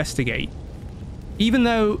investigate. Even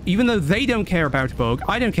though they don't care about a bug,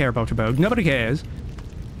 I don't care about a bug, nobody cares.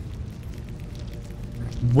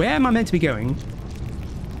 Where am I meant to be going?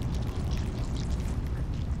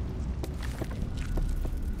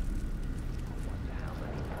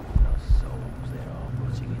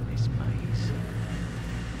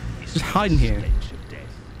 Just hide in here.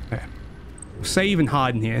 There. Save and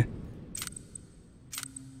hide in here.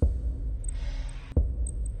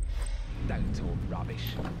 Don't talk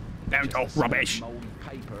rubbish. Don't talk rubbish. Moldy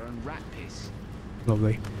paper and rat piss.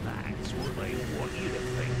 Lovely. That's what they want you to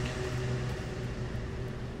think.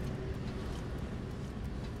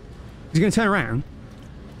 Is he going to turn around?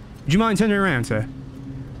 Would you mind turning around, sir?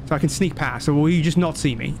 So I can sneak past, or will you just not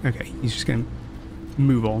see me? Okay, he's just going to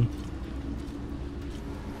move on.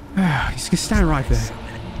 He's going to stand right there.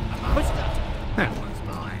 What? Oh.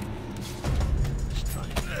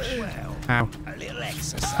 Ow.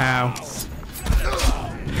 Ow.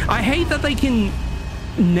 I hate that they can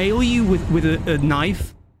nail you with a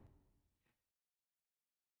knife.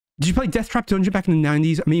 Did you play Death Trap Dungeon back in the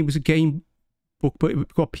 90s? I mean, it was a game book, but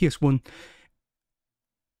it got PS1.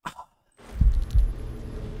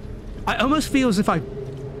 I almost feel as if I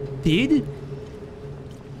did.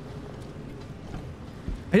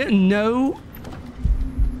 I don't know.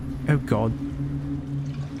 Oh god.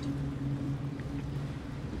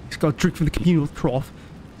 He's got a drink from the communal trough.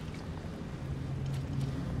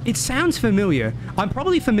 It sounds familiar. I'm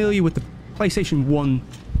probably familiar with the PlayStation 1.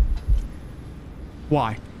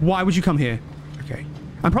 Why? Why would you come here? Okay.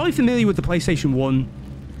 I'm probably familiar with the PlayStation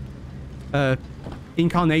 1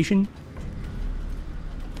 incarnation.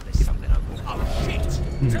 There's something over. Oh shit!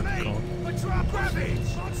 To me! Grab it!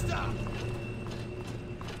 Monster!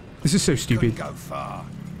 This is so stupid. Go far.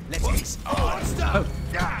 Let's get monster!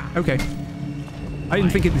 Oh. Okay. I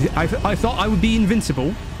didn't think it... I thought I would be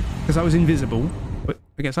invincible because I was invisible, but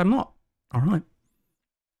I guess I'm not. All right.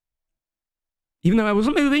 Even though I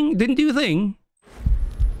wasn't moving, didn't do a thing.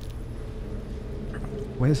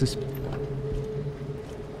 Where's this?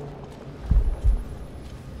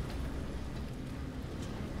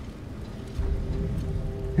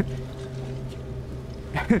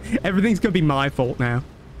 Everything's gonna be my fault now.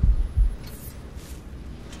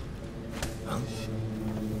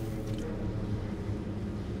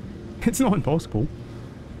 It's not impossible.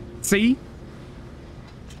 See?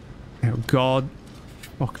 Oh god.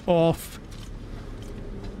 Fuck off.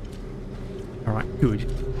 Alright, good.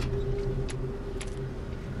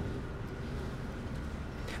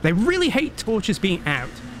 They really hate torches being out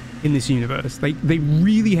in this universe. They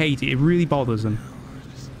really hate it. It really bothers them.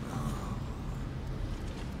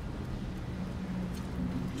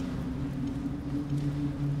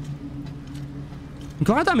 I'm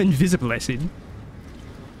glad I'm invisible, Acid.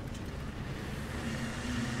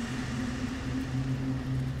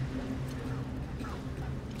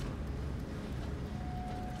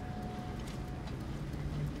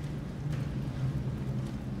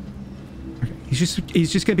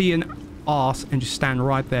 He's just gonna be an arse and just stand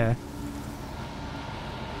right there.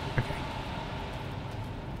 Okay.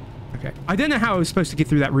 Okay. I don't know how I was supposed to get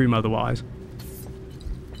through that room otherwise.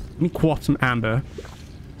 Let me co-op some amber.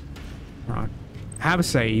 Alright. Have a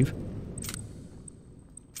save.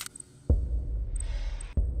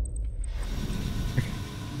 Okay.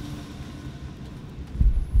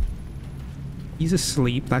 He's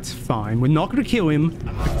asleep, that's fine. We're not gonna kill him.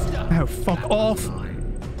 Oh, fuck off.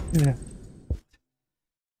 Yeah.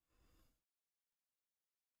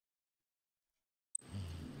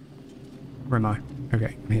 Where am I?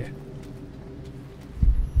 Okay, I'm here.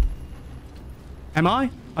 Am I?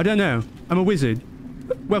 I don't know. I'm a wizard.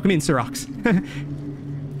 Welcome in, Syrox.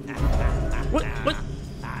 What? What?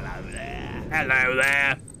 Hello there. Hello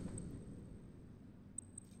there.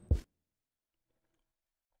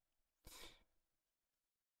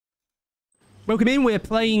 Welcome in. We're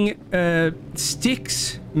playing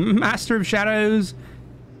STYX, Master of Shadows.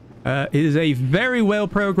 It is a very well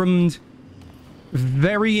programmed,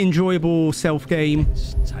 very enjoyable self game.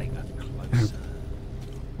 Let's take a closer.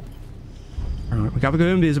 Alright, we gotta go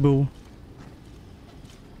invisible.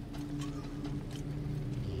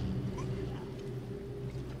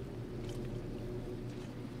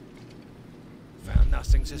 Found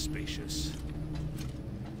nothing suspicious.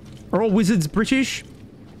 Are all wizards British?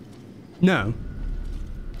 No.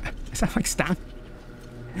 sound like stamp.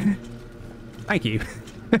 Thank you.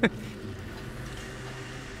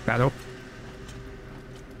 That up.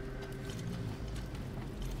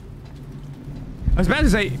 I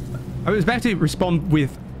was about to respond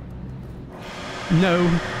with no.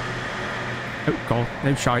 Oh god,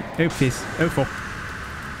 no shite, no piss, no fuck.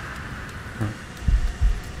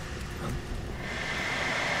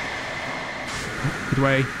 Good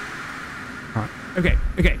way. Alright. Okay,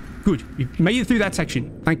 okay, good. You made it through that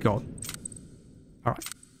section. Thank God. Alright.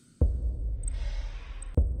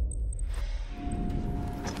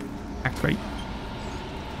 Activate.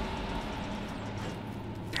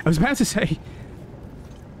 I was about to say...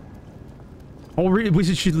 all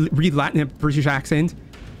wizards should read Latin in a British accent.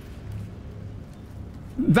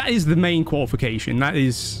 That is the main qualification. That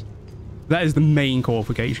is the main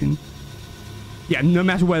qualification. Yeah, no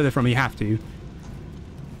matter where they're from, you have to.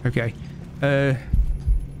 Okay. Where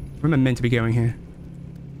am I meant to be going here?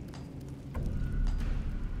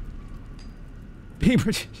 Being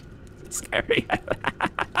British. Scary.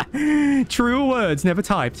 True words, never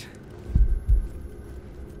typed.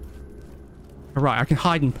 Alright, I can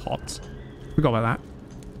hide in pots. Forgot about that.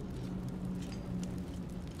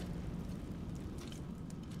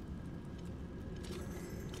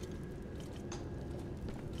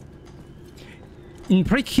 In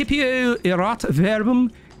principio erat verbum,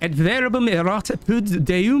 et verbum erat pud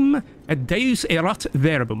deum, et deus erat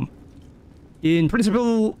verbum. In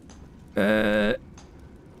principle,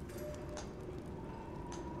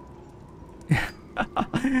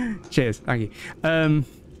 cheers, thank you. I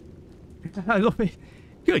love it.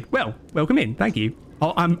 Good, well, welcome in, thank you.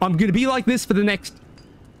 I'm gonna be like this for the next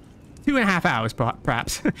 2.5 hours,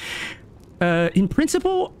 perhaps. In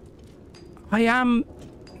principle, I am...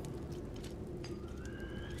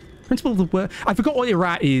 Principle of the word. I forgot what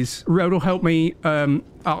Irat is. Rod will help me. I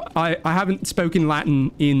haven't spoken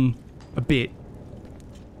Latin in a bit.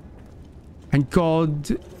 And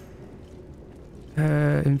God.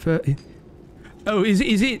 Oh, is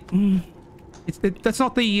it? That's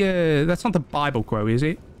not the Bible quote, is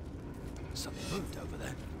it? Something moved over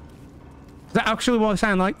there. Is that actually what I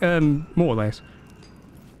sound like? More or less.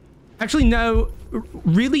 Actually, no.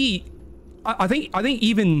 Really, I think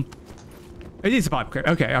even. It is a Bible quote.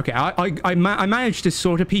 Okay, okay. I managed to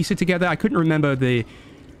sort of piece it together. I couldn't remember the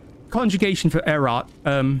conjugation for erat.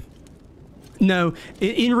 No,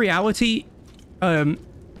 in reality,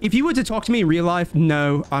 if you were to talk to me in real life,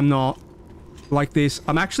 no, I'm not like this.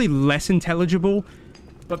 I'm actually less intelligible,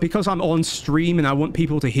 but because I'm on stream and I want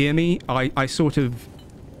people to hear me, I speak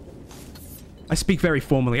very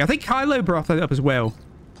formally. I think Kylo brought that up as well.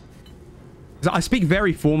 I speak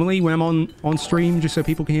very formally when I'm on stream, just so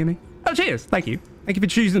people can hear me. Oh, cheers. Thank you. Thank you for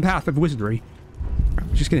choosing the path of wizardry.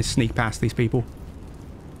 I'm just going to sneak past these people.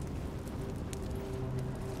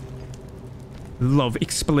 Love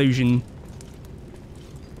explosion.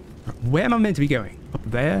 Where am I meant to be going? Up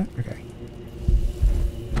there? Okay.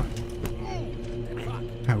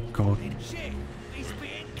 Oh, God.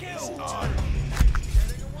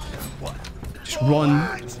 Just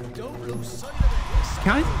run.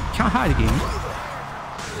 Can I hide again?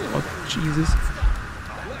 Oh, Jesus.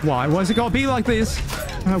 Why? Why's it gotta be like this?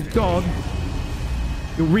 Oh God!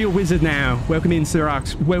 You're a real wizard now. Welcome in,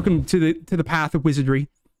 STYX. Welcome to the path of wizardry.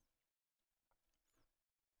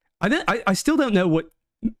 I still don't know what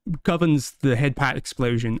governs the head pat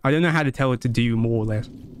explosion. I don't know how to tell it to do more or less.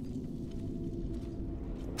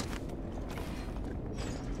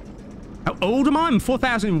 How old am I? I'm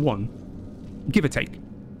 4001, give or take.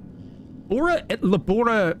 Ora et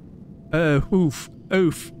labora. Oof.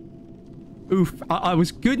 I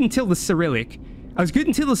was good until the Cyrillic.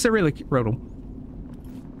 Rodel.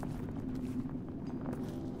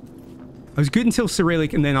 I was good until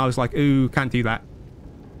Cyrillic, and then I was like, ooh, can't do that.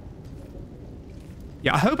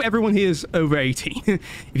 Yeah, I hope everyone here is over 18. If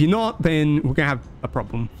you're not, then we're gonna have a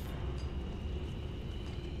problem.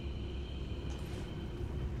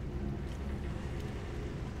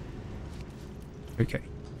 Okay.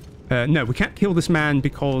 No, we can't kill this man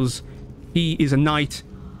because he is a knight.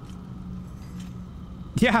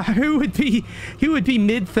 Yeah, who would be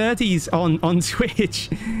mid-30s on Twitch?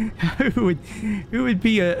 who would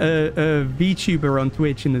be a VTuber on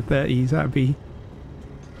Twitch in the 30s?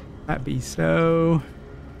 That'd be so.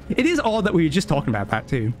 It is odd that we were just talking about that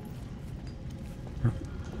too.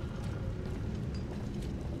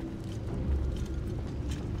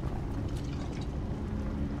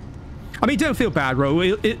 I mean, don't feel bad, Ro.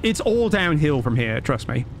 It's all downhill from here, trust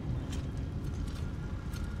me.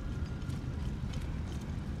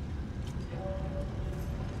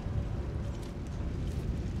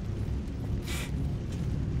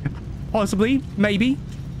 Possibly, maybe.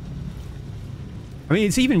 I mean,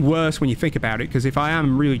 it's even worse when you think about it, because if I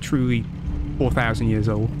am really, truly 4,000 years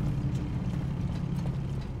old...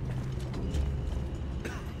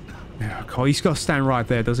 Oh, God, he's got to stand right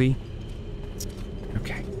there, does he?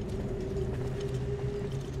 Okay.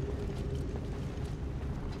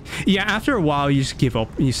 Yeah, after a while, you just give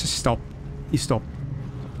up, and you just stop. You stop.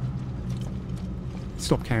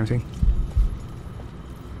 Stop counting.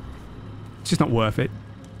 It's just not worth it.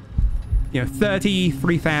 You know,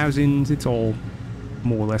 33,000, it's all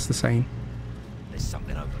more or less the same. There's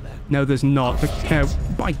something over there. No, there's not.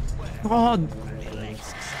 My God.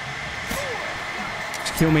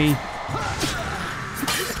 Just kill me.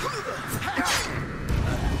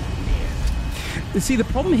 See, the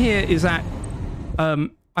problem here is that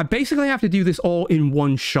I basically have to do this all in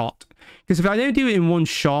one shot. Because if I don't do it in one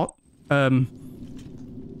shot,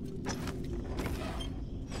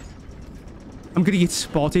 I'm gonna get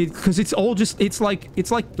spotted, because it's all just, it's like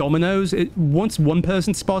dominoes. Once one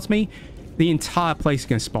person spots me, the entire place is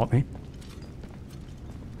gonna spot me.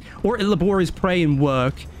 Or it laborious prey and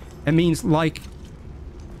work. It means, like,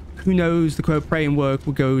 who knows, the quote, prey and work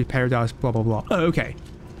will go to paradise, blah, blah, blah. Oh, okay.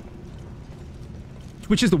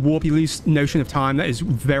 Which is the warpy loose notion of time. That is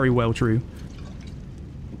very well true.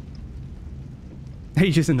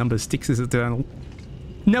 Ages and numbers, STYX is eternal.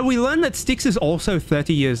 No, we learned that STYX is also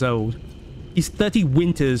 30 years old. He's 30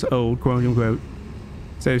 winters old, quote unquote.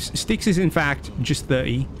 So STYX is in fact just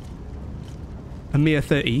 30. A mere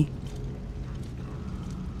 30.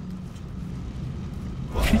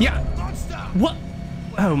 Yeah. What?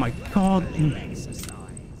 Oh my God.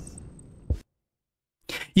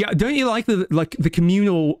 Yeah, don't you like the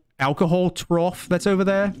communal alcohol trough that's over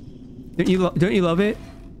there? Don't you love it?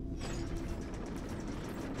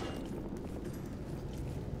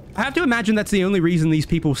 I have to imagine that's the only reason these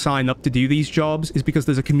people sign up to do these jobs, is because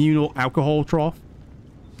there's a communal alcohol trough.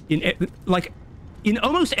 In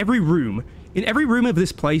almost every room. In every room of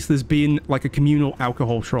this place, there's been, like, a communal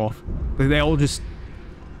alcohol trough that they all just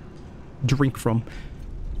drink from.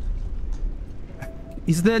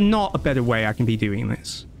 Is there not a better way I can be doing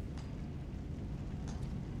this?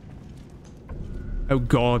 Oh,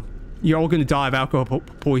 God. You're all going to die of alcohol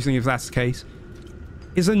poisoning if that's the case.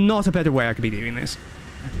 Is there not a better way I could be doing this?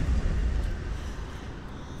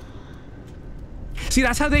 See,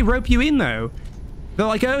 that's how they rope you in, though. They're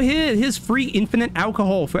like, oh, here's free infinite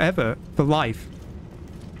alcohol forever. For life.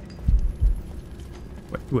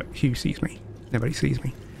 Wait, who sees me? Nobody sees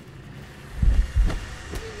me.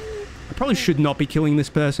 I probably should not be killing this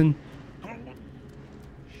person.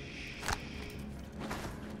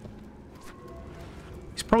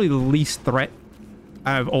 He's probably the least threat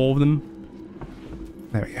out of all of them.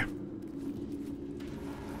 There we go.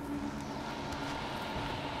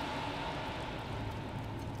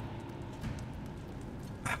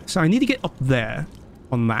 So I need to get up there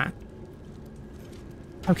on that.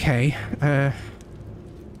 Okay.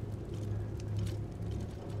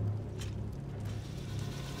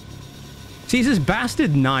 See, it's this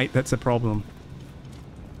bastard knight that's a problem.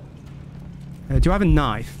 Do I have a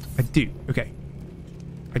knife? I do. Okay.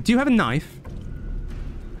 I do have a knife.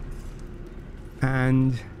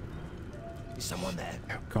 And... Is someone there?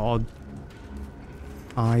 Oh, God.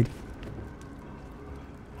 Hide.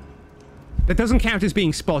 That doesn't count as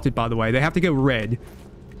being spotted, by the way. They have to go red.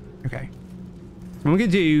 Okay. What I'm going to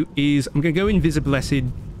do is I'm going to go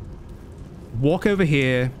invisiblessed. Walk over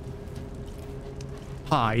here.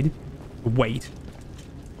 Hide. Wait.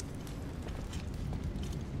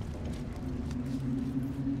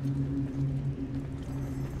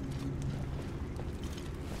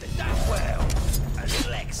 Well, a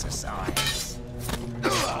little exercise.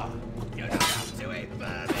 You're not up to it,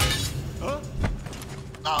 Burby. Huh?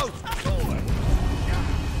 Oh,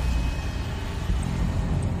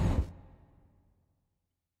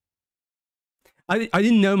 I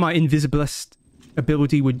didn't know my invisiblest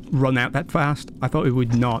ability would run out that fast. I thought it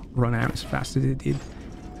would not run out as fast as it did.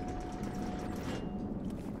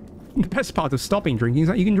 The best part of stopping drinking is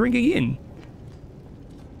that you can drink again.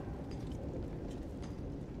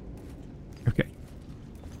 Okay.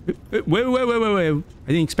 Whoa. I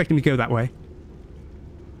didn't expect him to go that way.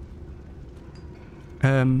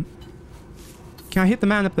 Can I hit the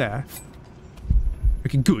man up there?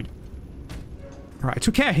 Okay, good. Alright, I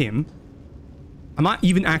took care of him. I might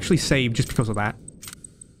even actually save just because of that.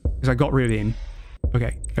 Because I got rid of him.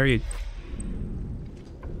 Okay, very good.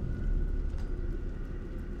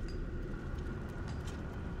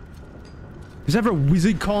 Is ever a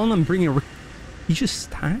wizard con? I'm bringing a... He's just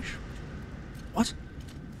stash? What?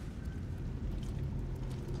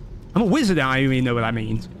 I'm a wizard now, I don't even know what that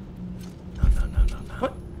means. No.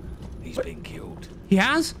 What? He's been killed. He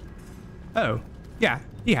has? Oh. Yeah,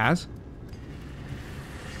 he has.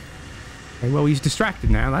 Okay, well, he's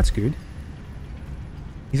distracted now. That's good.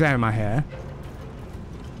 He's out of my hair.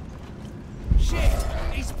 Shit!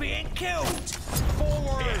 He's being killed!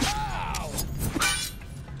 Forward! Ow!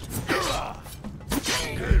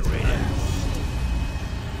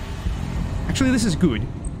 Actually, this is good.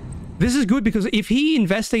 This is good because if he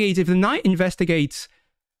investigates, if the knight investigates,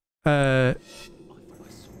 oh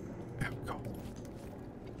God.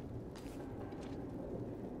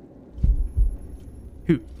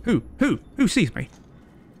 Who sees me?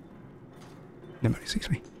 Nobody sees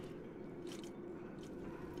me.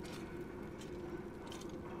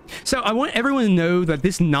 So I want everyone to know that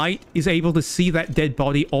this knight is able to see that dead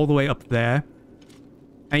body all the way up there.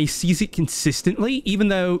 And he sees it consistently, even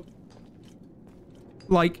though...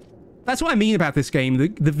 Like, that's what I mean about this game.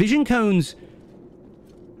 The vision cones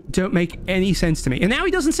don't make any sense to me. And now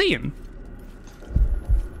he doesn't see him.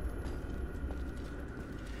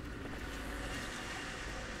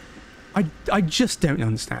 I just don't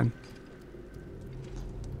understand.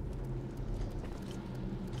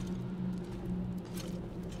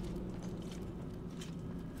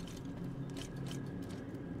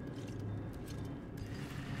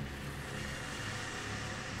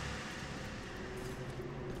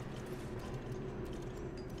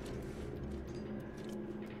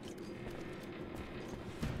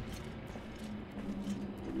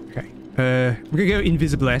 We're gonna go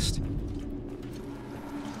invisiblest.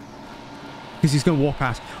 Because he's gonna walk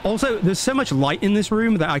past. Also, there's so much light in this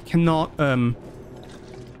room that I cannot,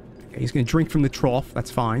 Okay, he's gonna drink from the trough. That's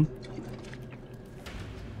fine.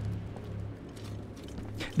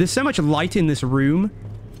 There's so much light in this room.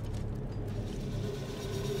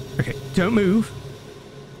 Okay, don't move.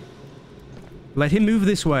 Let him move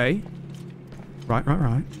this way. Right.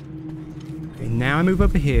 Okay, now I move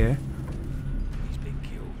over here.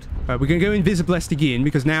 We're gonna go invisiblest again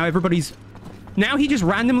because now everybody's... Now he just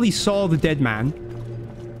randomly saw the dead man.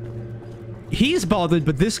 He's bothered,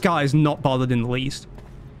 but this guy's not bothered in the least.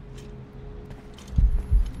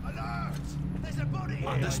 Alert! There's a body here.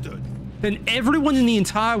 Understood. Then everyone in the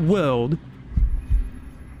entire world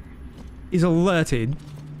is alerted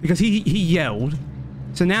because he yelled.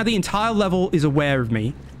 So now the entire level is aware of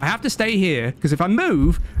me. I have to stay here because if I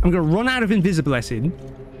move, I'm gonna run out of invisiblessed.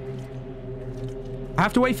 I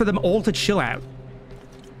have to wait for them all to chill out.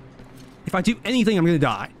 If I do anything, I'm gonna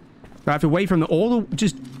die. So I have to wait for them all to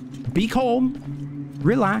just be calm,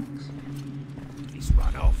 relax. He's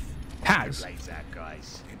run off. Has. That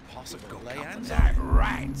guy's impossible. Lay hands that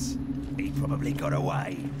rat. He probably got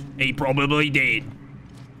away. He probably did.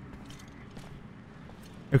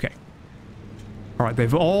 Okay. All right,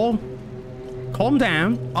 they've all calmed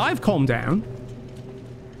down. I've calmed down.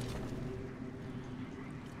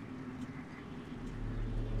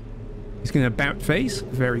 He's going to about face.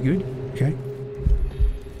 Very good. Okay.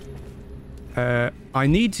 I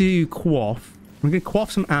need to quaff. I'm going to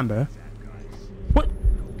quaff some amber. What?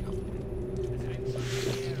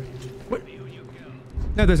 What?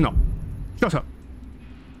 No, there's not. Shut up.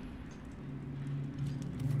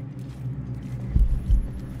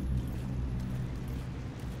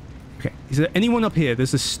 Okay. Is there anyone up here?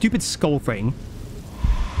 There's a stupid skull thing.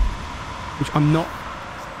 Which I'm not...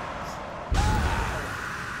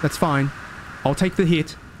 That's fine. I'll take the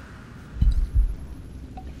hit.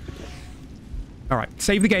 Alright,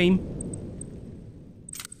 save the game.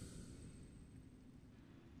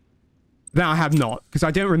 That I have not, because I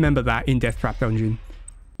don't remember that in Death Trap Dungeon.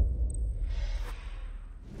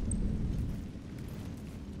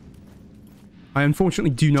 I unfortunately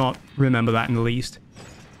do not remember that in the least.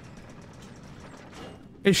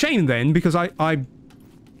 It's a shame then, because I...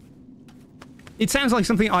 It sounds like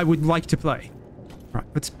something I would like to play. Right,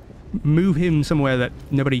 let's move him somewhere that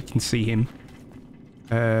nobody can see him.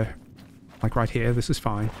 Like right here, this is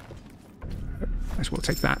fine. Might as well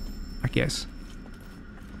take that, I guess.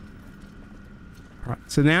 Alright,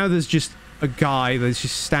 so now there's just a guy that's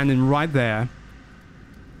just standing right there.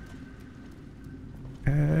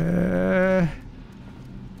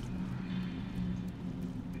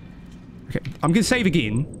 Okay, I'm gonna save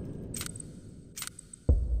again.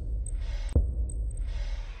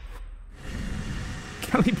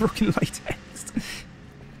 Kelly broken latex.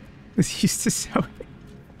 Was used to sewing.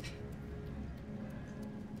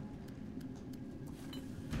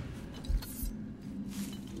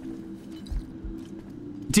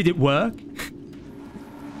 Did it work?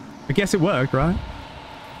 I guess it worked, right?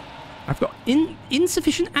 I've got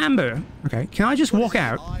insufficient amber. Okay, can I just walk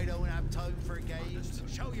out? I don't have time for games.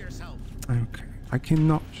 Show yourself. Okay, I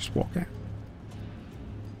cannot just walk out.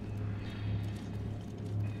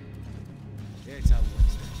 It's a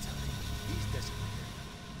waste of time. He's disappeared.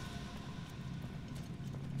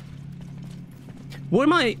 What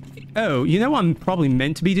am I... Oh, you know what I'm probably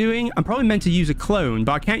meant to be doing? I'm probably meant to use a clone,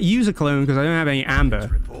 but I can't use a clone because I don't have any amber.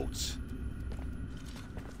 Reports.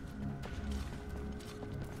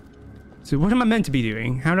 So what am I meant to be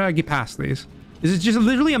doing? How do I get past this? This is just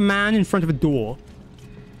literally a man in front of a door.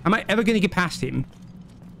 Am I ever going to get past him?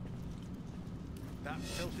 That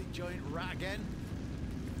filthy giant rat again?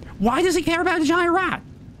 Why does he care about a giant rat?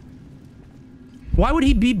 Why would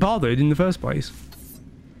he be bothered in the first place?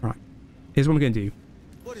 Right. Here's what I'm going to do.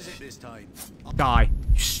 What is it this time? Die.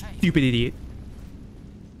 You stupid idiot.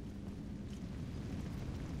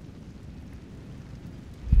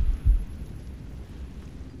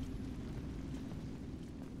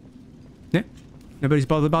 Yeah? Nobody's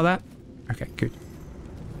bothered by that? Okay, good.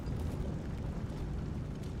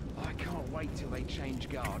 I can't wait till they change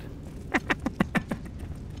guard.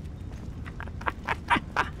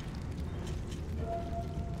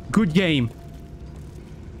 Good game.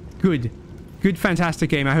 Good. Good,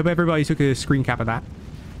 fantastic game. I hope everybody took a screen cap of that.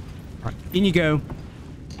 Right, in you go.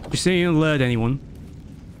 Just so you don't alert anyone.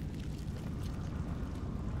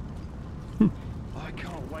 I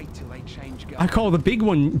can't wait till they change guard. I call the big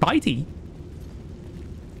one Bitey.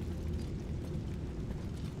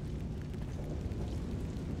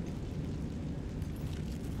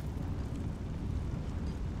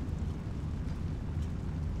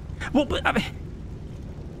 Well, but, I mean,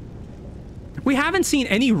 we haven't seen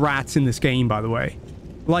any rats in this game, by the way.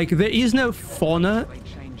 Like, there is no fauna.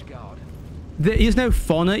 There is no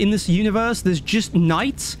fauna in this universe. There's just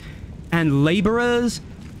knights and laborers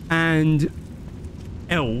and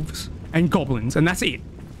elves and goblins, and that's it.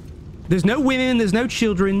 There's no women, there's no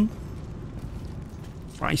children.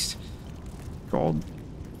 Christ. God.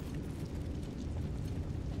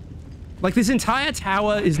 Like, this entire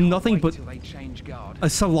tower is nothing but a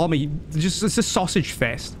salami. Just, it's a sausage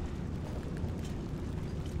fest.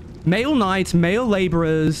 Male knights, male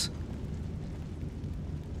laborers.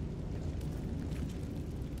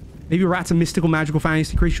 Maybe rats are mystical, magical,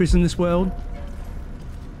 fantasy creatures in this world.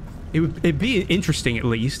 It'd be interesting, at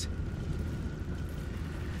least.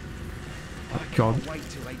 Oh, God. Wait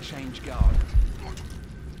till they change guard.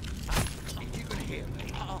 You can hear me.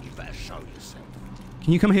 You better show yourself.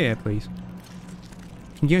 Can you come here, please?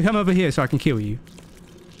 Can you come over here so I can kill you?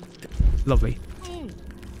 Lovely.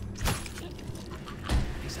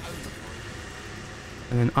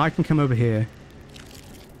 And then I can come over here.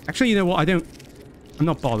 Actually, you know what? I'm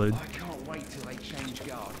not bothered. I can't wait till they change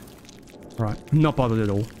guard. Alright, I'm not bothered at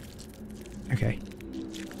all. Okay.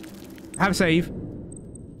 Have a save.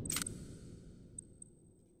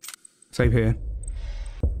 Save here.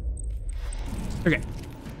 Okay.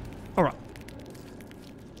 Alright.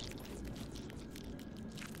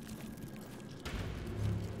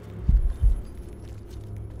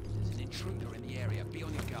 There's an intruder in the area. Be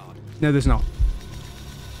on your guard. No, there's not.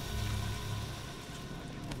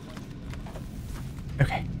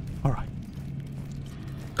 Okay. Alright.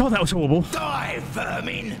 God, that was horrible. Die,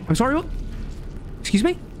 vermin! I'm sorry, what? Excuse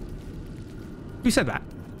me? Who said that?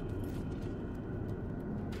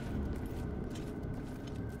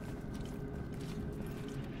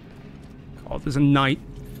 God, there's a knight.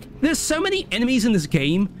 There's so many enemies in this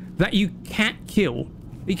game that you can't kill.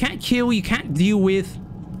 You can't kill, you can't deal with.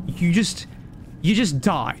 You just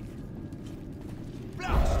die.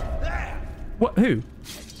 What? Who?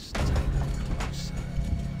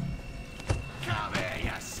 Come here,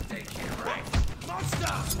 you stinking rat! Monster!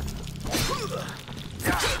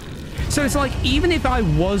 So it's like, even if I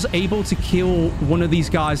was able to kill one of these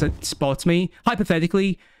guys that spots me,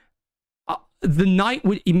 hypothetically, the knight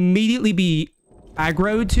would immediately be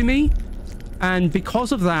aggroed to me. And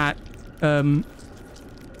because of that, I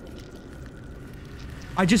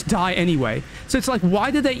just die anyway. So it's like,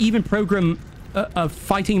 why did they even program a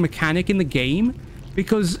fighting mechanic in the game?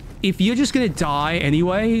 Because if you're just going to die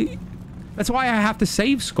anyway, that's why I have to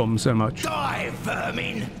save scum so much. Die,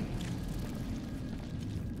 vermin!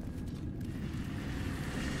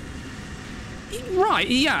 Right,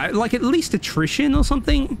 yeah, like at least attrition or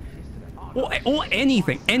something. Or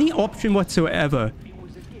anything. Any option whatsoever.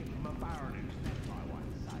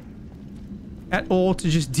 At all to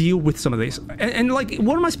just deal with some of this. And like,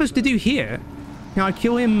 what am I supposed to do here? Can I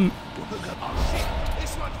kill him?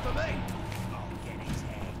 This one's for me!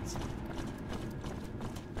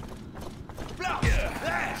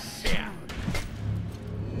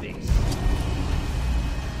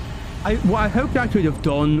 What I hoped I could have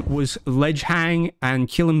done was ledge hang and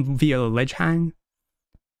kill him via the ledge hang.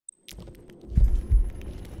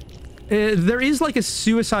 There is like a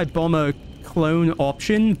suicide bomber clone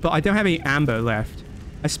option, but I don't have any amber left.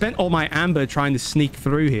 I spent all my amber trying to sneak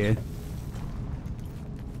through here.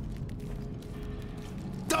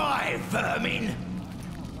 Die, vermin!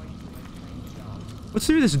 What's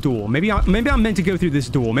through this door? Maybe I'm meant to go through this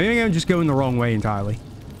door. Maybe I'm just going the wrong way entirely.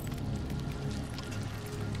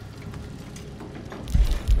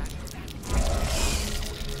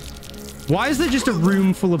 Why is there just a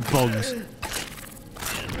room full of bugs?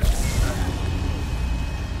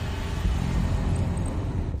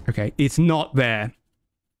 Okay, it's not there.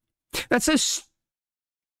 That's so...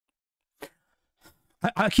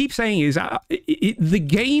 I keep saying is the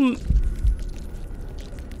game...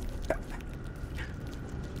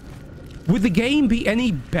 Would the game be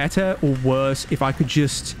any better or worse if I could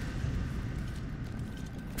just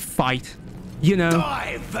fight? You know?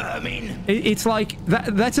 Die, vermin! It's like...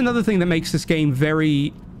 That's another thing that makes this game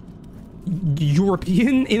very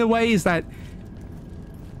European in a way, is that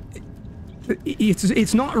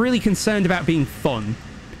it's not really concerned about being fun.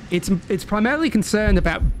 It's primarily concerned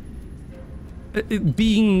about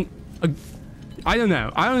being I don't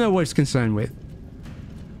know what it's concerned with.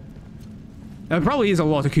 There probably is a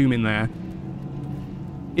lot of cumin there.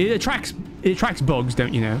 It attracts bugs,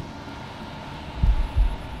 don't you know?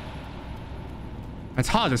 It's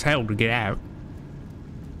hard as hell to get out.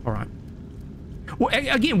 All right. Well,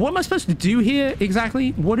 again, what am I supposed to do here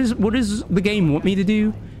exactly? What does the game want me to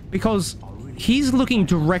do? Because he's looking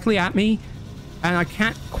directly at me, and I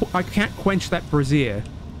can't quench that brazier.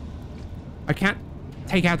 I can't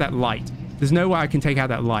take out that light. There's no way I can take out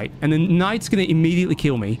that light, and the knight's gonna immediately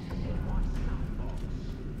kill me.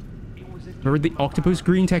 Remember the octopus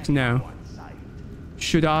green text? No.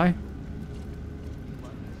 Should I?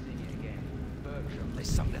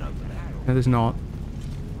 No, there's not.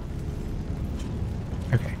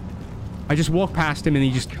 Okay. I just walk past him and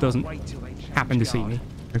he just doesn't happen to see me.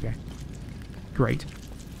 Okay. Great.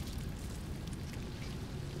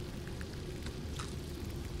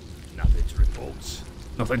 Nothing to report.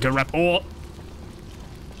 Nothing to report.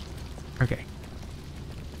 Okay.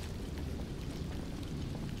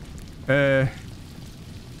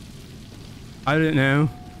 I don't know.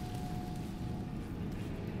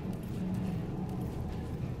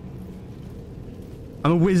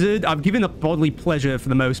 I'm a wizard. I've given up bodily pleasure for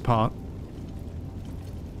the most part.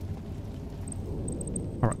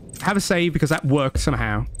 Alright. Have a save because that worked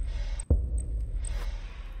somehow.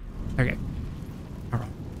 Okay. Alright.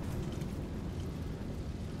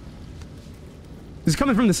 This is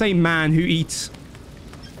coming from the same man who eats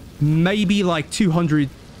maybe like 200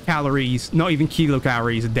 calories, not even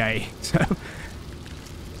kilocalories a day. So...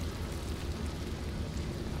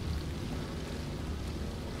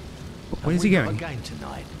 Where's he going? Again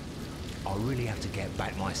tonight. I really have to get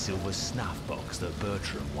back my silver snuff box that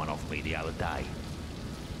Bertram won off me the other day.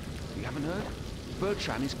 You haven't heard?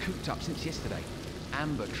 Bertram is cooped up since yesterday.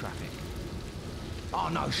 Amber traffic. Oh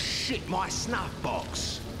no, shit, my snuff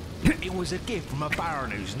box! It was a gift from a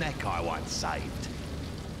baron whose neck I once saved.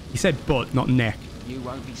 He said butt, not neck. You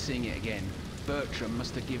won't be seeing it again. Bertram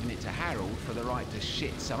must have given it to Harold for the right to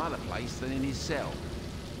shit some other place than in his cell.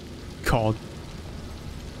 God.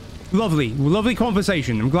 Lovely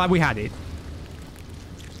conversation. I'm glad we had it.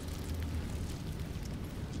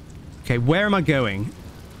 Okay, where am I going?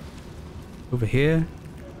 Over here?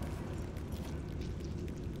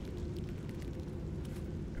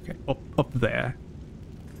 Okay, up there.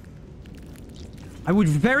 I would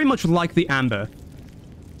very much like the amber.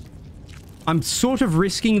 I'm sort of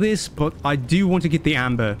risking this, but I do want to get the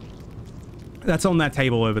amber. That's on that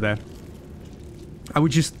table over there. I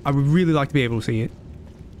would really like to be able to see it.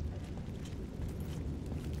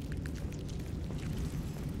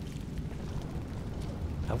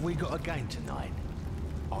 Have we got a game tonight?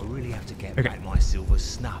 I really have to get back my silver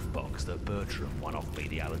snuff box that Bertram won off me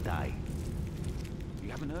the other day. You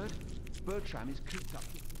haven't heard? Bertram is cooped up.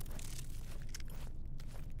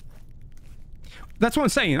 That's what I'm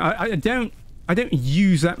saying. I don't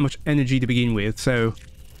use that much energy to begin with, so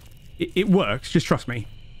it works. Just trust me.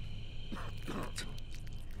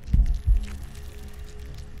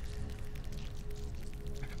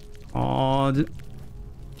 Odd.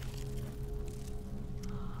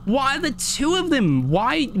 Why are there two of them?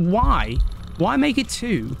 Why make it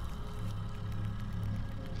two?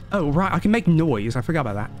 Oh, right. I can make noise. I forgot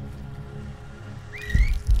about that.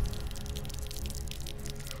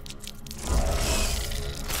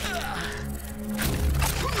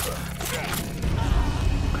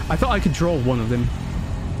 I thought I could draw one of them.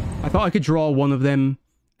 I thought I could draw one of them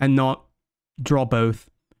and not draw both.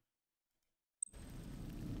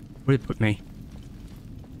 Where did it put me?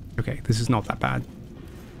 Okay, this is not that bad.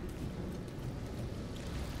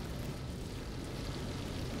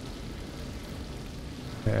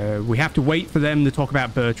 We have to wait for them to talk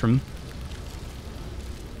about Bertram.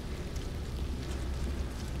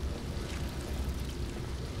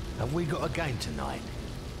 Have we got a game tonight?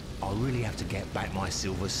 I really have to get back my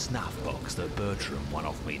silver snuff box that Bertram won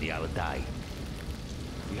off me the other day.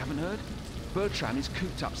 You haven't heard? Bertram is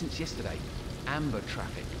cooped up since yesterday. Amber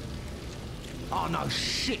traffic. Oh no,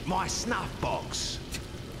 shit, my snuff box!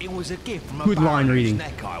 It was a gift from a Good line baron whose reading.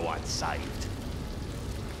 neck I once saved.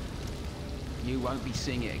 You won't be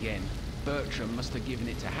seeing it again. Bertram must have given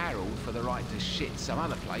it to Harold for the right to shit some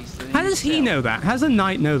other place than How does he himself. know that? How does a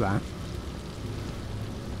knight know that?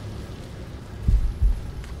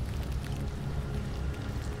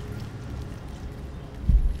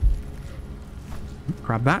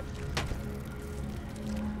 Grab that.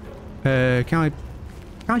 Can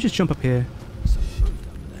I just jump up here?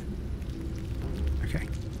 Okay.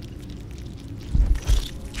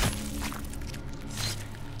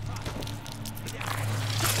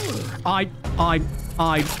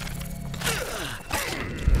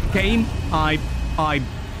 Game,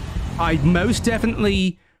 I most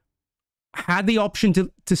definitely had the option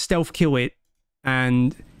to stealth kill it,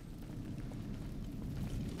 and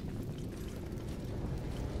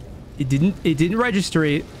it didn't register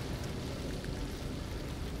it.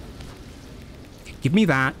 Give me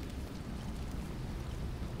that.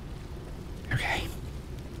 Okay.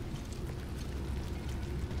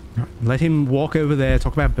 Right, let him walk over there,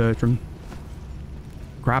 talk about Bertram.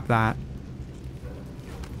 Grab that.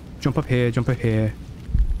 Jump up here, jump up here.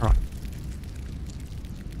 Alright.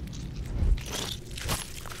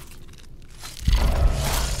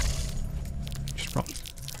 Just run.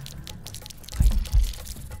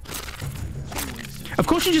 Of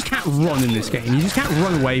course you just can't run in this game. You just can't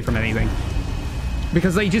run away from anything.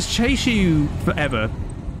 Because they just chase you forever.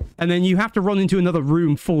 And then you have to run into another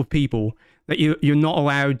room full of people that you're not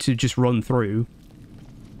allowed to just run through.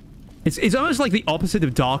 It's almost like the opposite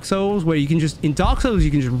of Dark Souls, where you can just... In Dark Souls,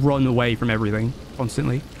 you can just run away from everything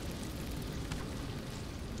constantly.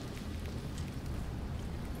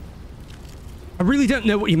 I really don't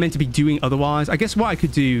know what you're meant to be doing otherwise. I guess what I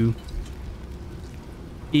could do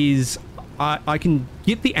is I can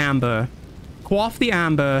get the amber, quaff the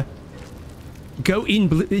amber, go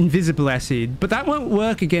invisiblessed, but that won't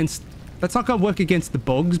work against... That's not going to work against the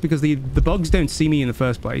bugs, because the bugs don't see me in the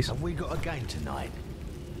first place. Have we got a game tonight?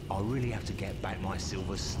 I really have to get back my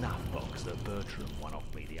silver snuff box that Bertram won off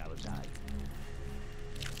me the other day.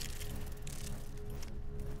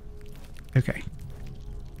 Okay.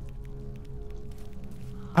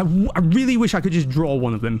 I really wish I could just draw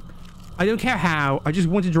one of them. I don't care how, I just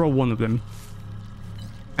want to draw one of them.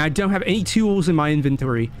 And I don't have any tools in my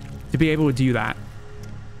inventory to be able to do that.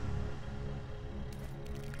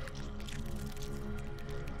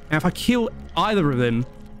 And if I kill either of them,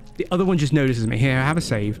 the other one just notices me. Here, I have a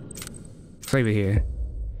save. Save it here.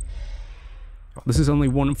 Oh, this is only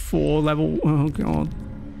 1 of 4 level. Oh, God.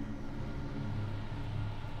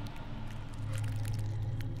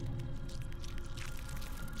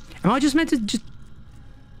 Am I just meant to just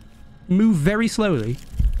move very slowly?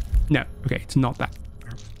 No. Okay, it's not that.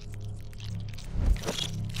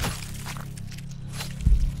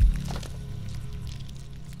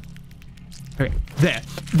 Okay, there.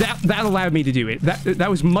 That allowed me to do it. That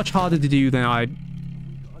was much harder to do than I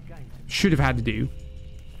should have had to do.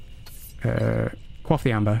 Quaff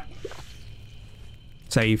the amber.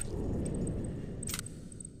 Save.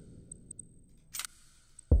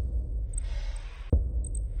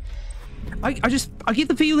 I get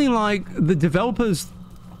the feeling like the developers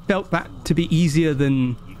felt that to be easier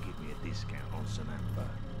than... You give me a discount on some amber.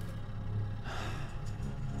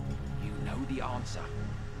 You know the answer.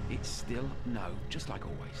 It's still no, just like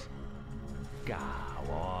always. Go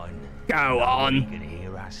on. Go on. You can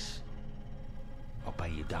hear us. I'll pay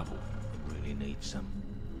you double. I really need some.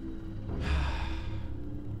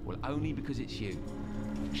 Well, only because it's you.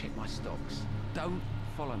 Check my stocks. Don't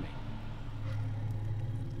follow me.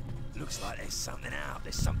 Looks like there's something out.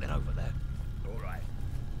 There's something over there. All right.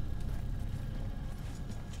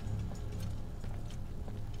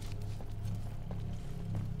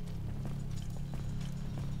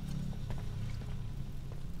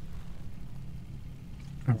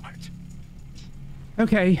 All right.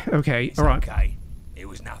 Okay. It's all right. Okay. It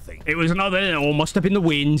was nothing. It was another, or must have been the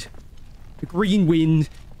wind. The green wind.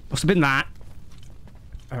 Must have been that.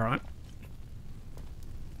 All right.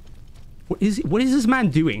 What is this man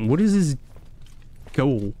doing? What is his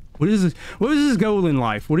goal? What is his goal in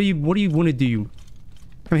life? What do you want to do?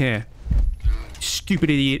 Come here. Stupid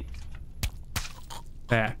idiot.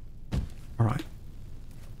 There. All right.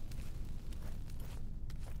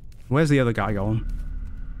 Where's the other guy going?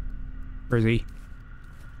 Where is he?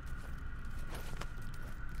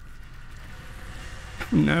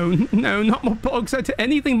 No, not more bugs.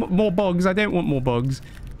 Anything more bugs. I don't want more bugs.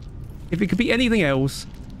 If it could be anything else,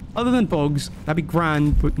 other than bugs, that'd be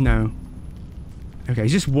grand, but no. Okay,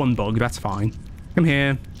 it's just one bug, that's fine. Come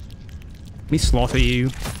here. Let me slaughter you.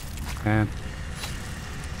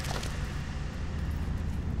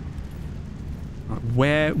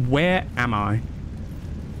 Where am I?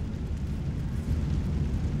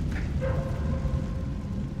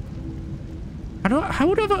 How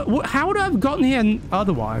would I have gotten here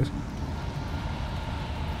otherwise?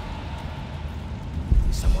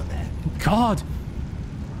 Someone there. God.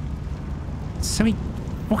 So many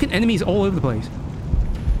fucking enemies all over the place.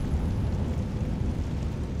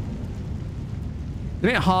 They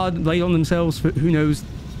make it hard, lay on themselves for who knows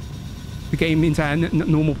the game into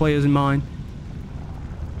normal players in mind.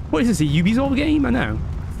 What is this, a Ubisoft game? I know.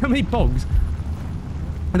 How many bugs?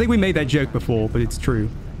 I think we made that joke before, but it's true.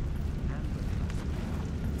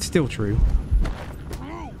 It's still true.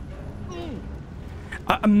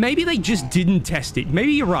 Maybe they just didn't test it.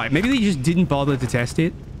 Maybe you're right. Maybe they just didn't bother to test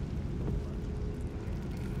it.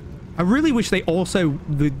 I really wish the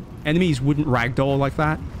enemies wouldn't ragdoll like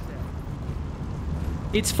that.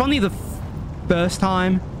 It's funny the first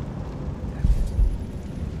time,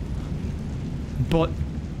 but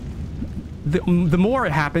the more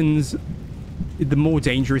it happens, the more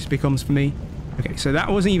dangerous it becomes for me. Okay, so that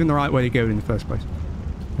wasn't even the right way to go in the first place.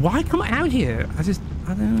 Why come out here? I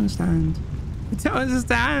don't understand. I don't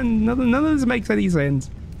understand. None of this makes any sense.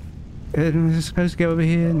 Am I supposed to go over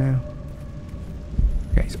here? No.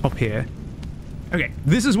 Okay, it's up here. Okay,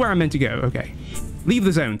 this is where I'm meant to go. Okay. Leave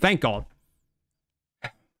the zone. Thank God.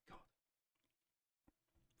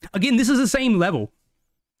 Again, this is the same level.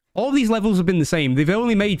 All these levels have been the same. They've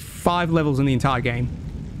only made 5 levels in the entire game.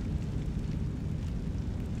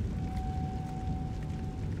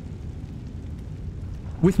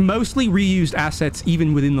 With mostly reused assets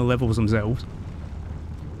even within the levels themselves.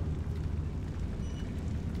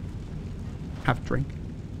 Have a drink.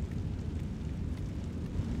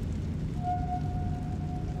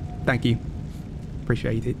 Thank you.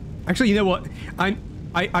 Appreciate it. Actually, you know what?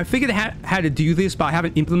 I figured out how to do this, but I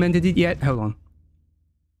haven't implemented it yet. Hold on.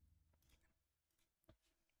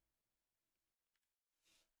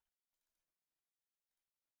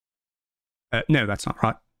 No, that's not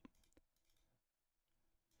right.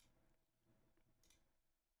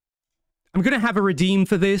 I'm going to have a redeem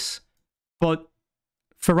for this, but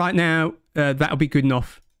for right now, that'll be good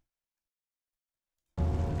enough.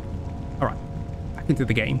 Alright. Back into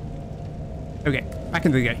the game. Okay, back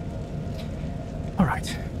into the game.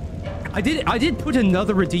 Alright. I did put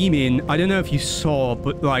another redeem in. I don't know if you saw,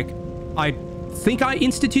 but like, I think I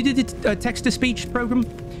instituted a text-to-speech program.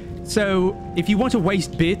 So, if you want to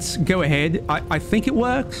waste bits, go ahead. I think it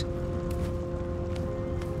works.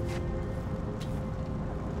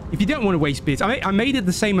 If you don't want to waste bits, I made it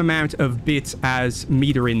the same amount of bits as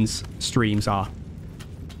Meteorin's streams are.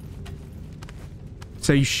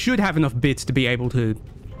 So you should have enough bits to be able to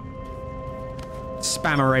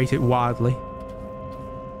spammerate it wildly.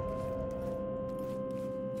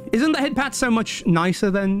 Isn't the headpad so much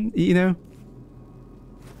nicer than, you know?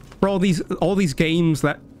 For all these games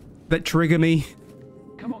that trigger me,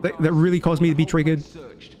 that really cause me to be triggered.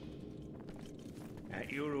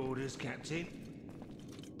 At your orders, Captain.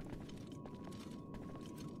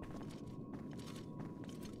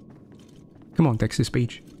 Come on,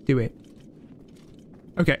 text-to-speech. Do it.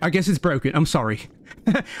 Okay, I guess it's broken. I'm sorry.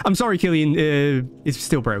 I'm sorry, Killian. It's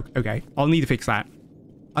still broke. Okay, I'll need to fix that.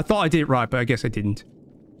 I thought I did it right, but I guess I didn't.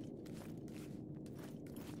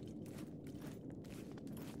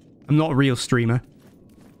 I'm not a real streamer.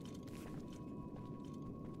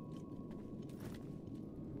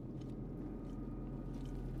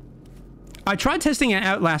 I tried testing it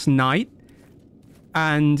out last night,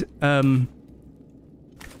 and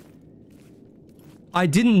I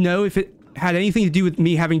didn't know if it had anything to do with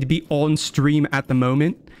me having to be on stream at the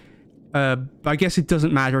moment. But I guess it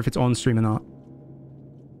doesn't matter if it's on stream or not.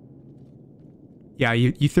 Yeah,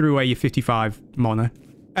 you threw away your 55 mono.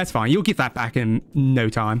 That's fine. You'll get that back in no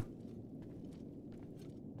time.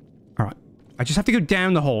 Alright. I just have to go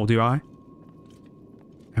down the hole, do I?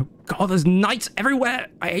 Oh god, there's knights everywhere!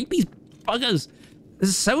 I hate these buggers! This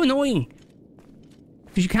is so annoying!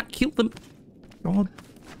 Because you can't kill them. God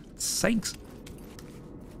sakes.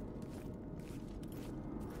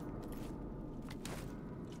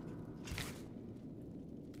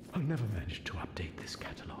 I'll never manage to update this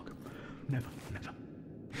catalog. Never.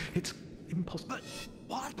 It's impossible.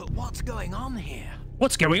 But what's going on here?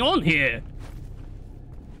 What's going on here?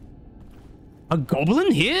 A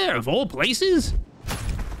goblin here, of all places?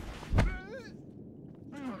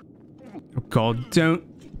 Oh god, don't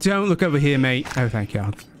look over here, mate. Oh, thank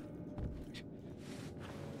God.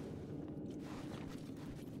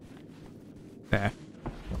 There.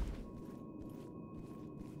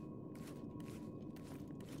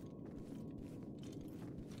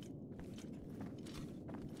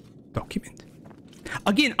 Document.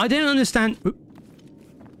 Again, I don't understand. Oop.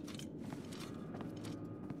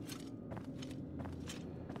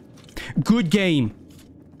 Good game.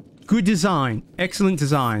 Good design. Excellent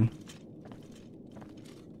design.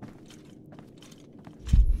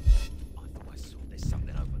 I saw there's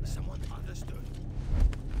something over there. Someone understood.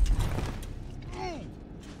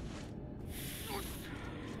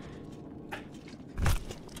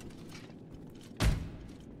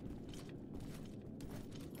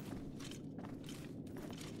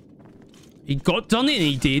 He got done it,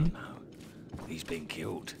 he did. He's been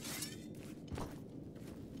killed.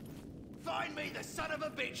 Find me the son of a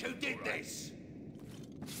bitch who did this!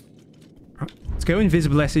 Let's go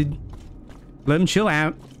invisible, Blessed. Let him chill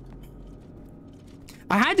out.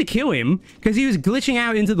 I had to kill him because he was glitching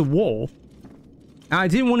out into the wall. I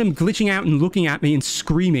didn't want him glitching out and looking at me and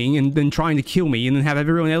screaming and then trying to kill me and then have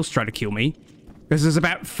everyone else try to kill me. Because there's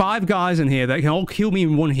about 5 guys in here that can all kill me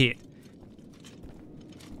in one hit.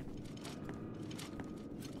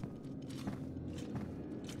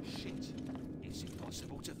 Shit. It's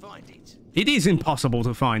impossible to find it. It is impossible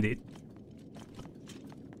to find it.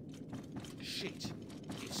 Shit.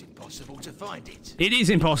 It's impossible to find it. It is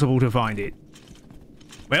impossible to find it.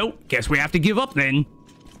 Well, guess we have to give up then.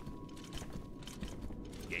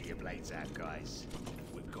 Get your blades out, guys.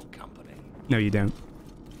 We've got company. No, you don't.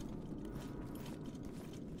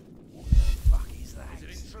 What the fuck is that?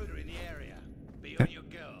 There's an intruder in the area. Be on your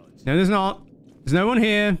guard. No, there's not. There's no one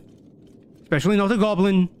here. Especially not a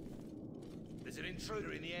goblin. There's an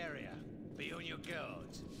intruder in the area. Be on your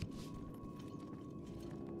guard.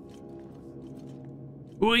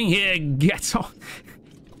 Who in here gets on?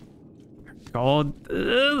 God,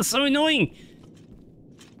 that's so annoying.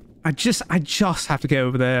 I just have to go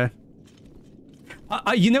over there.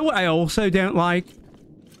 You know what I also don't like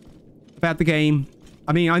about the game?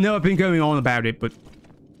 I mean, I know I've been going on about it, but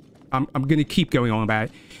I'm going to keep going on about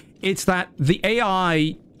it. It's that the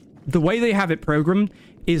AI, the way they have it programmed,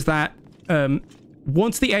 is that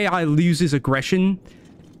once the AI loses aggression,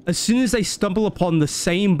 as soon as they stumble upon the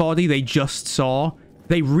same body they just saw,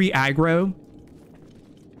 they re-aggro.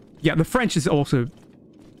 Yeah, the French is also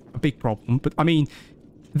a big problem, but I mean,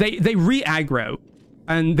 they re-aggro,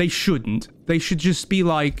 and they shouldn't. They should just be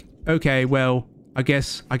like, okay, well, I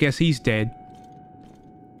guess he's dead.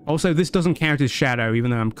 Also, this doesn't count as shadow,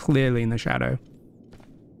 even though I'm clearly in the shadow.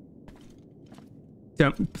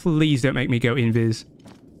 Please don't make me go invis.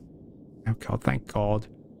 Oh god, thank god.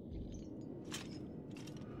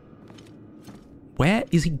 Where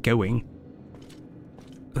is he going?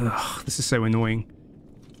 Ugh, this is so annoying.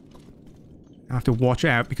 I have to watch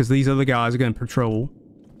out because these other guys are going to patrol.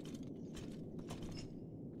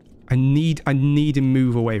 I need to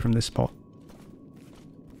move away from this spot.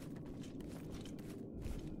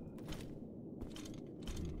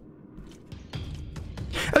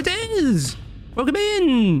 Oh, Des! Welcome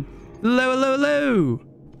in! Hello, hello, hello!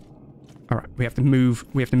 Alright, we have to move.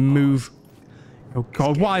 We have to move. Oh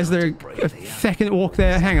god, why is there a second walk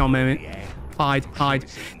there? Hang on a moment. Hide, hide.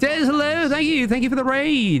 Des, hello! Thank you! Thank you for the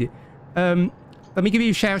raid! Let me give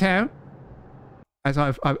you a shout out. As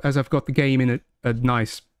I've got the game in a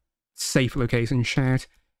nice, safe location. Shout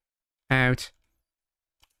out.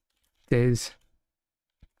 Des.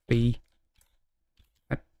 B.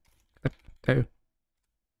 Oh.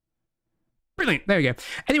 Brilliant. There we go.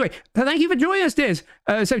 Anyway, thank you for joining us, Des.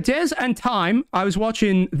 So Des and Time, I was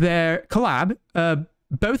watching their collab.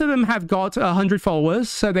 Both of them have got 100 followers,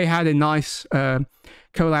 so they had a nice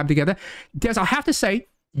collab together. Des, I have to say,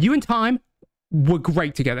 you and Time were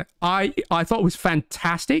great together. I thought it was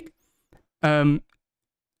fantastic.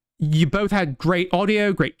 You both had great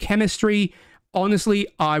audio, great chemistry. Honestly,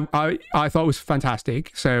 I thought it was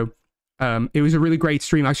fantastic. So it was a really great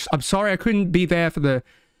stream. I'm sorry I couldn't be there for the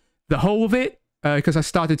whole of it because I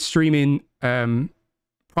started streaming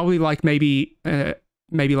probably like maybe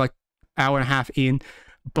like hour and a half in.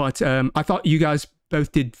 But I thought you guys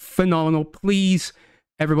both did phenomenal. Please,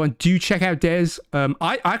 everyone, do check out Des.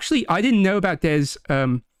 I didn't know about Des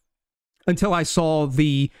until I saw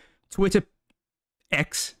the Twitter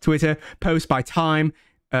post by Time.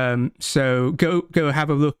 So go have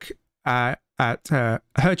a look at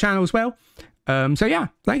her channel as well. So yeah,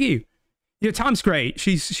 thank you. Yeah, Time's great.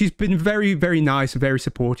 She's been very, very nice, very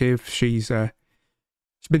supportive. She's been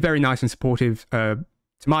very nice and supportive to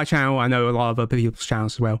my channel. I know a lot of other people's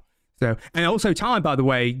channels as well. So, and also Time, by the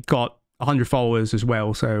way, got 100 followers as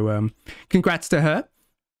well. So congrats to her.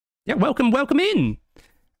 Yeah, welcome in.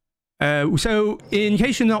 So in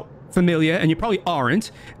case you're not familiar, and you probably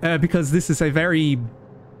aren't, because this is a very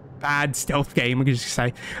bad stealth game, we could just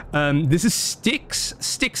say. This is STYX.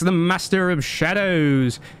 STYX, the Master of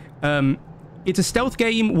Shadows. It's a stealth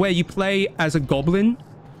game where you play as a goblin,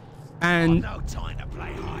 and... No time to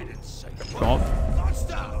play hide and seek. God.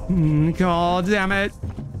 God damn it.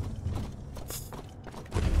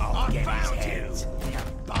 I found you, you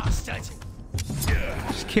bastard.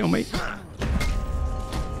 Just kill me.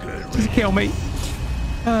 Just kill me.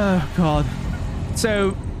 Oh, God.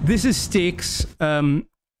 So, this is STYX.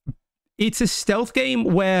 It's a stealth game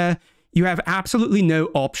where you have absolutely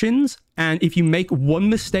no options, and if you make one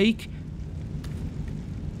mistake...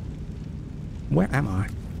 Where am I?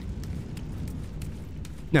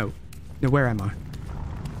 No. No, where am I?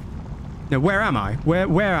 No, where am I?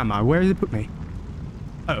 Where am I? Where does it put me?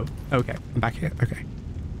 Oh, okay. I'm back here. Okay.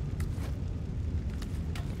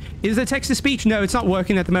 Is there text-to-speech? No, it's not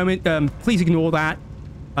working at the moment. Please ignore that.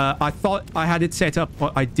 I thought I had it set up,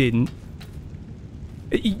 but I didn't.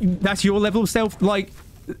 That's your level of stealth? Like,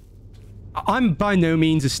 I'm by no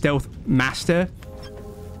means a stealth master.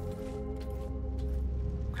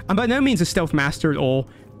 I'm by no means a stealth master at all.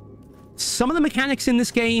 Some of the mechanics in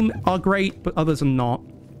this game are great, but others are not.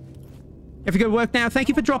 If you go to work now, thank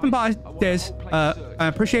you for dropping by, Des. I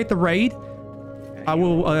appreciate the raid. I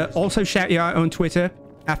will also shout you out on Twitter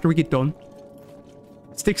after we get done.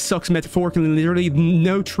 STYX sucks metaphorically, literally.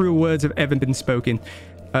 No true words have ever been spoken.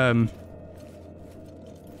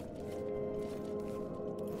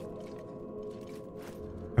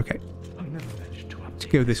 Okay. Let's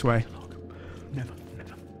go this way. Never.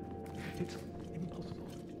 It's impossible.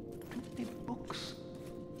 It books.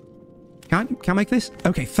 Can I make this?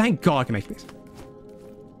 Okay, thank God I can make this.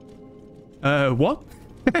 What?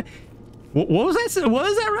 What was that? What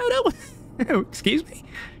was that, Roto? Excuse me?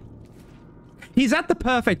 He's at the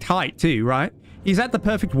perfect height too, right? He's at the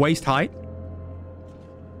perfect waist height.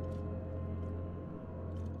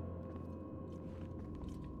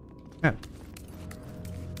 Oh.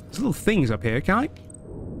 There's little things up here. Can I?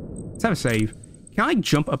 Let's have a save. Can I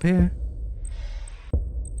jump up here?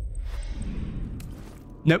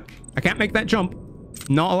 Nope. I can't make that jump.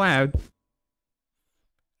 Not allowed.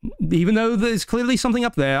 Even though there's clearly something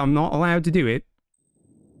up there, I'm not allowed to do it.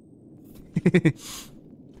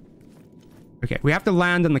 Okay, we have to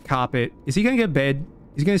land on the carpet. Is he going to go to bed?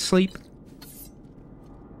 Is he going to sleep?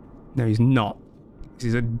 No, he's not.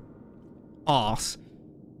 He's an arse.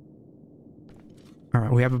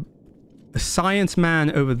 Alright, we have a science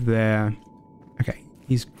man over there. Okay,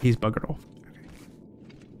 he's buggered off.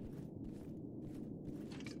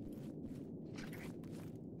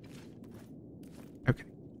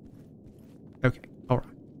 Okay, alright.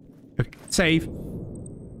 Okay, save.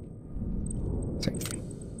 Save.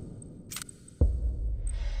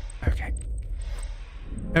 Okay.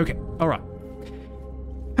 Okay, alright.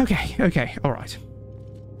 Okay, alright.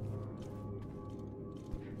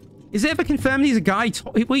 Is it ever confirmed he's a guy?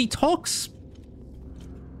 He talks?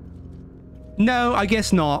 No, I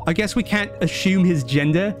guess not. I guess we can't assume his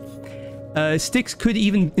gender. STYX could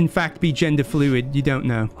even, in fact, be gender fluid. You don't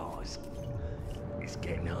know. Oh, it's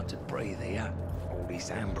getting hard to breathe here. All this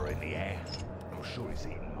amber in the air. I'm sure it's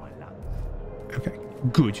eating my lungs. Okay,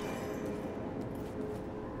 good.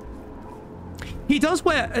 He does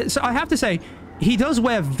wear... So I have to say, he does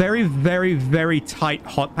wear very, very, very tight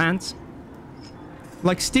hot pants.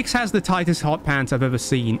 Like, STYX has the tightest hot pants I've ever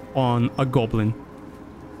seen on a goblin.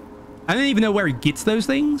 I don't even know where he gets those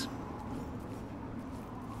things.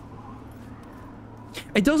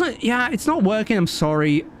 It doesn't... Yeah, it's not working. I'm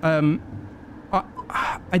sorry. I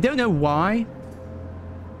don't know why.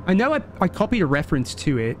 I know I copied a reference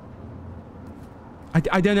to it.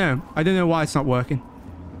 I don't know. I don't know why it's not working.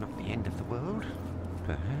 Not the end of the world,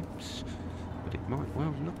 perhaps. But it might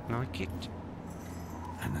well look like it.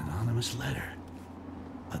 An anonymous letter.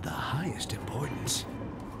 Of the highest importance.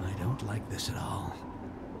 I don't like this at all.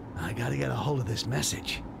 I gotta get a hold of this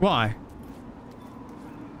message. Why?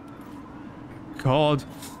 God.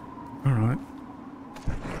 Alright.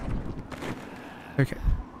 Okay.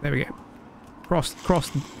 There we go.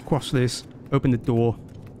 Cross this. Open the door.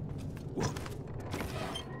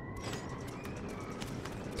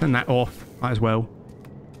 Turn that off. Might as well.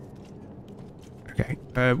 Okay.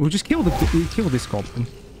 We'll just kill this goblin.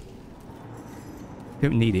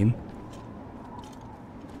 Don't need him.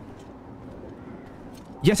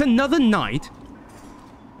 Yet another night.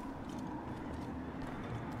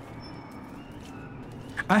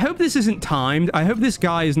 I hope this isn't timed. I hope this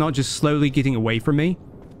guy is not just slowly getting away from me.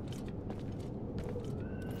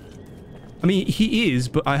 I mean, he is,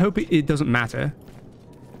 but I hope it doesn't matter.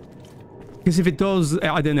 Because if it does,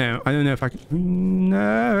 I don't know. I don't know if I can...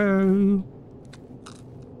 No.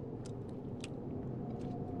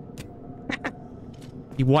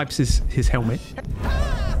 He wipes his helmet.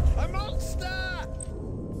 A monster!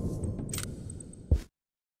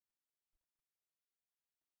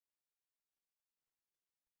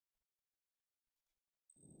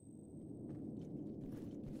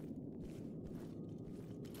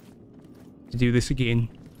 To do this again.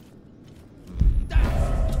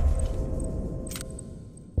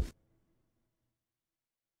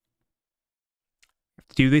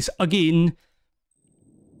 Do this again.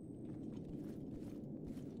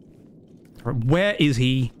 Where is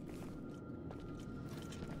he?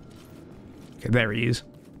 Okay, there he is.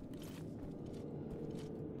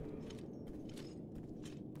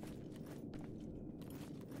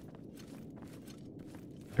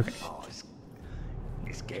 Okay. Oh,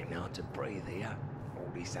 it's getting hard to breathe here.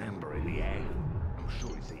 All this amber in the air. I'm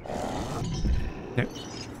sure it's easy. No.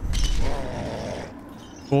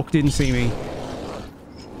 Orc didn't see me.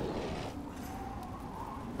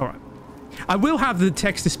 Alright. I will have the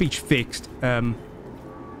text-to-speech fixed by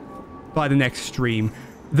the next stream.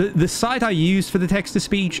 The site I used for the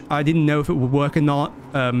text-to-speech, I didn't know if it would work or not.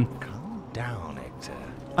 Calm down, Hector.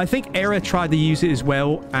 I think Era tried to use it as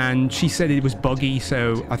well, and she said it was buggy,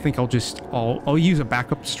 so I think I'll use a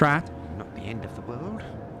backup strat. Not the end of the world.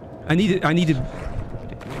 I need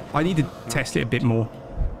to test it a bit more.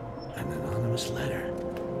 An anonymous letter.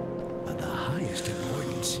 Of the highest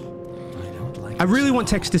importance. I don't like I really want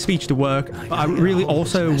text-to-speech to work, but I really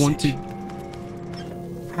also want to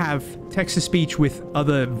have text-to-speech with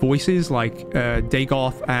other voices, like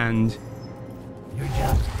Dagoth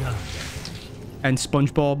and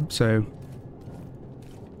SpongeBob, so...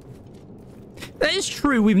 That is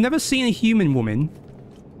true, we've never seen a human woman.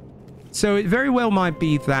 So it very well might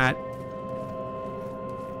be that...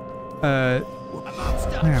 Oh,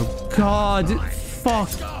 God. Fuck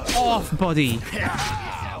off, buddy.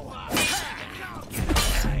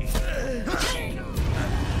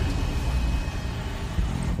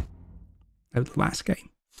 Of the last game.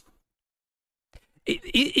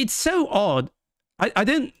 It's so odd. I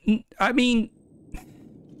don't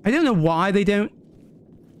know why they don't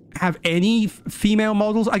have any female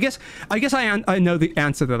models. I guess I know the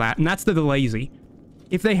answer to that, and that's that they're lazy.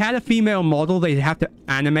 If they had a female model, they'd have to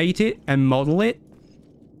animate it and model it.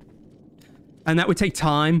 And that would take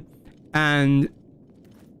time, and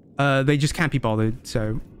they just can't be bothered,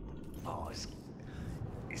 so... Oh,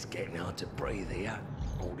 it's getting hard to breathe here.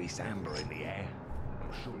 All this amber in the air.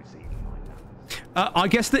 I'm sure it's even like that. I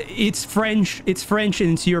guess that it's French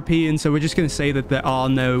and it's European, so we're just going to say that there are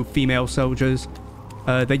no female soldiers.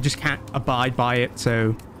 They just can't abide by it,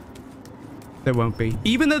 so there won't be.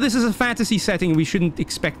 Even though this is a fantasy setting, we shouldn't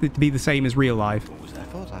expect it to be the same as real life. What was that? I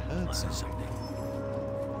thought I heard something.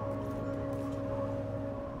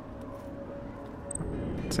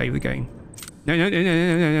 Save the game. No.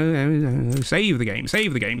 Save the game.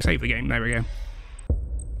 Save the game. Save the game. There we go.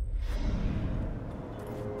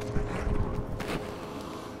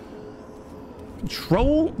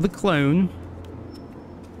 Control the clone.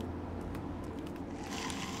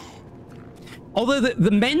 Although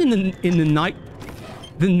the men in the night,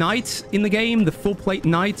 the knights in the game, the full plate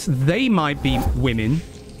knights, they might be women.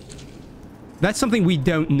 That's something we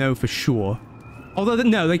don't know for sure. Although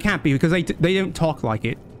no, they can't be because they don't talk like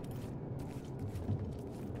it.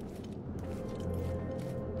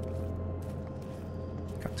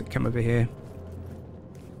 Got to come over here.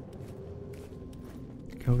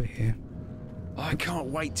 Go over here. I can't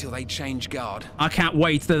wait till they change guard. I can't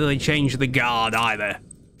wait till they change the guard either.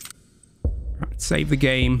 Right, save the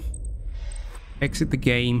game. Exit the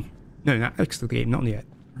game. No, not exit the game. Not yet.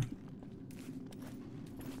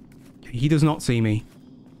 He does not see me.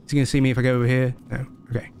 Is he going to see me if I go over here? No.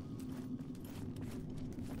 Okay.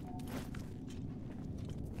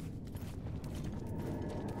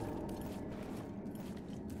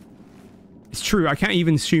 It's true. I can't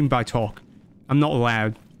even assume by talk. I'm not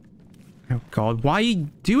allowed. Oh, God. Why are you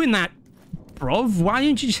doing that, bruv? Why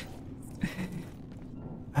didn't you just...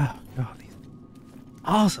 Oh, God.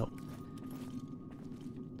 Awesome.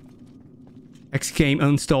 X game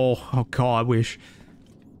uninstall. Oh, God, I wish.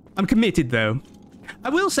 I'm committed, though. I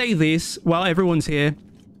will say this while everyone's here.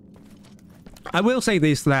 I will say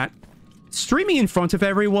this, that streaming in front of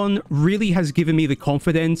everyone really has given me the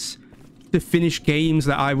confidence to finish games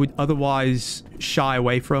that I would otherwise shy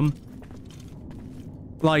away from.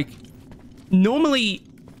 Like, normally,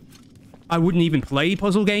 I wouldn't even play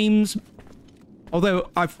puzzle games. Although,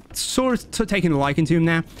 I've sort of taken a liking to him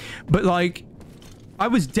now. But, like, I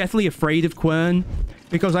was deathly afraid of Quern.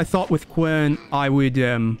 Because I thought with Quern, I would,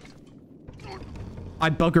 I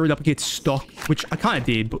buggered up against stock, which I kind of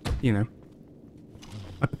did, but, you know.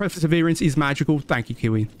 My perseverance is magical. Thank you,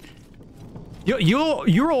 Kiwi.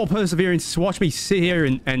 Your all perseverance to watch me sit here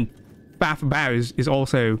and faff about is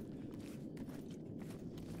also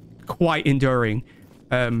quite enduring.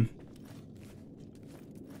 Oh,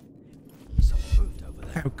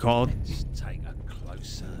 God. Take a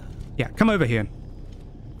closer. Yeah, come over here.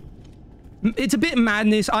 It's a bit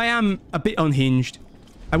madness. I am a bit unhinged.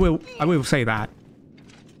 I will say that.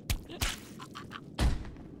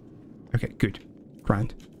 Okay, good.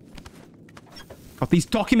 Grand. God, these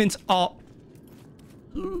documents are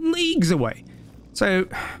leagues away. So,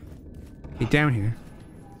 okay, down here.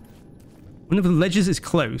 One of the ledges is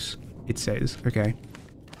close, it says. Okay.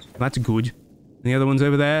 That's good. And the other one's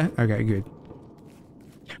over there? Okay, good.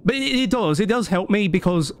 But it does help me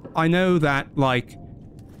because I know that, like,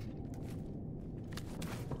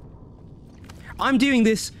 I'm doing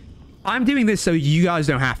this so you guys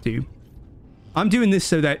don't have to. I'm doing this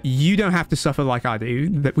so that you don't have to suffer like I do.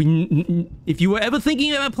 That if you were ever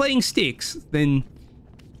thinking about playing STYX, then...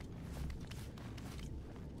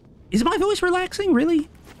 Is my voice relaxing? Really?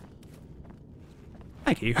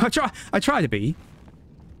 Thank you. I try to be.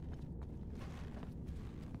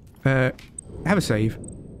 Have a save.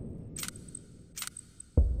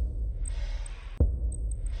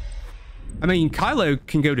 I mean, Kylo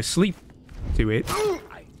can go to sleep to it.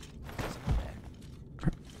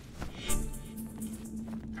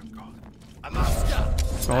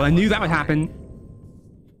 Oh, I knew that would happen.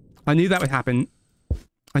 I knew that would happen.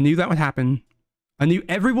 I knew that would happen. I knew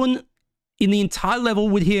everyone in the entire level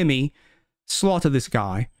would hear me slaughter this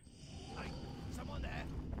guy.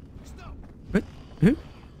 What? Who?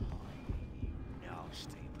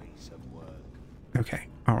 Okay,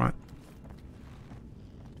 alright.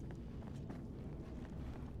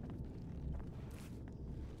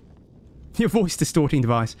 Your voice distorting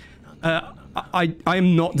device. I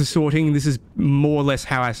am not distorting. This is more or less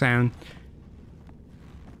how I sound.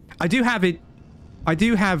 I do have it. I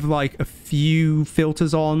do have like a few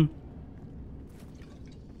filters on.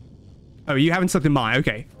 Oh, you haven't slept in mine.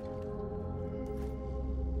 Okay.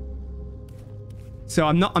 So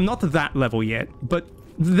I'm not to that level yet. But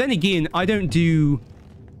then again, I don't do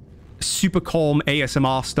super calm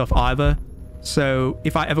ASMR stuff either. So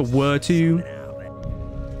if I ever were to,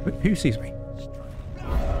 who sees me?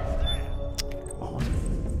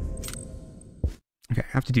 Okay,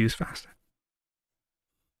 I have to do this faster.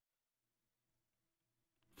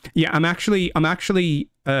 Yeah, I'm actually I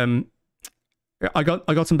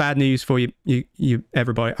got some bad news for you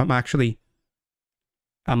everybody. I'm actually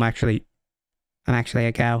a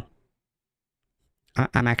girl.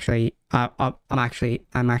 I'm actually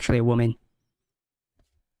a woman.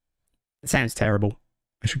 It sounds terrible.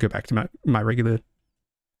 I should go back to my regular.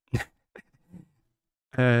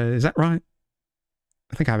 Is that right?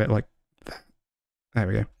 I think I have it like that. There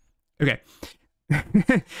we go. Okay.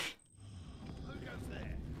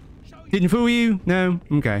 Didn't fool you? No?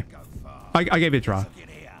 Okay. I gave it a try.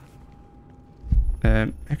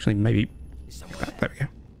 Actually, maybe... There we go.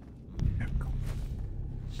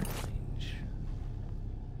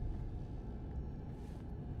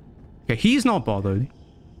 Okay, he's not bothered.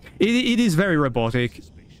 It is very robotic.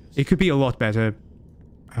 It could be a lot better.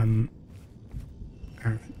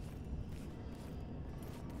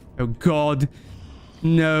 Oh God.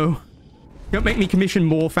 No. Don't make me commission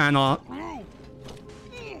more fan art.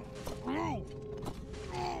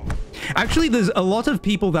 Actually, there's a lot of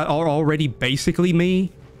people that are already basically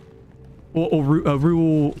me. Or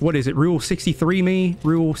rule... What is it? Rule 63 me?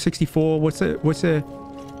 Rule 64? What's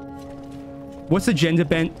the gender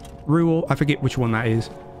bent rule? I forget which one that is.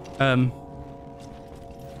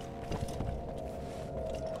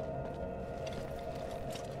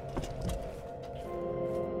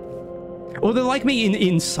 Or they're like me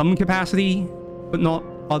in some capacity, but not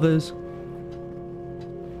others.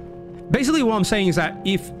 Basically, what I'm saying is that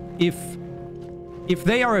if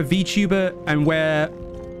they are a VTuber and wear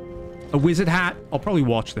a wizard hat, I'll probably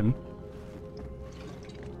watch them.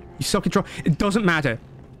 You suck control. It doesn't matter.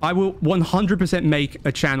 I will 100% make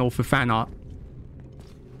a channel for fan art.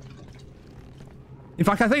 In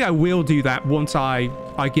fact, I think I will do that once I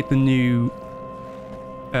get the new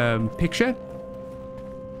picture.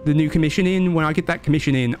 The new commission in. When I get that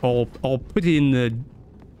commission in, I'll put it in the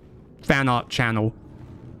fan art channel.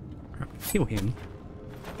 Kill him.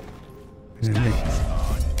 And then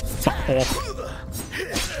fuck off.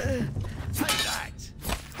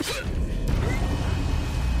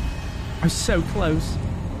 I'm so close.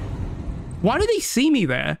 Why did he see me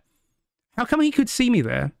there? How come he could see me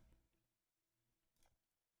there?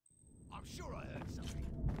 I'm sure I heard something.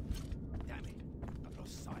 Damn it.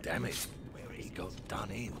 Damn it. He got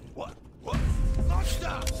done in. What?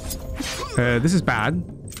 Monster! This is bad.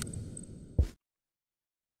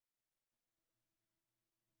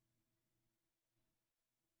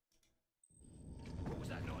 What was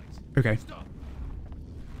that noise? Okay. Stop.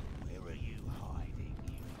 Where are you hiding,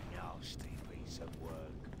 you nasty piece of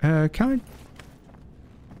work? Can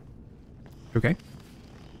I? Okay.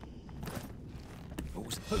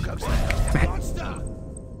 Who goes there? Monster!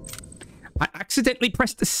 I accidentally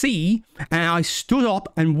pressed the C, and I stood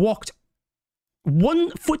up and walked one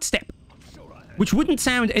footstep, which wouldn't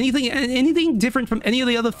sound anything different from any of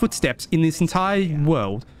the other footsteps in this entire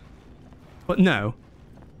world. But no.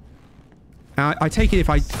 I take it if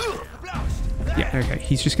I... Yeah, okay.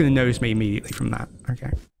 He's just going to notice me immediately from that. Okay.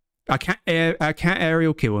 I can't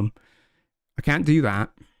aerial kill him. I can't do that.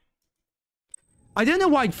 I don't know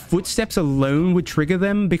why footsteps alone would trigger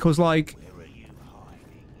them, because, like...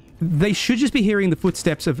 They should just be hearing the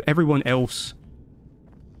footsteps of everyone else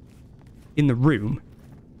in the room.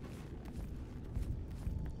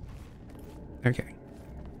 Okay.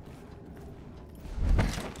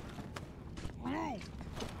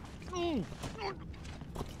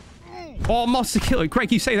 Oh, monster killer.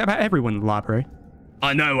 Greg, you say that about everyone in the library.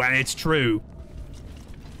 I know, and it's true.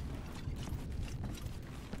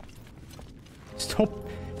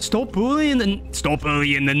 Stop bullying the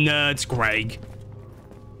nerds, Greg.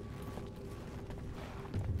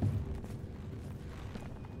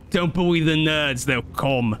 Don't bully the nerds, they'll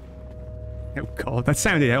come. Oh god, that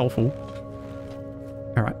sounded awful.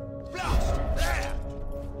 Alright.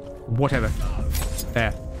 Whatever.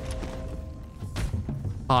 There.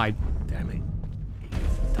 Hide. Damn it.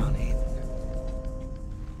 You've done it.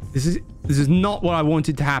 This is not what I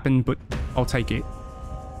wanted to happen, but I'll take it.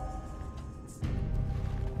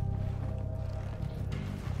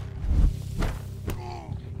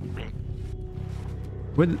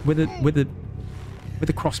 Where'd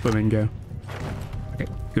the crossbowmen go? Okay,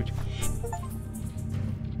 good.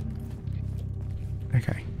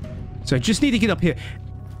 Okay. So I just need to get up here.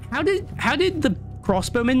 How did the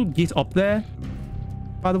crossbowman get up there?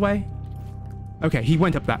 By the way? Okay, he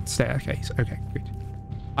went up that staircase. Okay, good.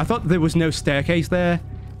 I thought there was no staircase there.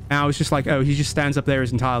 And I was just like, oh, he just stands up there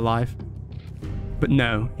his entire life. But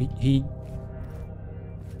no, he's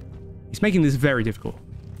making this very difficult.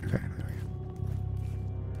 Okay, there we go.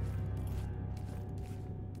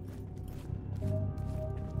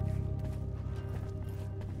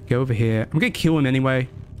 Go over here. I'm gonna kill him anyway.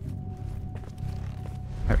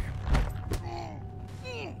 There we go.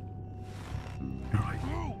 Alright.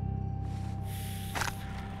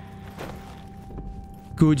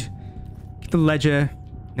 Good. Get the ledger.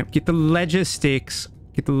 No, get the ledger, STYX.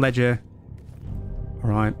 Get the ledger.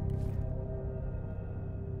 Alright.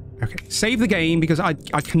 Okay. Save the game because I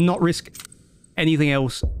cannot risk anything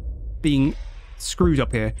else being screwed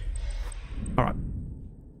up here. Alright.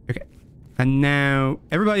 Okay. And now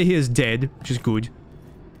everybody here is dead, which is good.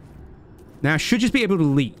 Now I should just be able to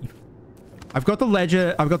leave. I've got the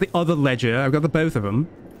ledger. I've got the other ledger. I've got the both of them.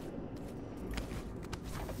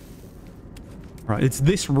 Right, it's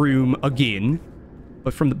this room again,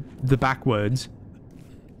 but from the backwards.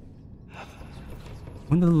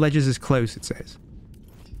 One of the ledgers is close, it says.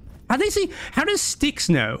 How does STYX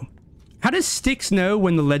know? How does STYX know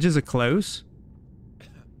when the ledgers are close?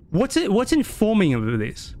 What's informing him of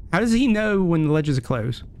this? How does he know when the ledgers are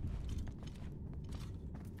close?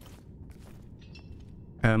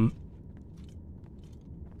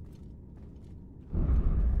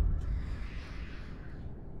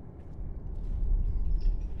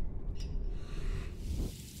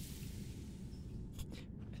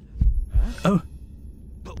 Oh.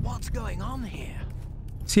 But what's going on here?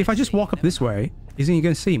 See, if I just walk up this way, isn't he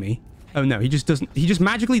going to see me? Oh no, he just doesn't. He just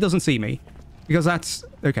magically doesn't see me. Because that's...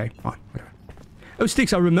 Okay, fine. Whatever. Oh,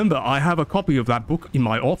 STYX, I remember. I have a copy of that book in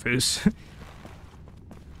my office.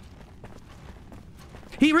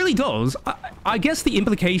 He really does. I guess the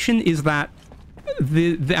implication is that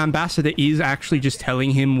the ambassador is actually just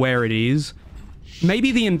telling him where it is.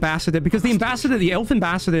 Maybe the ambassador... Because the ambassador, the elf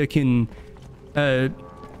ambassador can...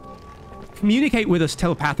 communicate with us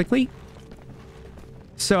telepathically.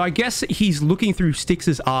 So I guess he's looking through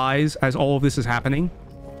STYX's eyes as all of this is happening.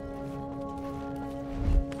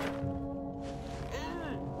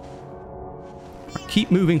 Keep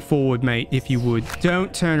moving forward, mate, if you would.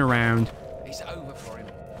 Don't turn around. It's over for him.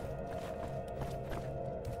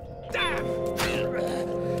 Damn!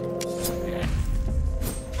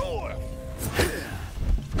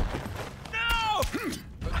 No!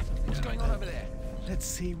 What's going on over there? Let's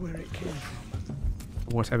see where it came from.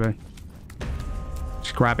 Whatever.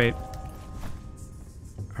 Just grab it.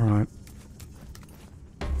 Alright.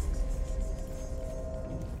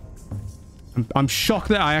 I'm shocked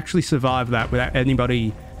that I actually survived that without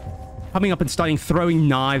anybody coming up and starting throwing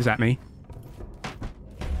knives at me.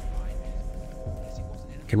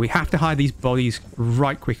 Okay, we have to hide these bodies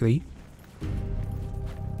right quickly.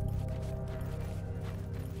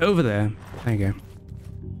 Over there. There you go.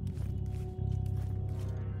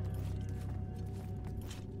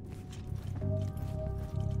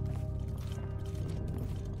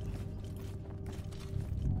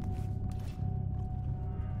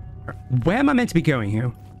 Where am I meant to be going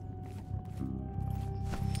here?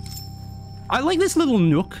 I like this little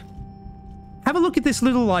nook. Have a look at this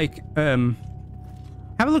little, like, have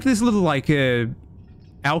a look at this little, like,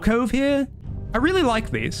 alcove here. I really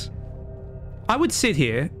like this. I would sit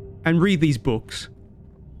here and read these books.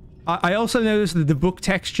 I also noticed that the book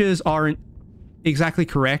textures aren't exactly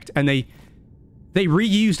correct, and they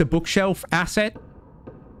reused a bookshelf asset.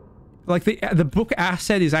 Like, the book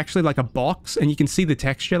asset is actually like a box, and you can see the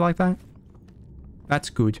texture like that. That's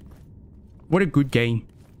good. What a good game.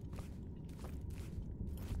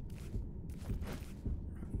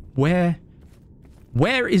 Where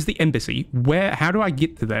is the embassy? How do I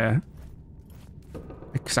get to there?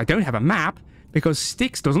 Because I don't have a map, because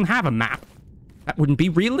STYX doesn't have a map. That wouldn't be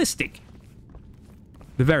realistic.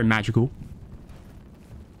 They're very magical.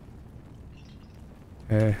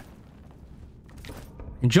 And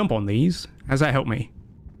jump on these. How does that help me?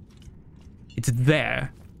 It's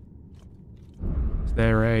there. Is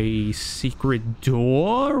there a secret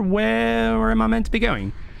door? Where am I meant to be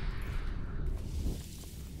going?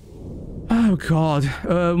 Oh god.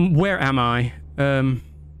 Where am I? Can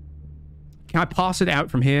I pass it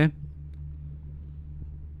out from here?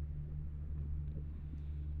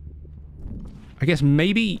 I guess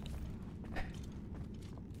maybe...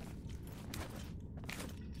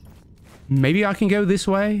 Maybe I can go this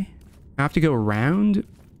way? I have to go around?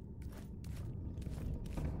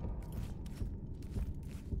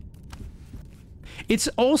 It's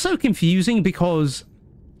also confusing because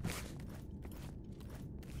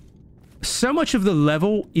so much of the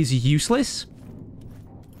level is useless.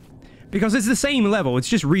 Because it's the same level, it's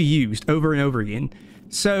just reused over and over again.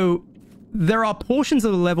 So there are portions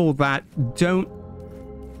of the level that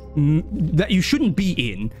that you shouldn't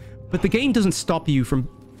be in, but the game doesn't stop you from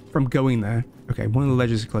going there. Okay, one of the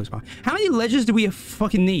ledges is close by. How many ledges do we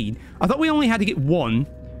fucking need? I thought we only had to get one,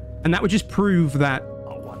 and that would just prove that...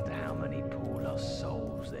 I wonder how many poor lost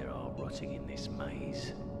souls there are rotting in this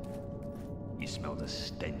maze. You smell the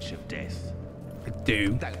stench of death. I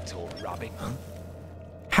do. Don't talk rubbish, huh?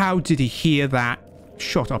 How did he hear that?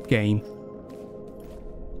 Shut up, game.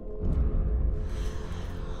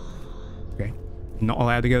 Okay, not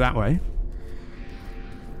allowed to go that way.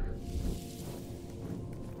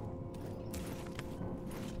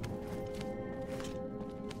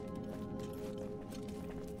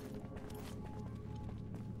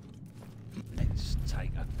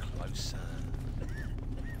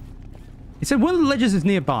 It said one of the ledges is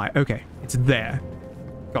nearby. Okay, it's there.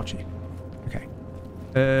 Got you. Okay.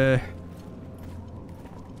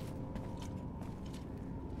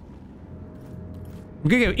 I'm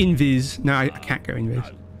gonna go invis. No, I can't go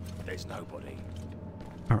invis. No, there's nobody.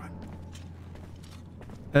 All right.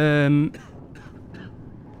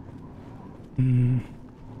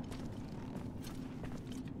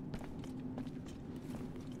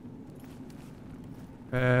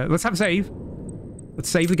 Let's have a save. Let's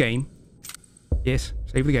save the game. Yes,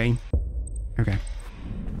 save the game. Okay.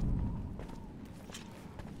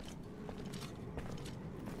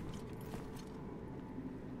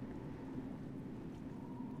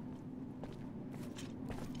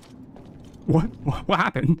 What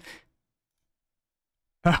happened?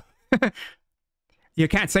 Oh. You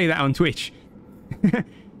can't say that on Twitch.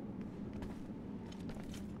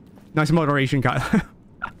 Nice moderation, Kyle.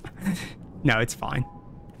 No, it's fine.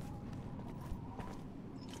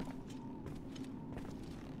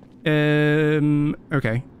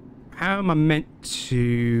 Okay. How am I meant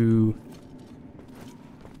to...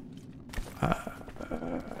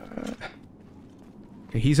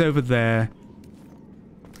 Okay, he's over there.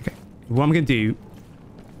 Okay, what I'm gonna do...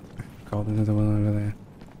 God, there's another one over there.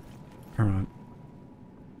 Alright.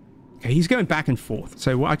 Okay, he's going back and forth.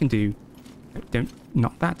 So what I can do... Don't...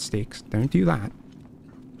 Not that, STYX. Don't do that.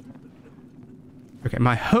 Okay,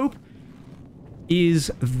 my hope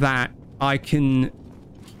is that I can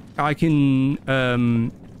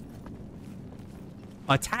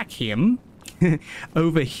attack him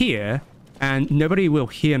over here and nobody will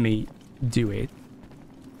hear me do it.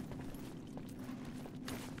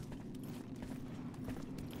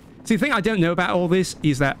 See, the thing I don't know about all this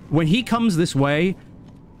is that when he comes this way,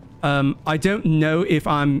 I don't know if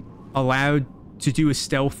I'm allowed to do a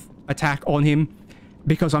stealth attack on him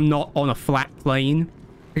because I'm not on a flat plane.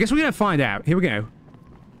 I guess we're going to find out. Here we go.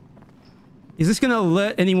 Is this going to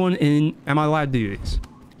alert anyone in? Am I allowed to do this?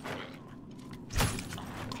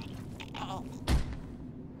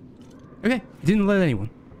 Okay, didn't alert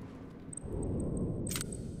anyone.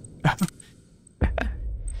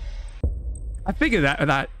 I figured that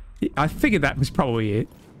was probably it.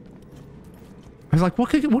 I was like, what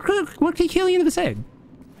could kill you in the head?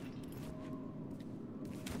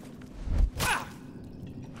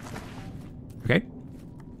 Okay.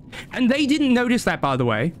 And they didn't notice that, by the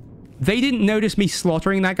way. They didn't notice me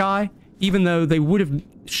slaughtering that guy, even though they would have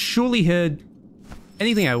surely heard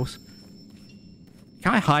anything else.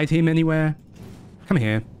 Can I hide him anywhere? Come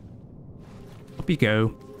here. Up you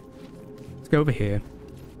go. Let's go over here.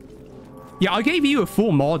 Yeah, I gave you a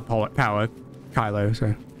full mod power, Kylo,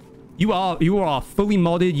 so... You are fully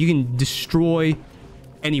modded. You can destroy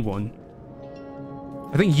anyone.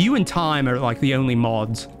 I think you and Time are like the only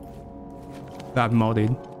mods that I've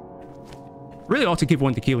modded. Really ought to give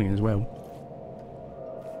one to Killian as well.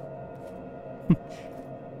 I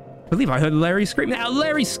believe I heard Larry scream. Now,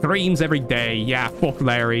 Larry screams every day. Yeah, fuck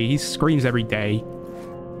Larry. He screams every day.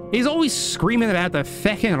 He's always screaming about the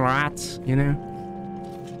feckin' rats, you know?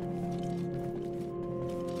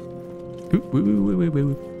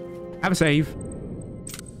 Ooh. Have a save.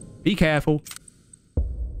 Be careful.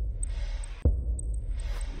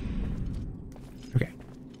 Okay.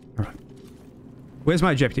 Alright. Where's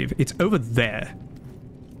my objective? It's over there.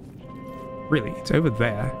 Really, it's over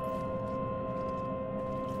there.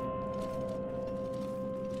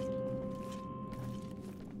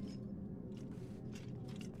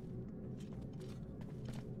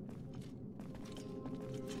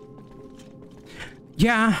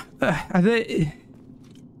 Yeah, I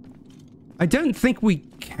don't think we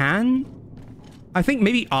can. I think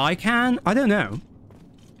maybe I can. I don't know.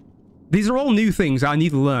 These are all new things I need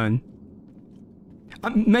to learn.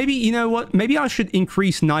 Maybe, you know what? Maybe I should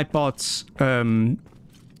increase Nightbot's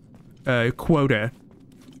quota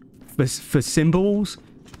for symbols.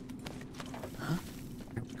 Huh?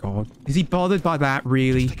 Oh, God. Is he bothered by that,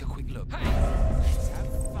 really? Take a quick look. Hey, let's have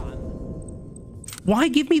fun. Why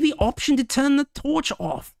give me the option to turn the torch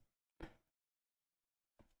off?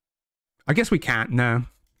 I guess we can't, no.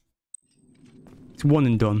 It's one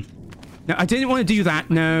and done. No, I didn't want to do that,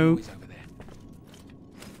 no.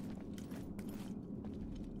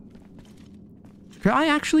 Could I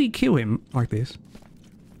actually kill him like this?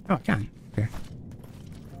 Oh, I can. Okay.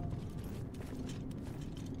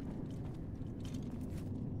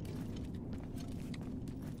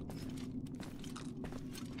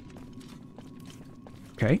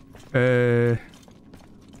 Okay.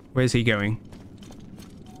 Where's he going?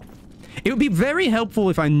 It would be very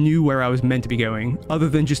helpful if I knew where I was meant to be going, other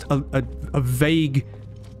than just a vague...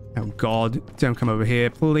 Oh, God. Don't come over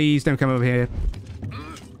here. Please don't come over here.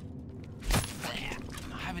 I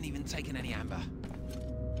haven't even taken any amber.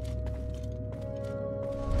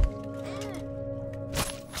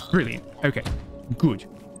 Brilliant. Okay. Good.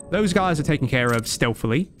 Those guys are taken care of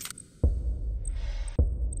stealthily.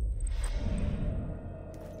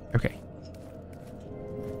 Okay.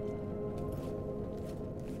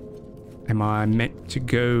 Am I meant to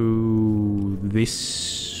go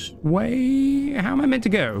this way? How am I meant to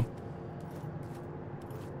go?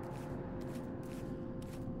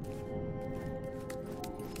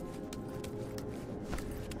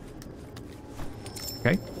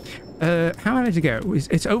 Okay. How am I meant to go?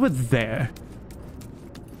 It's over there.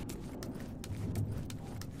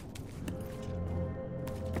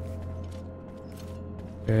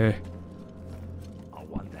 I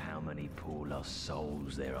wonder how many poor lost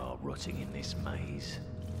souls there are rotting in this maze.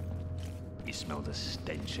 You smell the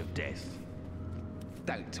stench of death.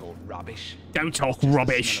 Don't talk rubbish. Don't talk Just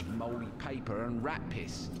rubbish. The smell of mouldy paper and rat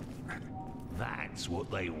piss. That's what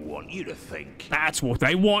they want you to think. That's what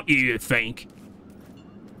they want you to think.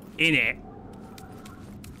 In it.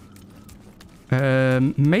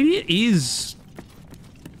 Maybe it is...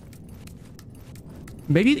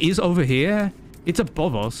 Maybe it is over here. It's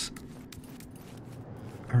above us.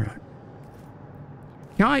 Alright.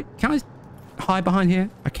 Can I hide behind here?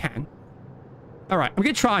 I can. Alright, I'm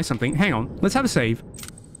gonna try something. Hang on. Let's have a save.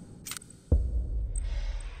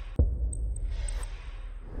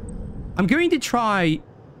 I'm going to try...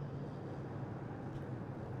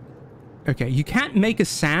 Okay, you can't make a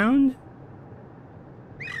sound.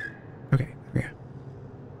 Okay, yeah.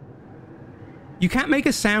 You can't make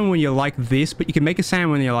a sound when you're like this, but you can make a sound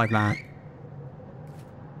when you're like that.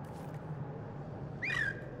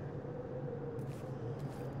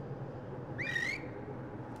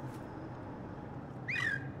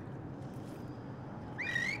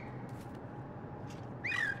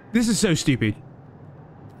 This is so stupid.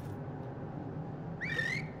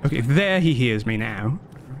 Okay, there he hears me now.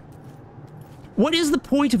 What is the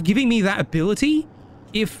point of giving me that ability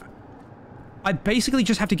if I basically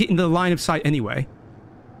just have to get into the line of sight anyway?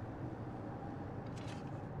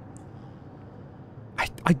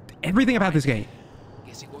 Everything about this game.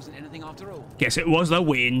 Guess it wasn't anything after all. Guess it was the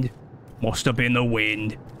wind. Must have been the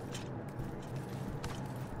wind.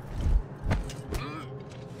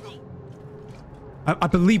 I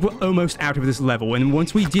believe we're almost out of this level, and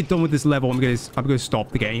once we get done with this level, I'm gonna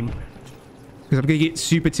stop the game because I'm gonna get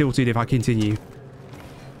super tilted if I continue.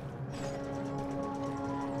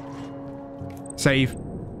 Save.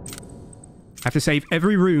 I have to save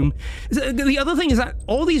every room. The other thing is that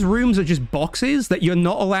all these rooms are just boxes that you're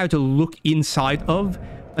not allowed to look inside of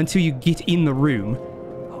until you get in the room.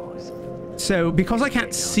 So because I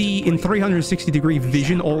can't see in 360-degree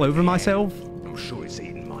vision all over myself, I'm sure it's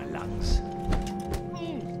eating my lungs.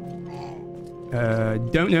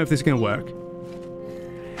 don't know if this is gonna work.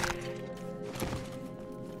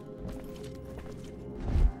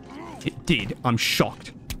 It did. I'm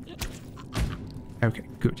shocked. Okay,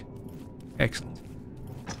 good. Excellent.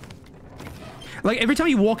 Like, every time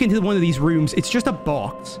you walk into one of these rooms, it's just a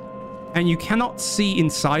box, and you cannot see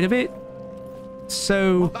inside of it.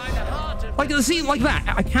 So, like, see, like that.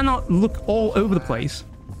 I cannot look all over the place.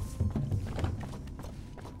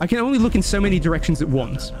 I can only look in so many directions at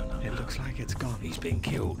once. It looks like it's gone. He's been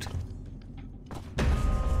killed.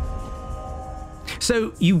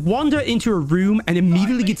 So, you wander into a room and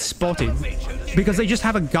immediately get spotted because they just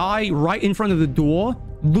have a guy right in front of the door,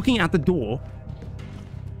 looking at the door.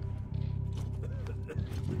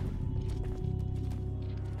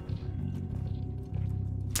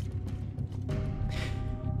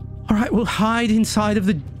 Alright, we'll hide inside of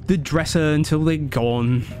the dresser until they're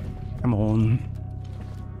gone. Come on.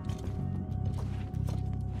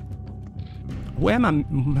 Where am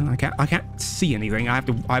I? I can't see anything. I have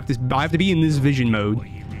to be in this vision mode.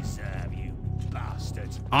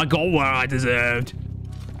 I got what I deserved.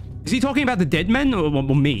 Is he talking about the dead men or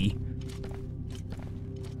me?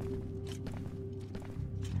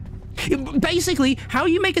 Basically, how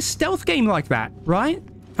you make a stealth game like that, right?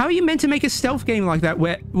 How are you meant to make a stealth game like that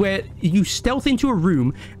where you stealth into a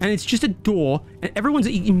room and it's just a door and everyone's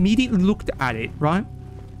immediately looked at it, right?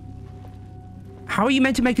 How are you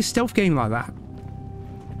meant to make a stealth game like that?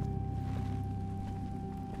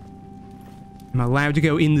 Am I allowed to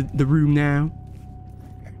go in the room now?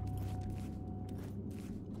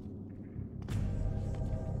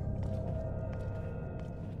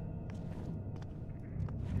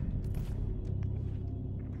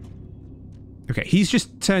 Okay, he's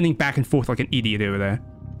just turning back and forth like an idiot over there.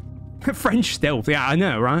 French stealth, yeah, I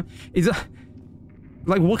know, right? It's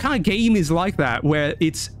like, what kind of game is like that, where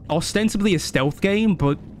it's ostensibly a stealth game,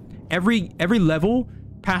 but every level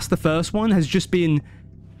past the first one has just been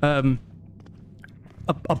a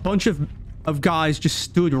bunch of guys just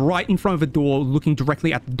stood right in front of a door, looking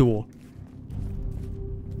directly at the door.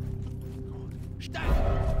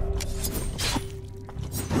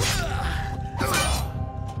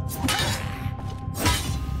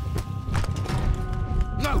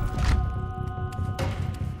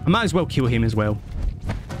 I might as well kill him as well.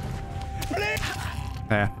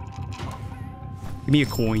 There. Give me a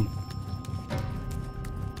coin.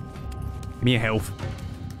 Give me a health.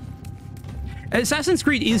 Assassin's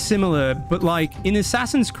Creed is similar, but like in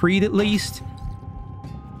Assassin's Creed at least,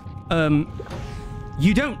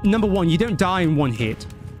 you don't, number one, you don't die in one hit.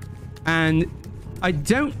 And I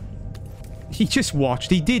don't, he just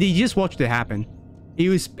watched. He just watched it happen. He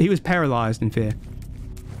was paralyzed in fear.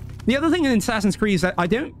 The other thing in Assassin's Creed is that I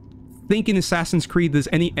don't think in Assassin's Creed there's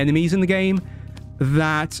any enemies in the game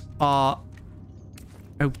that are...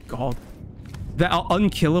 Oh, God. That are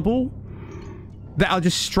unkillable. That are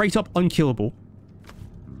just straight up unkillable.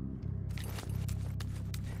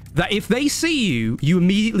 That if they see you, you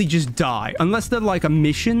immediately just die. Unless they're like a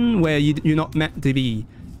mission where you're not meant to be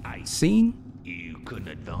seen. You couldn't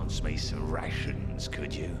advance me some rations,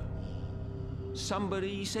 could you?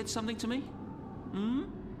 Somebody said something to me? Hmm?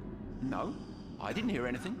 No, I didn't hear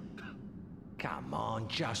anything. Come on,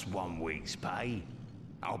 just 1 week's pay.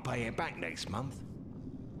 I'll pay it back next month.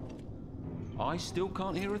 I still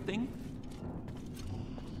can't hear a thing.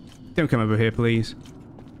 Don't come over here, please.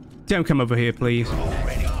 Don't come over here, please.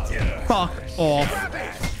 Fuck off.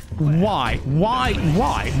 Why? Why?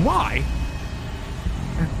 Why? Why?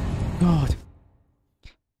 God.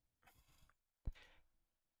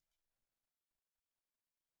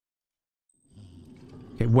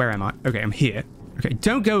 Okay, where am I? Okay, I'm here. Okay,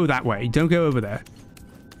 don't go that way. Don't go over there.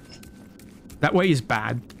 That way is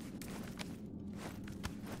bad.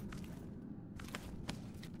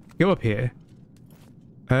 Go up here.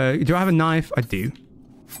 Do I have a knife? I do.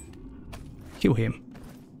 Kill him.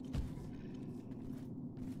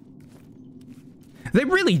 They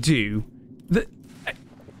really do.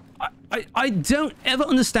 I don't ever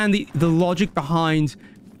understand the logic behind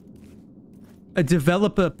a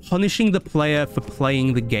developer punishing the player for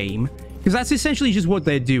playing the game, because that's essentially just what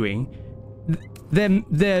they're doing.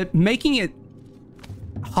 They're making it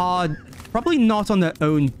hard, probably not on their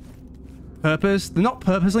own purpose. They're not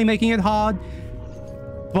purposely making it hard,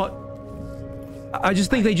 but I just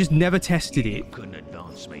think they just never tested it. Couldn't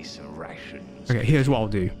advance me some rations. Okay, here's what I'll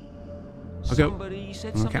do. I'll go.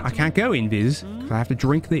 Okay, I can't go in Viz. I have to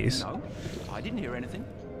drink this. No, I didn't hear anything.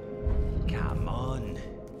 Come on.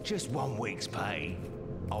 Just 1 week's pay.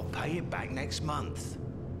 I'll pay it back next month.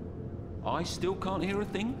 I still can't hear a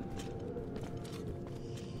thing.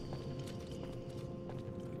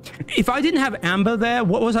 If I didn't have Amber there,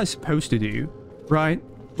 what was I supposed to do? Right?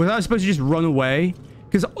 Was I supposed to just run away?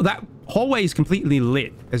 Because that hallway is completely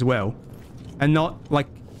lit as well. And not like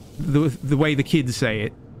the way the kids say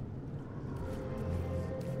it.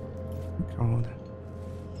 God.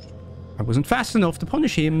 I wasn't fast enough to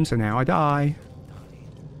punish him, so now I die.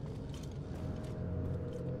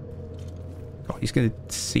 God, he's gonna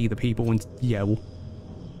see the people and yell.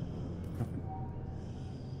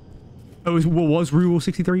 Oh, what was Rule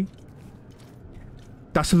 63?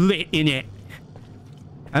 That's lit, in it.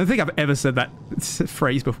 I don't think I've ever said that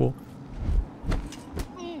phrase before.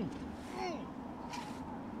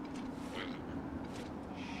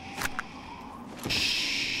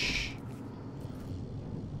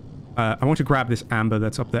 I want to grab this amber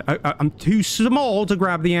that's up there. I'm too small to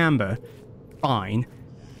grab the amber. Fine.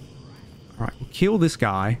 All right, kill this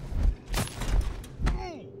guy.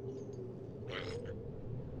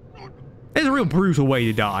 It's a real brutal way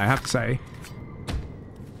to die, I have to say.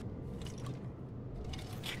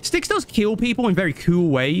 STYX does kill people in very cool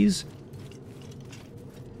ways.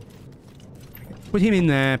 Put him in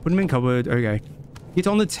there. Put him in cupboard. Okay. It's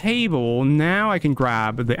on the table. Now I can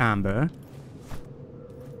grab the amber.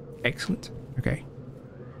 Excellent. Okay.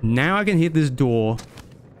 Now I can hit this door.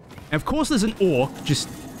 And of course there's an orc just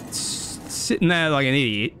sitting there like an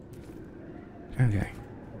idiot. Okay.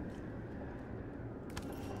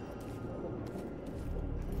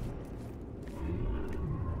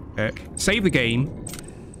 Save the game.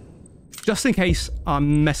 Just in case I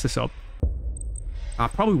mess this up. I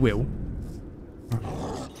probably will.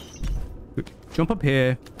 Good. Jump up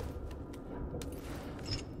here.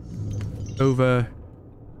 Over.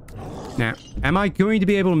 Now, am I going to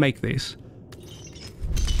be able to make this?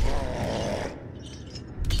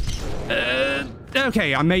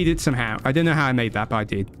 Okay, I made it somehow. I don't know how I made that, but I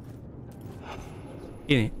did.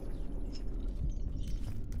 In it.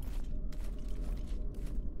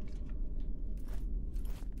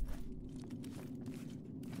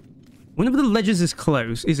 One of the ledges is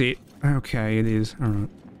closed, is it? Okay, it is. All right.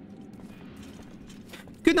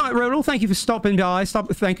 Good night, Rodel. Thank you for stopping by.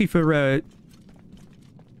 Thank you for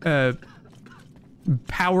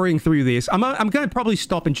powering through this. I'm going to probably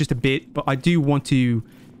stop in just a bit, but I do want to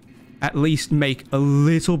at least make a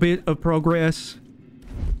little bit of progress,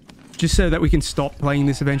 just so that we can stop playing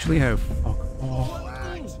this eventually. Oh, fuck. Oh.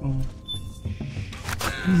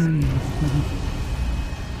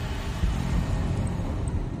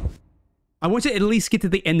 I want to at least get to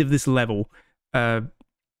the end of this level. Okay.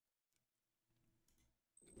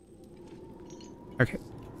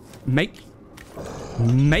 Make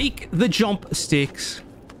the jump, STYX.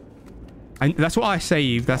 And that's what I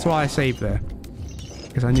saved. That's why I saved there.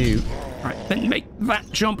 Because I knew. Alright, then make that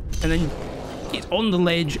jump. And then get on the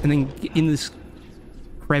ledge. And then get in this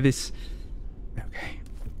crevice. Okay.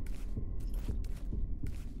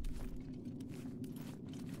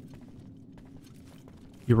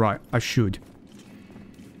 You're right. I should.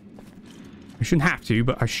 I shouldn't have to,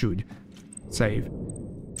 but I should. Save.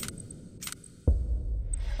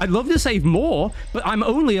 I'd love to save more, but I'm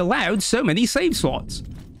only allowed so many save slots.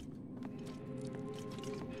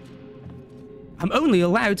 I'm only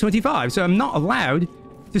allowed 25, so I'm not allowed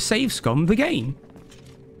to save scum the game.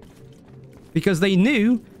 Because they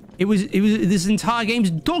knew it was this entire game's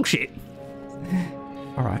dog shit.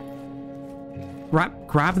 Alright.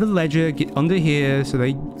 Grab the ledger, get under here, so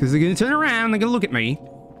because they're gonna turn around, they're gonna look at me.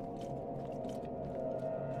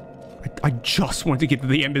 I just want to get to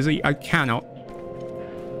the embassy. I cannot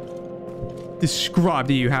describe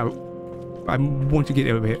to you how I want to get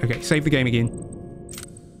over here. Okay, save the game again.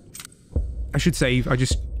 I should save. I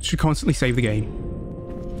just should constantly save the game.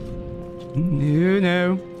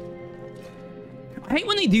 No. I hate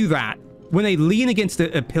when they do that. When they lean against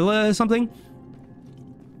a pillar or something.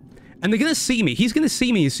 And they're going to see me. He's going to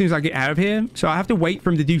see me as soon as I get out of here. So I have to wait for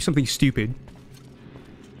him to do something stupid.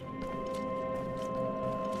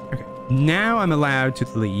 Okay. Now I'm allowed to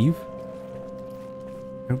leave.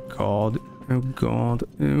 Oh, God. Oh, God.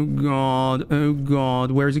 Oh, God. Oh,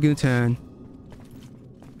 God. Where is it going to turn?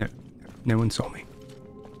 No. No one saw me.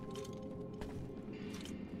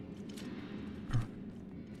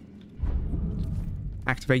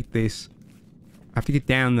 Activate this. I have to get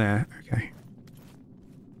down there. Okay.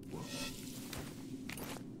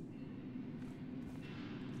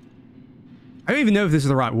 I don't even know if this is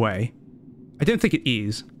the right way. I don't think it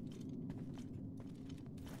is.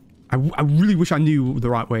 I really wish I knew what the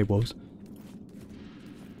right way was.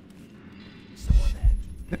 Someone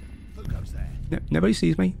there. Who goes there? No, nobody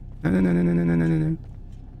sees me. No, no, no, no, no, no, no, no, no.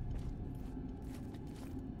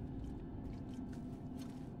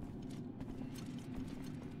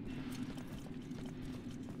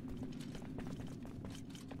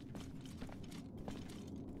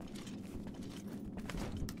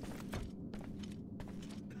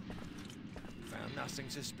 Nothing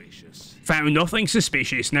suspicious. Found nothing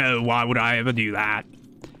suspicious. No, why would I ever do that?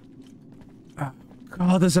 Oh,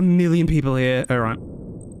 God, there's a million people here. All right.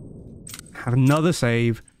 Have another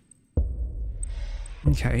save.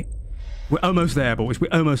 Okay. We're almost there, boys.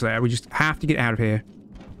 We're almost there. We just have to get out of here.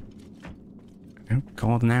 Oh,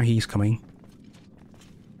 God, now he's coming.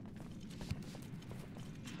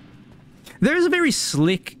 There is a very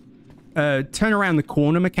slick turn around the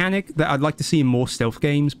corner mechanic that I'd like to see in more stealth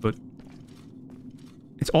games, but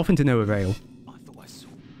it's often to no avail. I thought I saw.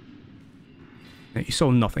 No, you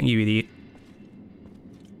saw nothing, you idiot.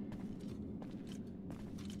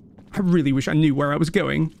 I really wish I knew where I was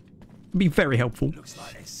going. It'd be very helpful. Looks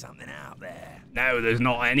like there's something out there. No, there's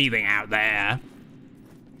not anything out there.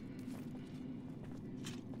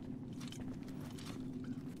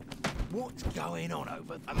 What's going on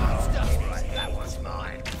over there? A monster! Right, that one's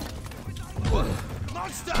mine.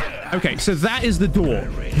 Monster! Okay, so that is the door.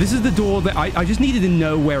 This is the door that I just needed to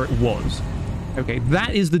know where it was. Okay,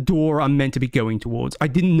 that is the door I'm meant to be going towards. I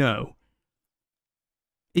didn't know.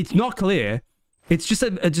 It's not clear. It's just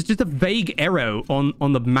a vague arrow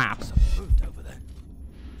on the map. Moved over there.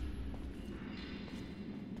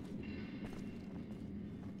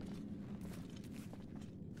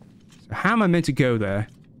 So how am I meant to go there?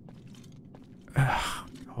 Oh,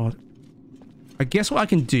 God. I guess what I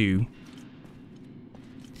can do...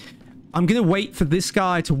 I'm going to wait for this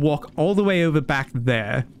guy to walk all the way over back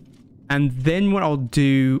there. And then what I'll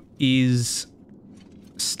do is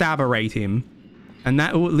stabberate him. And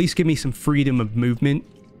that will at least give me some freedom of movement.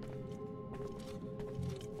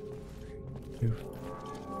 Move.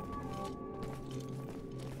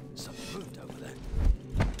 Something moved over there.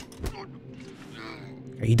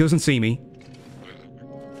 Okay, he doesn't see me.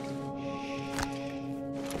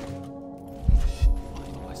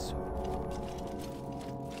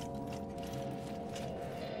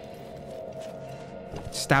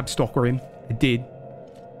 Stab stalker him. I did.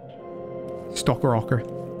 Stalker rocker.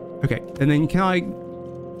 Okay, and then can I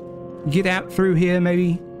get out through here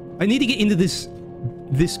maybe? I need to get into this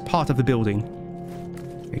part of the building.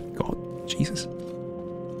 Okay, God, Jesus.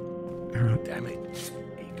 Alright. Damn it.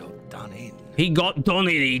 He got done in. He got done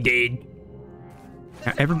in, he did.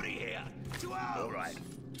 Now, Here. All right.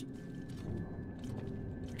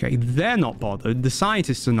 Okay, they're not bothered. The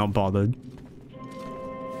scientists are not bothered.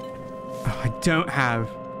 Oh, I don't have...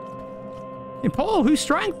 Hey, Paul, who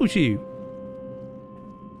strangled you?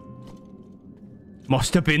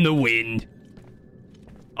 Must have been the wind.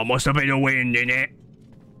 I must have been the wind, innit?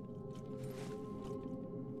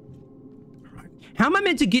 Right. How am I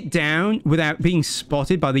meant to get down without being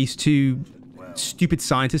spotted by these two stupid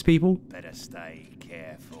scientist people? Better stay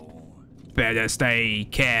careful. Better stay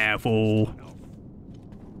careful.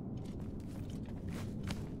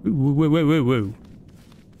 Whoa, whoa, whoa, whoa, whoa.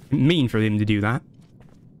 Mean for him to do that.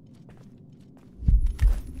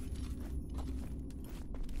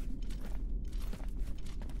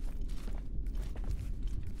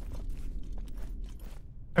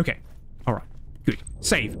 Okay. All right. Good.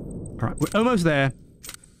 Save. All right. We're almost there.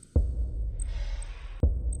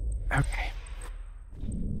 Okay.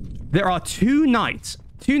 There are two knights.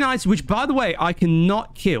 Two knights, which, by the way, I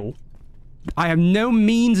cannot kill. I have no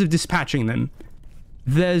means of dispatching them.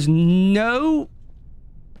 There's no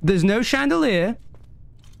chandelier.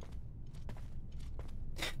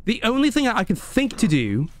 The only thing that I could think to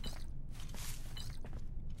do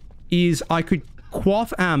is I could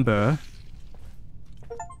quaff amber.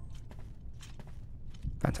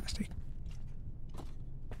 Fantastic.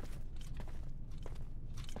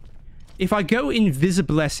 If I go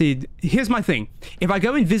invisiblessed... Here's my thing. If I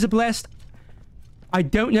go invisiblessed, I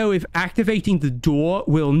don't know if activating the door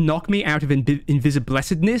will knock me out of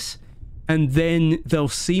invisiblessedness, and then they'll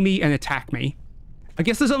see me and attack me. I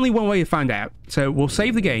guess there's only one way to find out. So we'll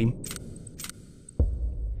save the game.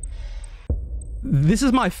 This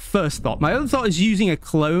is my first thought. My other thought is using a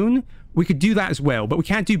clone. We could do that as well, but we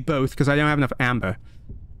can't do both because I don't have enough amber.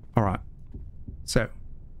 All right. So,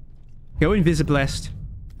 go invisiblest.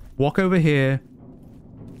 Walk over here.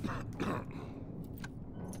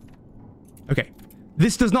 Okay.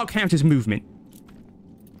 This does not count as movement.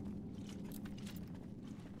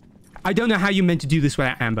 I don't know how you're meant to do this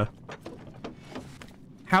without amber.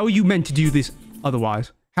 How are you meant to do this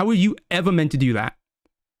otherwise? How are you ever meant to do that?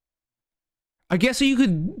 I guess you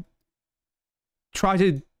could try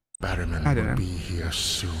to... Barryman I don't know. Will be here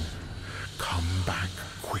soon. Come back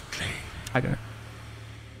quickly. I don't know.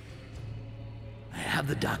 I have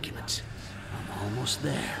the documents. I'm almost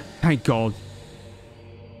there. Thank God.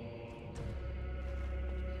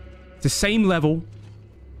 It's the same level.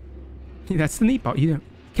 That's the neat part. You don't...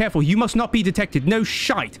 Careful, you must not be detected. No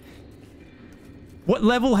shite. What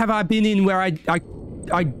level have I been in where I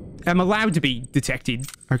am allowed to be detected?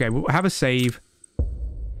 Okay, we'll have a save.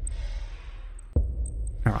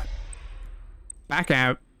 Alright. Back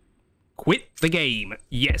out. Quit the game.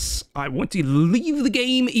 Yes, I want to leave the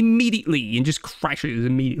game immediately and just crash it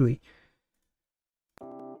immediately.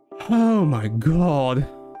 Oh my God.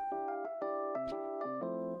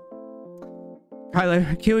 Hello,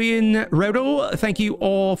 Killian Rodel. Thank you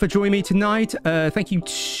all for joining me tonight. Thank you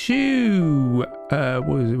to... what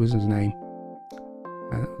was his name?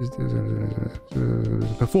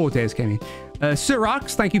 Before Des came in.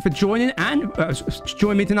 Sirax, thank you for joining and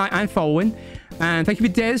joining me tonight and following. And thank you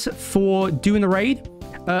for Des for doing the raid.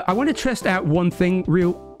 I want to test out one thing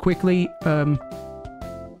real quickly.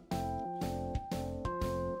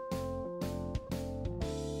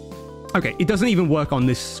 Okay, it doesn't even work on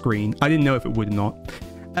this screen. I didn't know if it would or not.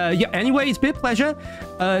 Yeah, anyway, it's been a pleasure.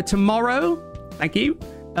 Tomorrow, thank you.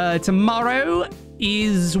 Tomorrow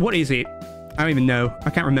is, what is it? I don't even know. I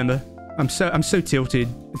can't remember. I'm so tilted.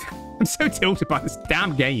 I'm so tilted by this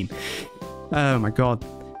damn game. Oh my God.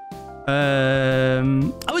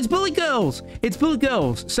 Oh, it's Bullet Girls. It's Bullet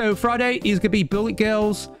Girls. So Friday is gonna be Bullet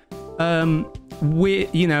Girls.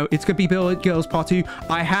 You know, it's gonna be Bullet Girls Part 2.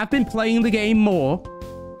 I have been playing the game more.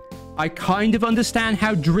 I kind of understand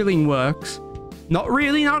how drilling works. Not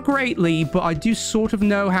really, not greatly, but I do sort of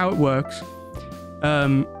know how it works.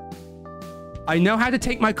 I know how to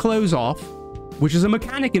take my clothes off, which is a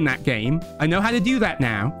mechanic in that game. I know how to do that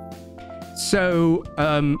now. So,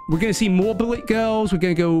 we're going to see more Bullet Girls. We're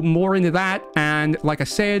going to go more into that. And like I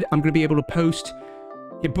said, I'm going to be able to post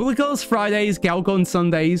Bullet Girls Fridays, Galgon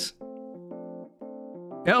Sundays.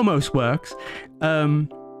 It almost works.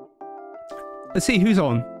 Let's see who's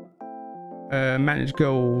on. Manage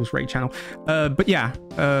goals, rate channel. But yeah,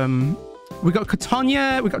 we got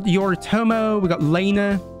Katanya, we got Yoritomo, we got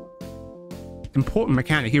Lena. Important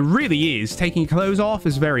mechanic. It really is. Taking clothes off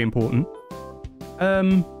is very important.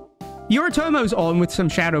 Yoritomo's on with some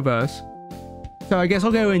Shadowverse. So I guess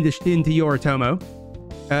I'll go into Yoritomo.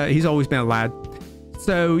 He's always been a lad.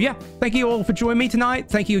 So yeah, thank you all for joining me tonight.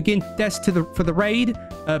 Thank you again, Des, for the raid.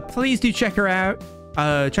 Please do check her out.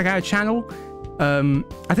 Check out her channel.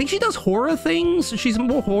 I think she does horror things. She's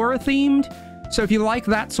more horror themed. So if you like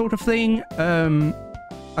that sort of thing,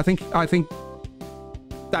 I think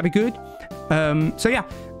that'd be good. So yeah,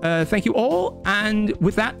 thank you all. And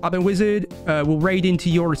with that, I've been Wizard. We'll raid into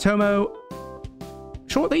Yoritomo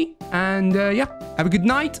shortly. And yeah, have a good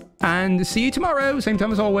night and see you tomorrow. Same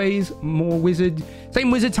time as always. More Wizard. Same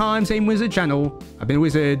Wizard time, same Wizard channel. I've been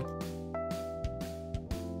Wizard.